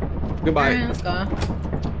here. Goodbye. Alright, let's go.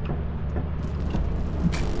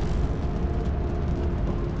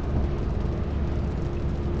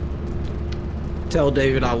 Tell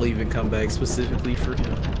David I'll leave and come back specifically for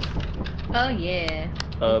him. Oh yeah.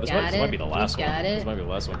 This might be the last one. Got it. This might be the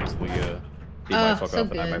last one because he Oh, might fuck so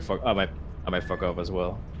up, and I might good. fuck. I might fuck up as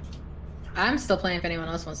well. I'm still playing if anyone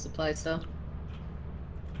else wants to play still.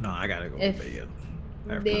 No, I gotta go If- to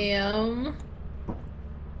bed. Damn.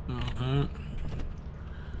 Mhm.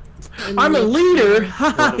 I'm a leader.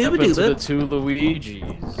 Haha, What here we happened do to the that. two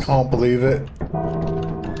Luigis? Can't believe it.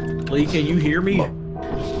 Lee, can you hear me?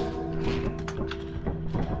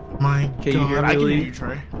 My Can you hear God, me, I can Lee? hear you,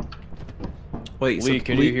 Trey. Wait, Lee, so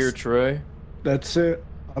can you hear Troy? That's it.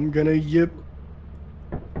 I'm gonna yip.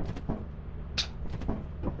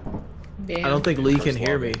 Damn. I don't think Lee can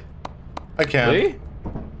hear me. I can. Lee?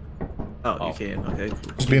 Oh, you can. Okay. Cool.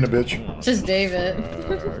 Just being a bitch. Just David.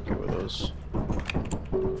 Okay with those.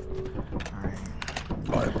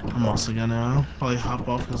 I'm also gonna probably hop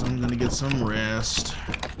off because I'm gonna get some rest.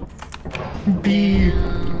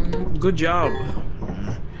 Good job.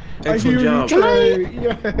 I hear Excellent job. you, Trey.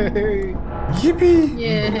 Yay. Yippee!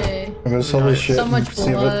 Yay. I'm gonna sell this shit. So and much see if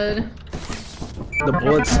it- blood. The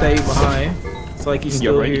blood stayed behind. It's like he's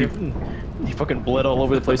still here. He fucking bled all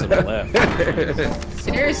over the place and left.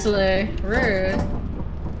 Seriously, rude. I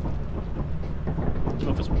don't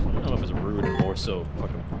know if it's rude or more so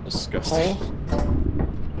fucking disgusting.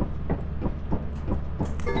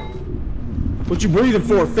 What you breathing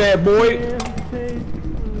for, fat boy?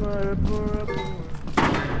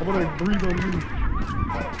 I'm gonna breathe on you.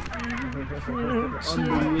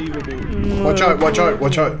 Unbelievable. Watch out! Watch out!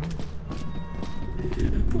 Watch out!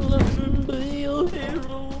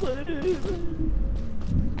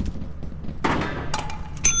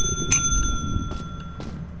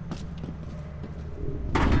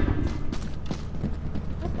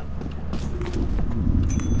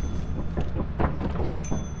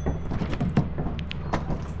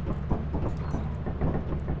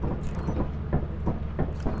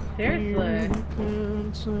 Seriously.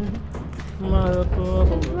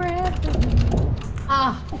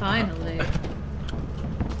 Ah, finally.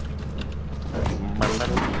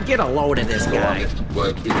 Get a load of this guy.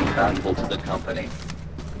 Work is invaluable to the company.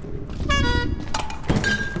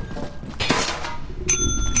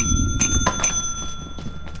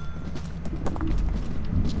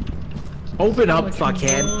 Open up,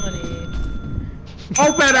 fuckhead.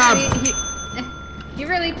 Open up! He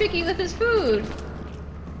really picky with his food.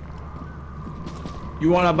 You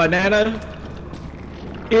want a banana?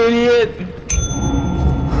 Idiot!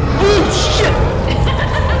 Oh shit!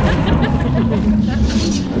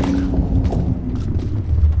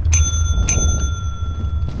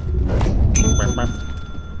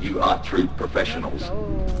 You are true professionals.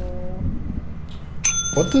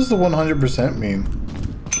 What does the 100% mean?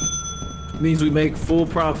 Means we make full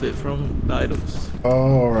profit from the items.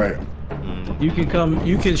 Oh, alright. You can come.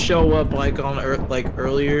 You can show up like on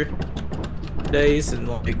earlier days and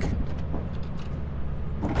like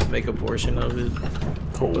make a portion of it.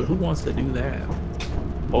 Cool. But who wants to do that?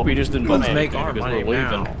 Hope he just didn't Let's buy make anything our because money we're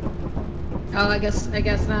leaving. now. Oh, I guess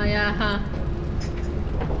now, yeah, huh?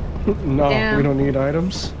 No, Damn. we don't need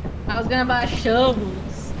items. I was gonna buy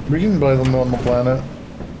shovels. We can buy them on the planet.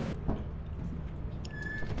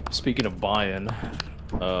 Speaking of buying,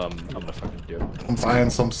 I'm gonna fucking do it. I'm buying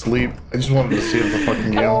some sleep. I just wanted to see if the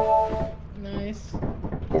fucking game. Nice.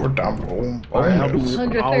 Overtime. Boom. Alright, I'll do-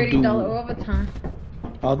 $130 overtime.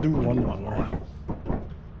 I'll do one more.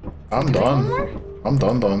 I'm done. I'm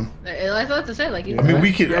done. I was about to say, like, you I mean,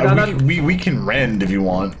 we can we can rend if you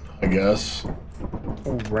want. I guess.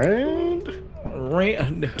 Rand?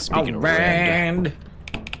 Rand. Speaking of Rand.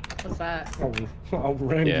 What's that? I'll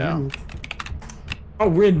rend Yeah. you. I'll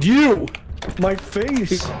rend you. My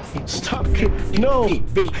face. Stop. No.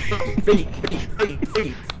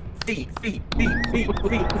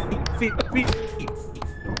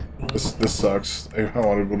 This sucks. I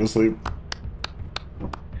want to go to sleep.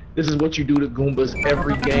 This is what you do to Goombas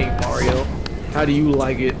every game, Mario. How do you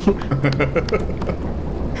like it?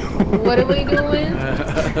 What are we doing?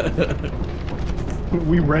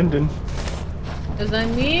 We rending. What does that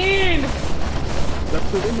mean?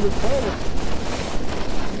 That's the end of the planet.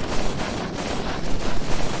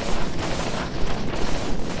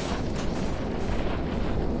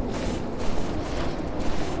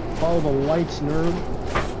 Follow the lights, nerd.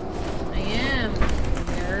 I am,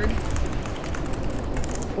 nerd.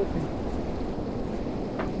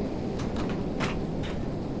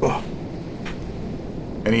 Ugh.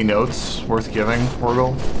 Any notes worth giving,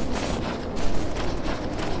 Wurgle?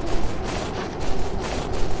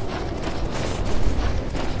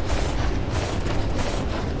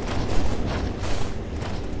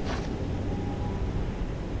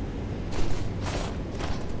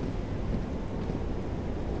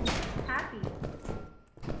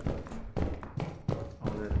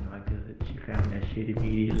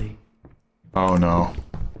 Immediately. Oh no.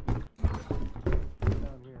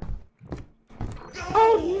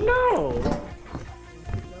 Oh no!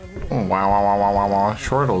 Oh, wow.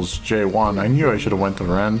 Shortles J1. I knew I should have went to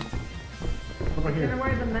Rend. Over here.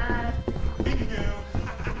 Wear the mask.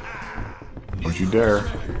 Don't you dare.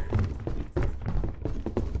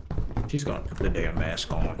 She's gonna put the damn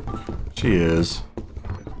mask on. She is.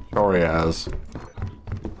 Sure he has.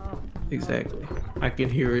 Exactly. I can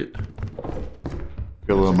hear it.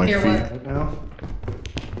 Feel it on my Hear feet. what? Right now.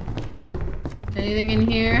 Anything in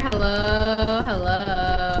here? Hello?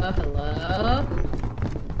 Hello? Hello?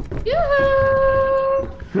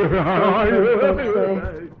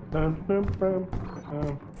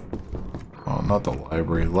 Oh, not the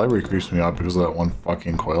library. The library creeps me out because of that one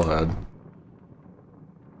fucking coil head.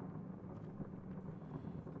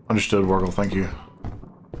 Understood, Wargle, thank you.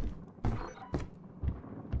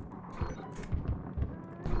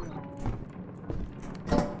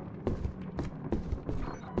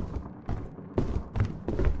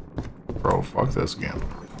 Bro, fuck this game.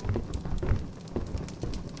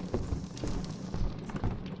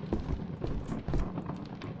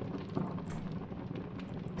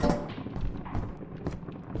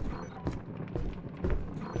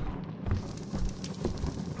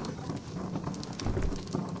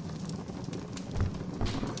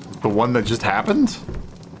 The one that just happened?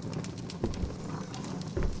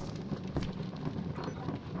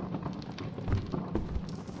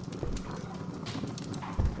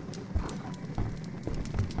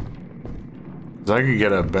 I could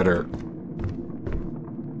get a better...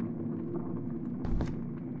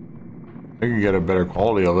 I could get a better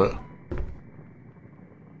quality of it.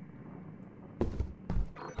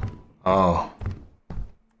 Oh.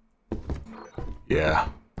 Yeah.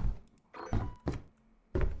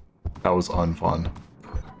 That was unfun.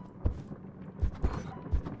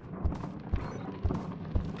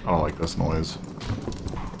 I don't like this noise.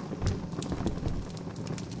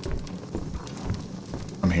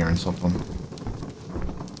 I'm hearing something.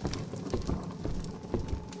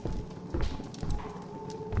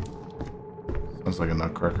 Sounds like a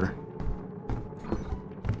nutcracker.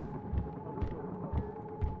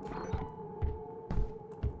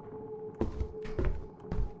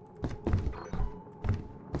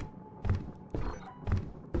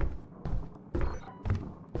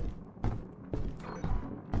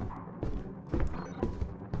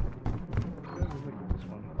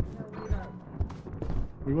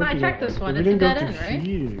 I checked this one. It's a dead end,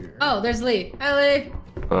 right? Oh, there's Lee. Hi, Lee.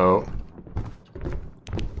 Oh.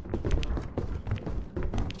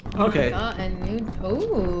 Okay. A new.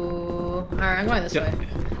 Oh. All right, I'm going this way.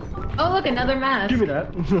 Oh, look, another mask. Give me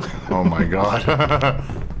that. Oh my god.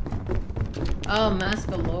 Oh, mask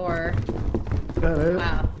galore. That it?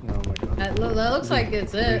 Wow. Oh my god. That looks like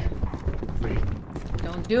it's it.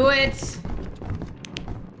 Don't do it.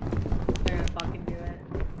 They're gonna fucking do it.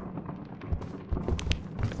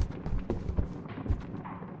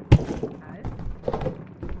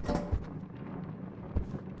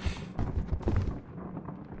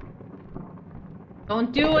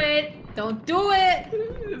 Don't do it! Don't do it!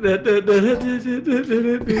 The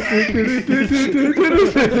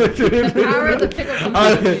power of the pickle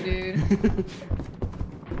community, dude.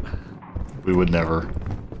 We would never.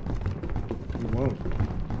 We won't.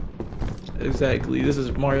 Exactly. This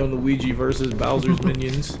is Mario and Luigi versus Bowser's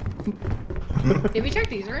minions. Did we check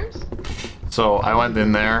these rooms? So I went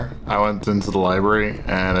in there, I went into the library,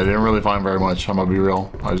 and I didn't really find very much, I'm gonna be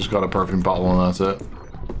real. I just got a perfume bottle and that's it.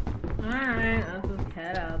 Alright, let's just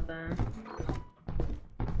head out then.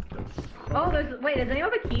 Oh, wait, does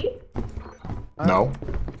anyone have a key? No.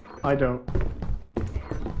 I don't.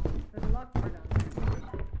 There's a locked door down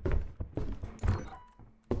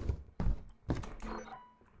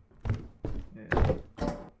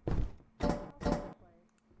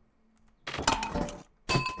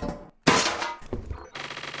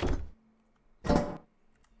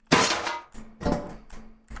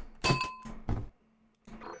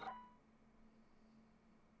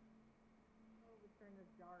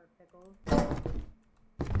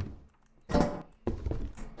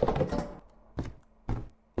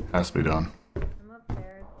Has to be done. I'm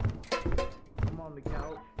upstairs. I'm on the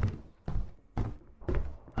couch.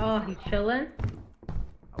 Oh, he chilling?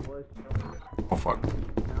 I was chilling. Oh fuck.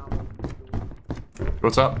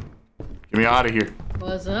 What's up? Get me out of here.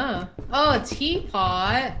 What's up? Oh, a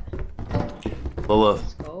teapot. Lilith,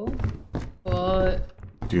 Let's go. What?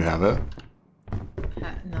 do you have it?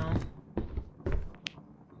 No.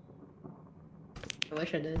 I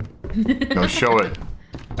wish I did. No, show it.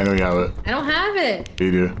 I know you have it. I don't have it. You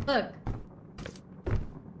do. Look.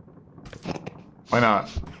 Why not?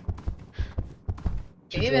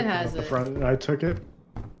 David has it. Front, I took it.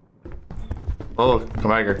 Oh,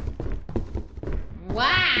 come back here.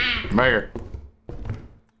 Why? Come back here.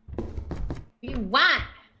 You what?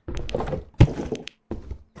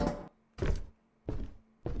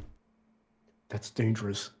 That's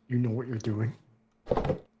dangerous. You know what you're doing.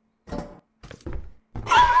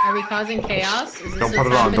 Are we causing chaos? Is this Don't put it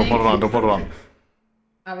what's on. Don't happening? put it on. Don't put it on.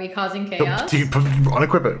 Are we causing Don't, chaos?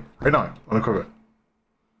 unequip it right now. Unequip it.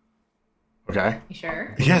 Okay. You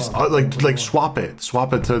sure? Yes. Like swap it.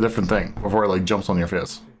 Swap it to a different thing before it like jumps on your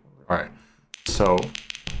face. All right. So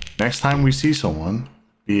next time we see someone,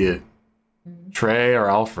 Be it Trey or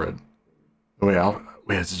Alfred. Wait,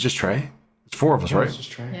 is it just Trey? It's 4 of us, right? It's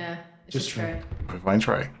just Trey. Yeah, it's just Trey. We find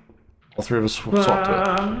Trey. All 3 of us swap to it.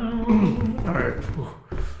 Alright.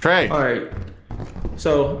 Trey! Alright.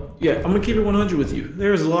 So, yeah, I'm gonna keep it 100 with you.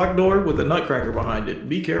 There's a locked door with a nutcracker behind it.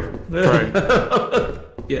 Be careful. Trey.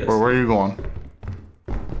 Yes. Where are you going?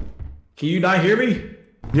 Can you not hear me?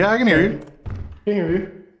 Yeah, I can hear you. I can hear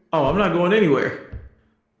you. Oh, I'm not going anywhere.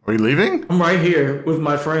 Are you leaving? I'm right here with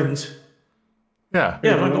my friends. Yeah.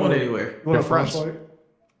 Yeah, I'm not going anywhere. You want a friends. flashlight?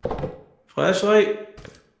 Flashlight?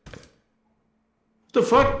 What the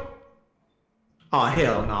fuck? Oh,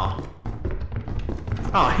 hell no.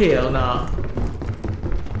 Oh, hell no.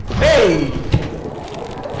 Hey!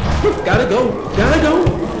 Gotta go. Gotta go.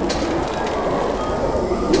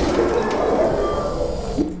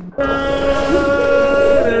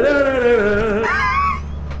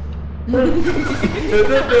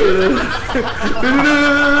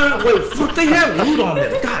 Wait, fuck, they have loot on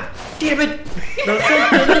them. God damn it.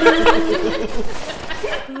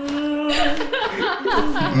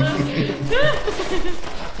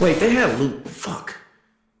 Wait, they have loot. Fuck.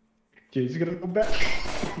 Jay's gonna go back.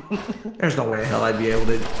 There's no way in hell I'd be able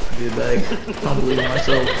to do that. I don't believe in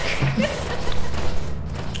myself.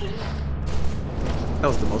 That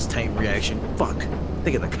was the most tame reaction. Fuck.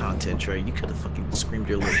 Think of the content, Trey. You could have fucking screamed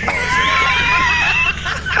your little balls.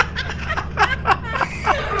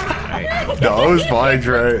 Right. No, it was fine,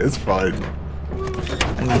 Trey. It's fine.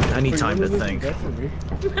 I need time to think.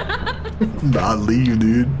 Not leave,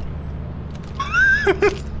 dude.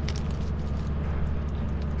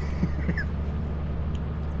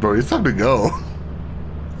 Bro, it's time to go.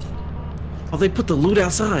 Oh, they put the loot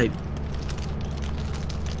outside.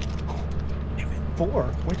 4?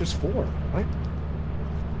 Wait, there's 4. What?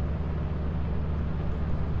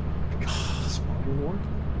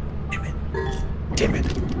 Damn it. Damn it.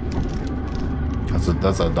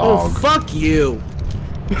 That's a dog. Oh, fuck you.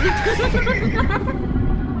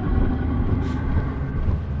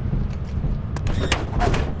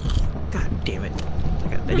 God damn it.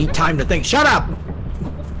 I need time to think. Shut up!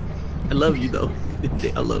 I love you though.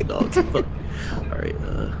 I love dogs. Fuck. Alright,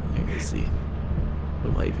 let me see.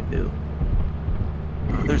 What do I even do?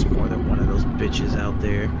 Oh, there's more than one of those bitches out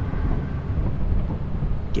there.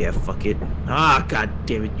 Yeah, fuck it. Ah, god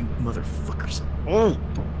damn it, you motherfuckers. Oh,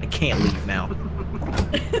 I can't leave now.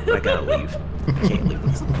 I gotta leave. I can't leave.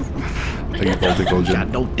 Got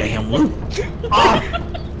no damn loot. Oh!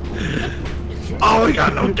 Oh, I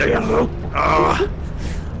got no damn loot. Oh!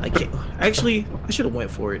 I can't. Actually, I should have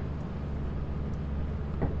went for it.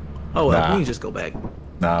 Oh well, we can just go back.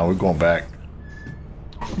 Nah, we're going back.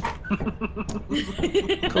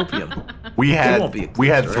 Copium. We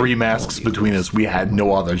had 3 masks between us. We had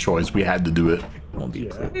no other choice. We had to do it. Won't be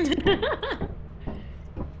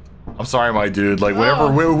I'm sorry, my dude. Like, whenever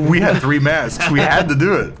we had 3 masks, we had to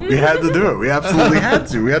do it. We had to do it. We absolutely had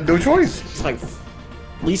to. We had no choice. It's like,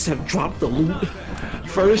 at least have dropped the loot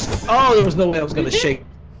first. Oh, there was no way I was gonna shake.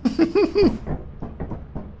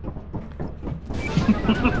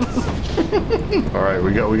 All right,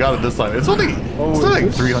 we got it this time. It's only like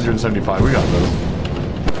 375. We got this.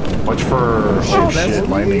 Watch for shit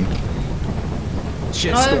lightning.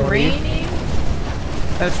 Shit storming. Raining.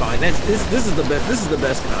 That's fine. This is the best. This is the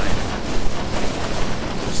best kind.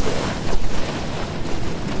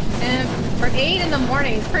 And for 8 in the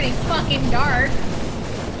morning, it's pretty fucking dark.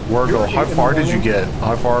 Wargo, how far did you get?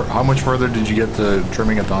 How much further did you get to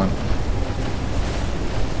trimming it on?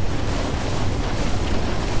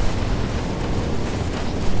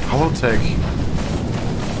 Hello, Tech.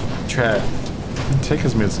 Chat. Tech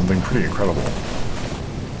has made something pretty incredible.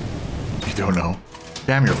 You don't know.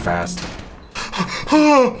 Damn, you're fast.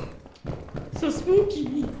 So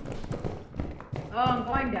spooky. Oh, I'm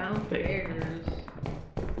going downstairs.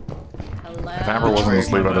 Hello. If Amber wasn't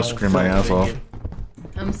asleep, I'd have screamed my ass off.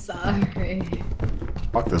 I'm sorry.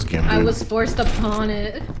 Fuck this game, dude. I was forced upon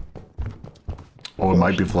it. Oh, it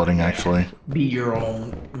might be flooding, actually. Be your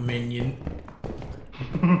own minion.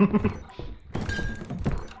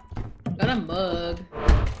 Got a mug.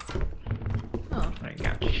 Oh. I ain't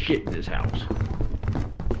got shit in this house.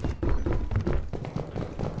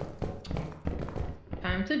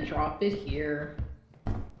 Time to drop it here.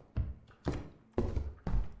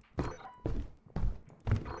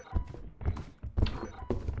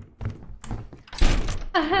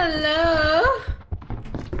 Hello?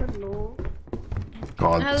 Hello?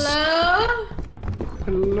 God. Hello?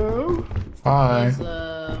 Hello? Hi.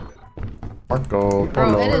 Marco. Bro,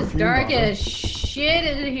 Hello. it is dark as shit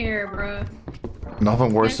in here, bro.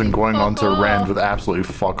 Nothing worse than going on to Rand with absolutely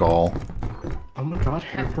fuck all. Oh my god,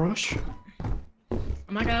 hairbrush.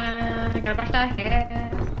 Oh my god, I gotta brush that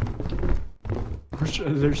hair.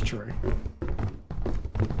 There's Trey.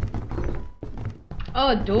 Oh,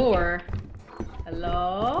 a door.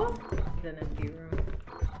 Hello? It's an empty room.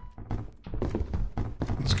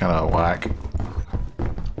 It's kind of whack.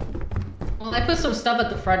 Well, I put some stuff at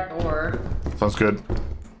the front door. Sounds good.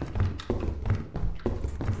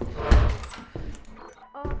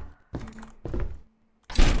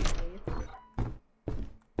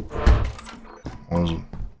 Well, there's a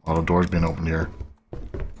lot of doors being opened here.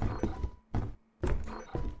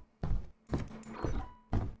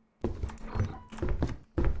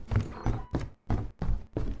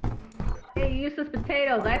 Hey, useless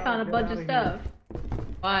potatoes. I found a bunch of stuff.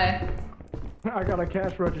 Why? I got a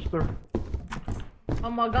cash register.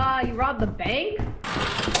 Oh my god, you robbed the bank?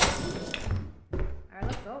 Alright,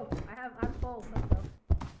 let's go. I'm full. Let's go.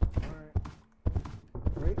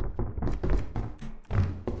 Alright.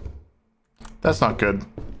 That's not good.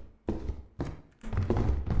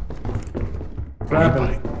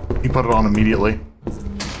 He put it on immediately.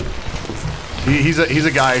 He's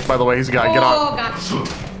a guy, by the way. He's a guy. Get out.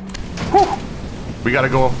 God. We gotta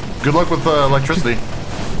go. Good luck with electricity.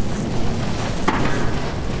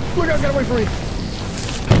 Look out, get away from me!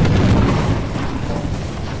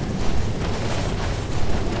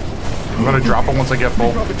 I'm gonna drop it once I get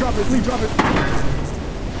full. Drop it, please drop it.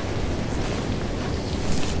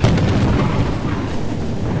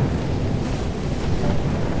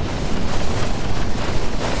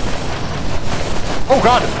 Oh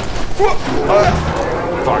god!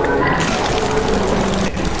 Fuck.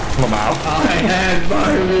 Lamau. I had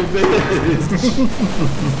my revenge.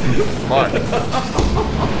 Fuck.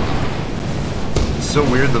 It's so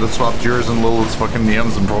weird that it swapped yours and Lilith's fucking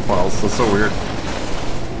names and profiles. That's so weird.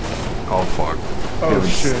 Oh fuck. Oh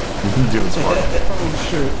shit. Dude, it's fucked. Oh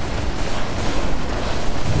shit.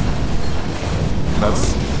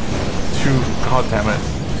 That's too. God damn it.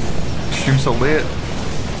 Stream so late.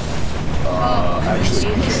 Actually,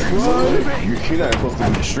 you're not supposed to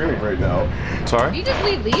be streaming right now. Sorry? Did you just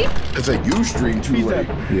leave? It's like you stream too late.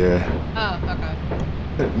 Yeah. Oh, okay.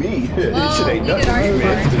 Me? Well, Shit ain't we did nothing. our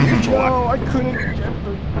Man. It's the usual. No, I couldn't get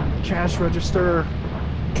the cash register.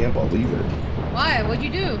 Can't believe it. Why? What'd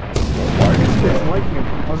you do? Lightning.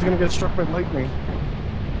 I was gonna get struck by lightning.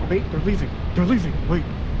 Wait, they're leaving. They're leaving. Wait.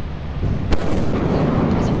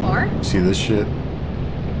 Is it far? See this shit?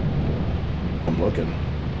 I'm looking.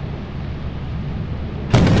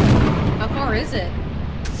 How far is it?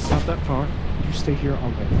 It's not that far. You stay here,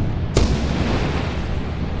 I'll wait.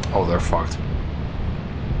 Oh, they're fucked.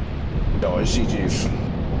 No, it's GG's.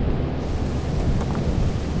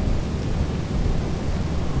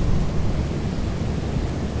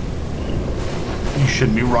 You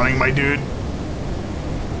shouldn't be running, my dude.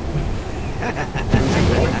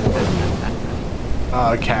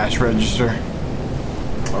 Cash register.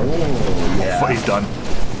 Oh, yeah. He's done.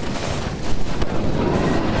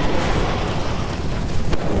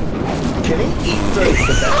 Can he eat this?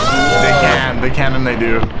 They can and they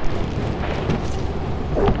do.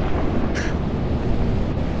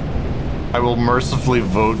 I will mercifully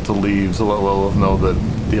vote to leave so let Lilith know that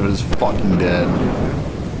Div is fucking dead.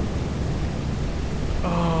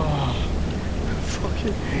 Oh,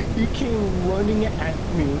 fucking, he came running at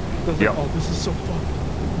me. I was like, oh, this is so fucked.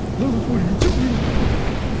 Lilith, what are you doing?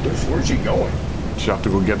 Where's she going? She'll have to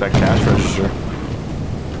go get that cash register.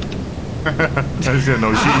 No,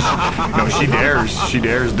 she dares. She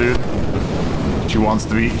dares, dude. She wants,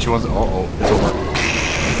 it's over.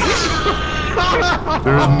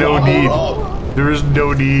 There's no need. There is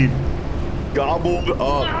no need. Gobbled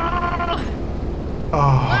up.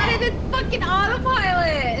 Why did it fucking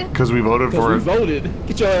autopilot? Because we voted for it. Voted.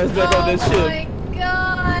 Get your ass back on this shit. Oh my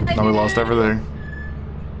god. Now we lost everything.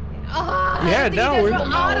 Oh, Yeah, now we're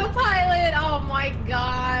autopilot. Oh my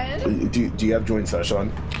god. Do you have joint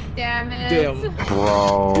session? Damn it. Damn.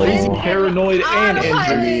 Bro. Lazy, paranoid, and injured.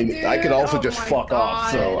 I mean, I could also just fuck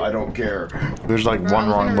off, so I don't care. There's like one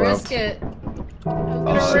wrong left. This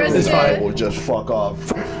guy will just fuck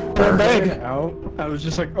off. I'm back out. I was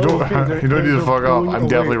just like, oh, okay, you don't need to fuck off. I'm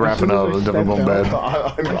definitely wrapping up. I'm definitely going to bed.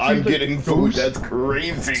 I'm getting food. That's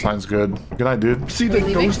crazy. Sounds good. Good night, dude. See the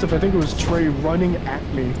ghost of, I think it was Trey running at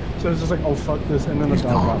me. So I was just like, oh, fuck this. And then the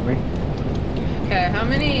dog got me. Okay, how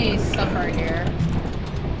many stuff are here?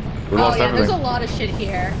 We lost everything. There's a lot of shit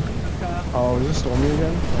here. Okay. Oh, is it stormy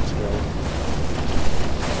again? That's good.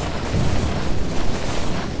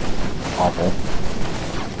 Awful.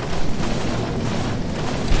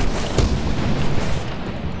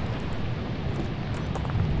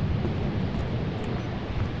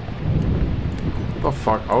 What the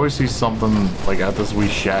fuck? I always see something like at this wee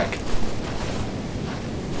shack.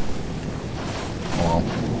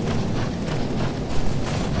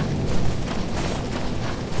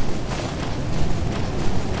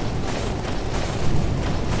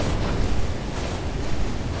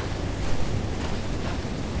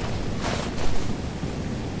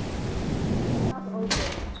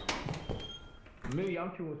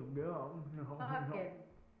 you want some gum. No,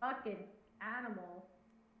 Fucking animal.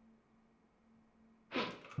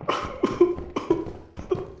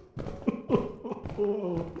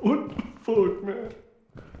 What the fuck, man?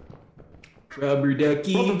 Rubber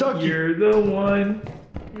Ducky, Ducky, you're the one.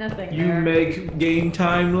 Nothing. You there. make game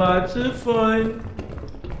time lots of fun.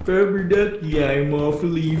 Rubber Ducky, I'm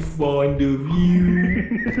awfully fond of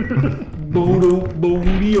you. Bodo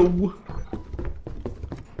Bodio.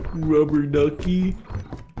 Rubber Ducky,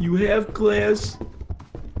 you have class.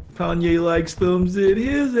 Kanye likes thumbs in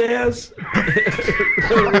his ass.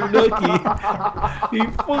 Rubber Ducky, he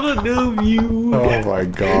fond of you. Oh my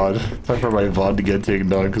god. Time for my VOD to get taken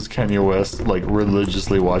down because Kanye West like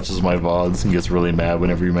religiously watches my VODs and gets really mad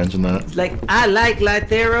whenever you mention that. Like, I like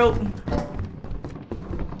Lathero.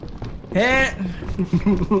 Huh?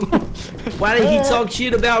 Why did he talk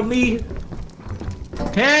shit about me?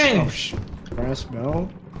 Hey! Brass bell.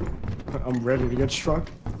 I'm ready to get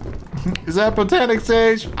struck. Is that botanic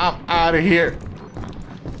sage? I'm out of here.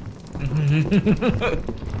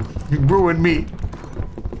 You ruined me.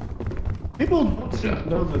 People don't seem to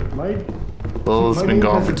know that my. Well, it's been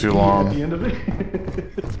gone for too long. At the end of it.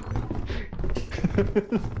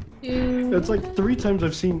 It's like three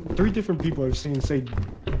different people I've seen say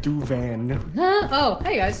Duvan. Huh? Oh,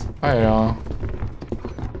 hey guys. Hi, y'all.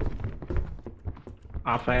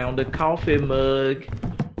 I found a coffee mug.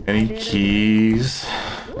 Any keys?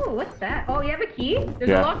 Ooh, what's that? Oh, you have a key? There's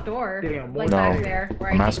Yeah. a locked door. Damn, like no, back there. Where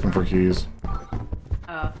I I'm came asking for keys.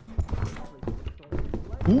 Oh.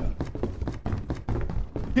 Ooh.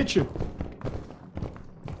 Kitchen.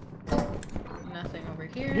 Nothing over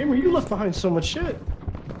here. Gamer, you left behind so much shit.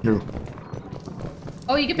 You.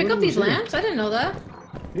 Oh, you can pick up these lamps? I didn't know that.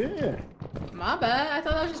 Yeah. My bad. I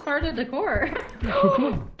thought that was just part of the decor. Come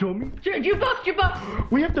on, dummy.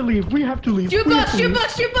 Jukebox! We have to leave. We have to leave.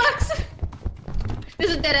 Jukebox! This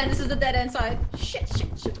is a dead end. This is the dead end side. Shit.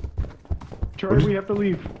 Charlie, we have to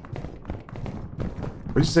leave.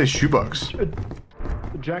 What did you say, shoebox?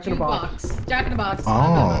 Jack in a box. Jack in a box.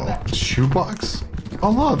 Oh, shoebox?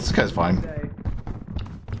 Oh no, this guy's fine.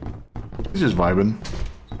 He's just vibing.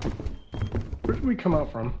 Where did we come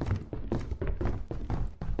out from?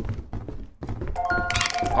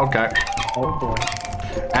 Okay. Oh boy.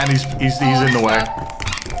 And he's in the way.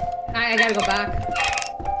 I gotta go back.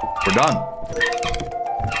 We're done.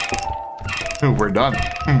 We're done.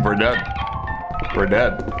 We're dead. We're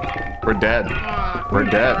dead. We're dead. We're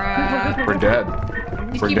dead. We're dead.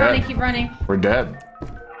 Just We're keep dead. running, keep running. We're dead.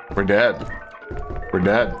 We're dead. We're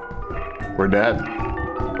dead. We're dead.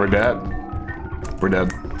 We're dead. We're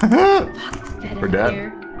dead. We're dead.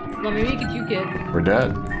 Well, maybe you can juke it. We're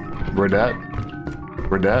dead. We're dead.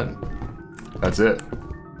 We're dead. That's it.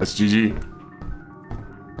 That's GG.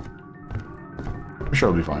 I'm sure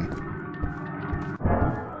it'll be fine.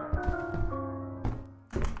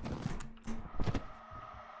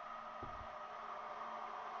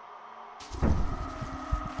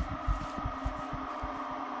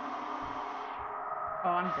 Oh,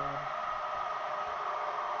 I'm dead.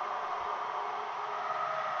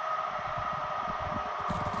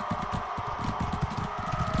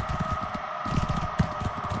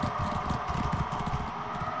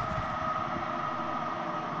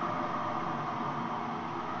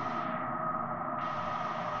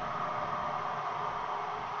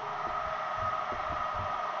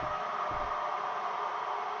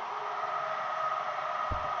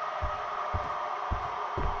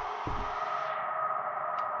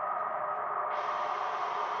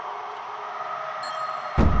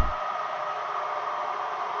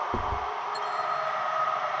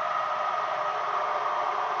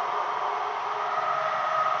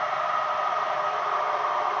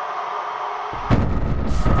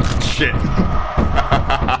 Shit.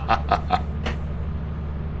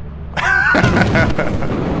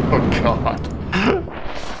 Oh god.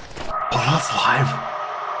 Oh, that's live.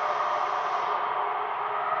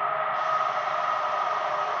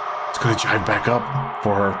 Let's go drive back up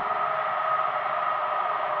for her.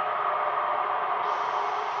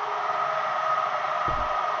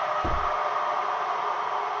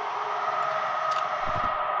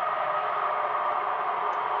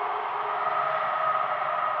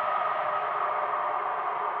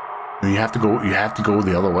 You have to go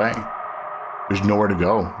the other way. There's nowhere to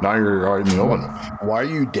go. Now you're in the open. Why are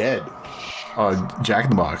you dead? Jack in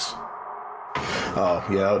the Box. Oh,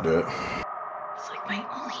 yeah, I'll do it. It's like my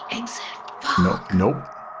only exit. Nope.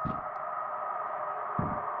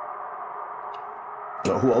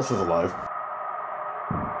 No, who else is alive?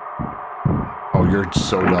 Oh, you're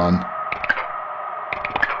so done.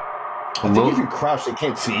 I think if you crouch, they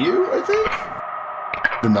can't see you, I think?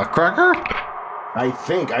 The Nutcracker? I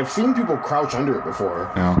think I've seen people crouch under it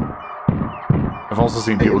before. Yeah. I've also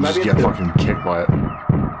seen people just get fucking kicked by it.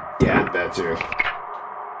 Yeah, that too.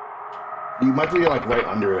 You might be like right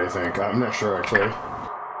under it, I think. I'm not sure actually.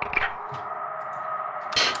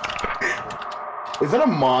 Is that a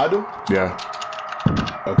mod? Yeah.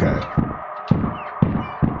 Okay.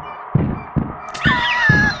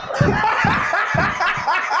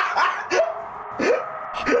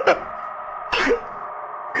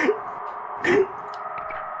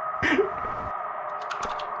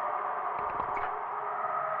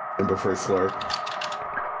 And before slur.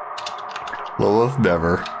 Lilith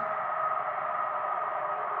never.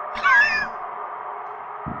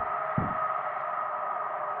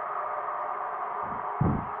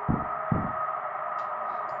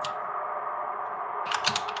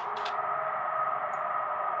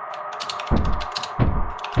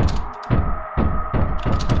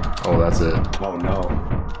 Oh, that's it. Oh no.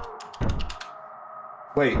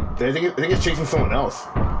 Wait, I think it's chasing someone else.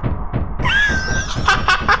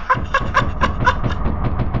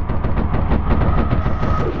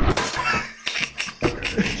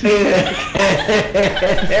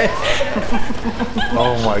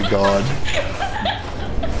 Oh my god.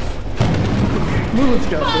 Lilith's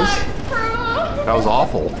got this. That was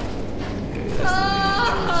awful.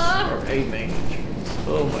 Hey man.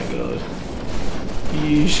 Oh my god.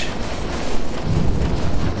 Yeesh.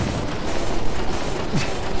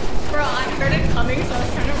 Bro, I heard it coming, so I was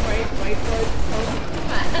trying to write whiteboard so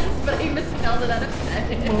fast, but I misspelled it out of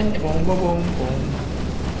 10. Boom, boom, boom, boom, boom.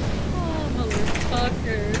 Oh,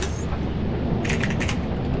 motherfuckers.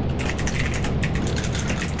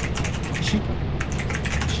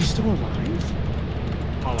 She's still alive?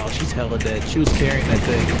 Oh no, she's hella dead. She was carrying that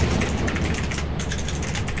thing.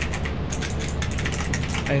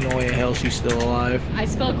 Ain't no way in hell she's still alive. I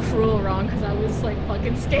spelled cruel wrong because I was like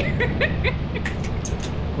fucking scared.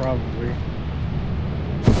 Probably.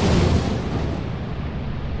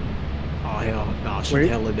 Oh hell, nah, she's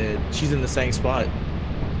hella dead. She's in the same spot.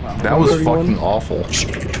 That was fucking awful.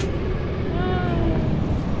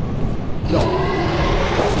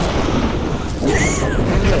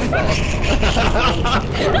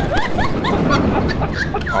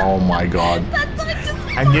 Oh my god.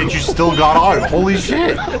 And yet you still got on. Holy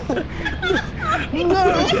shit.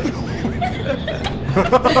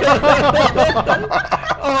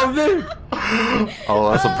 Oh man.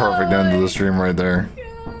 Oh, that's a perfect end to the stream right there.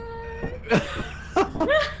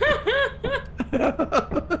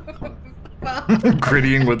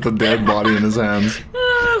 Grittying with the dead body in his hands.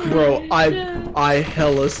 Bro, I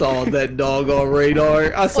hella saw that dog on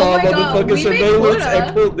radar. I saw motherfucking surveillance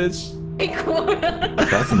and pulled this. Quota.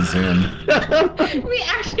 That's insane. We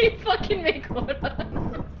actually fucking made quota.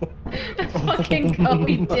 Let's fucking go,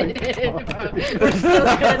 we did it, bro. We're so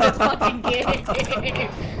good at this fucking game.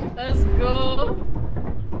 Let's go.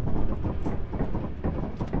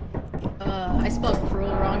 I spelled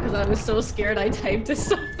cruel wrong because I was so scared I typed it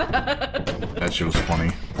so fast. That shit was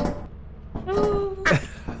funny.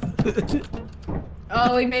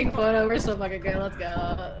 Oh, we made quota. We're so fucking good. Let's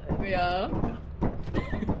go. Yeah.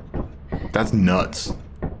 That's nuts.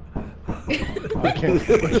 I can't.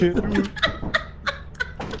 Did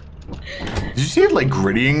you see it like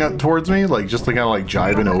grittying towards me? Like just like kind of like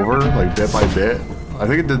jiving over, like bit by bit? I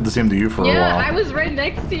think it did the same to you for a while. Yeah, I was right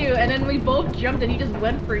next to you, and then we both jumped, and he just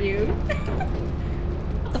went for you.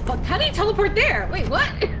 What the fuck? How did he teleport there? Wait, what?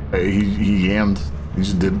 He yammed. He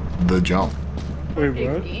just did the jump. Wait, Big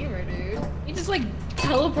what? gamer, dude. He just like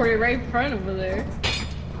teleported right in front over there.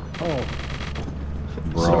 Oh.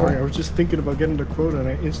 Bro. Sorry, I was just thinking about getting the quota and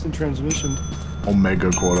I instant transmission.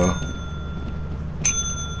 Omega quota.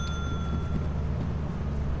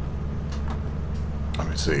 Let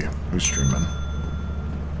me see. Who's streaming?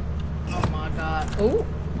 Oh my god. Oh.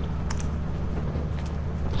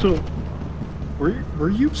 So, were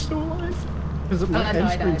you still alive? Because my no, end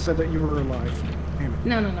I screen died. said that you were alive. Damn it.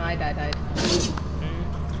 No, I died.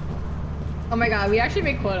 Oh my god, we actually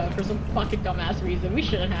made quota for some fucking dumbass reason. We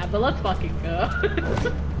shouldn't have, but let's fucking go.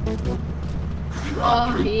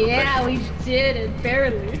 Oh yeah, we did it,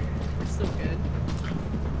 barely. We're so good.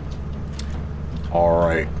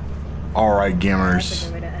 Alright. Alright, gamers. That's a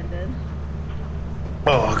good way to end it.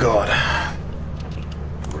 Oh god.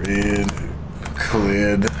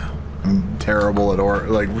 Clid. I'm terrible at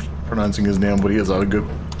pronouncing his name, but he has a good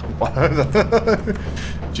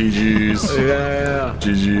GG's. Yeah.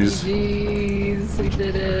 GG's. GG's, we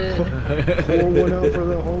did it. Pour one out for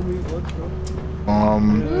the homie. Let's go.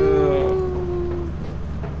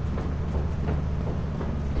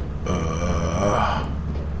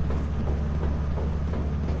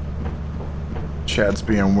 Chat's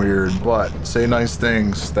being weird, but say nice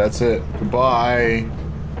things. That's it. Goodbye.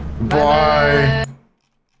 Bye.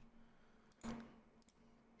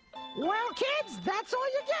 Well, kids, that's all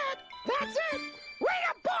you get. That's it. Read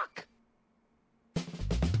a book.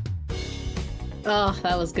 Oh,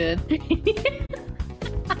 that was good.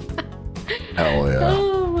 Hell yeah.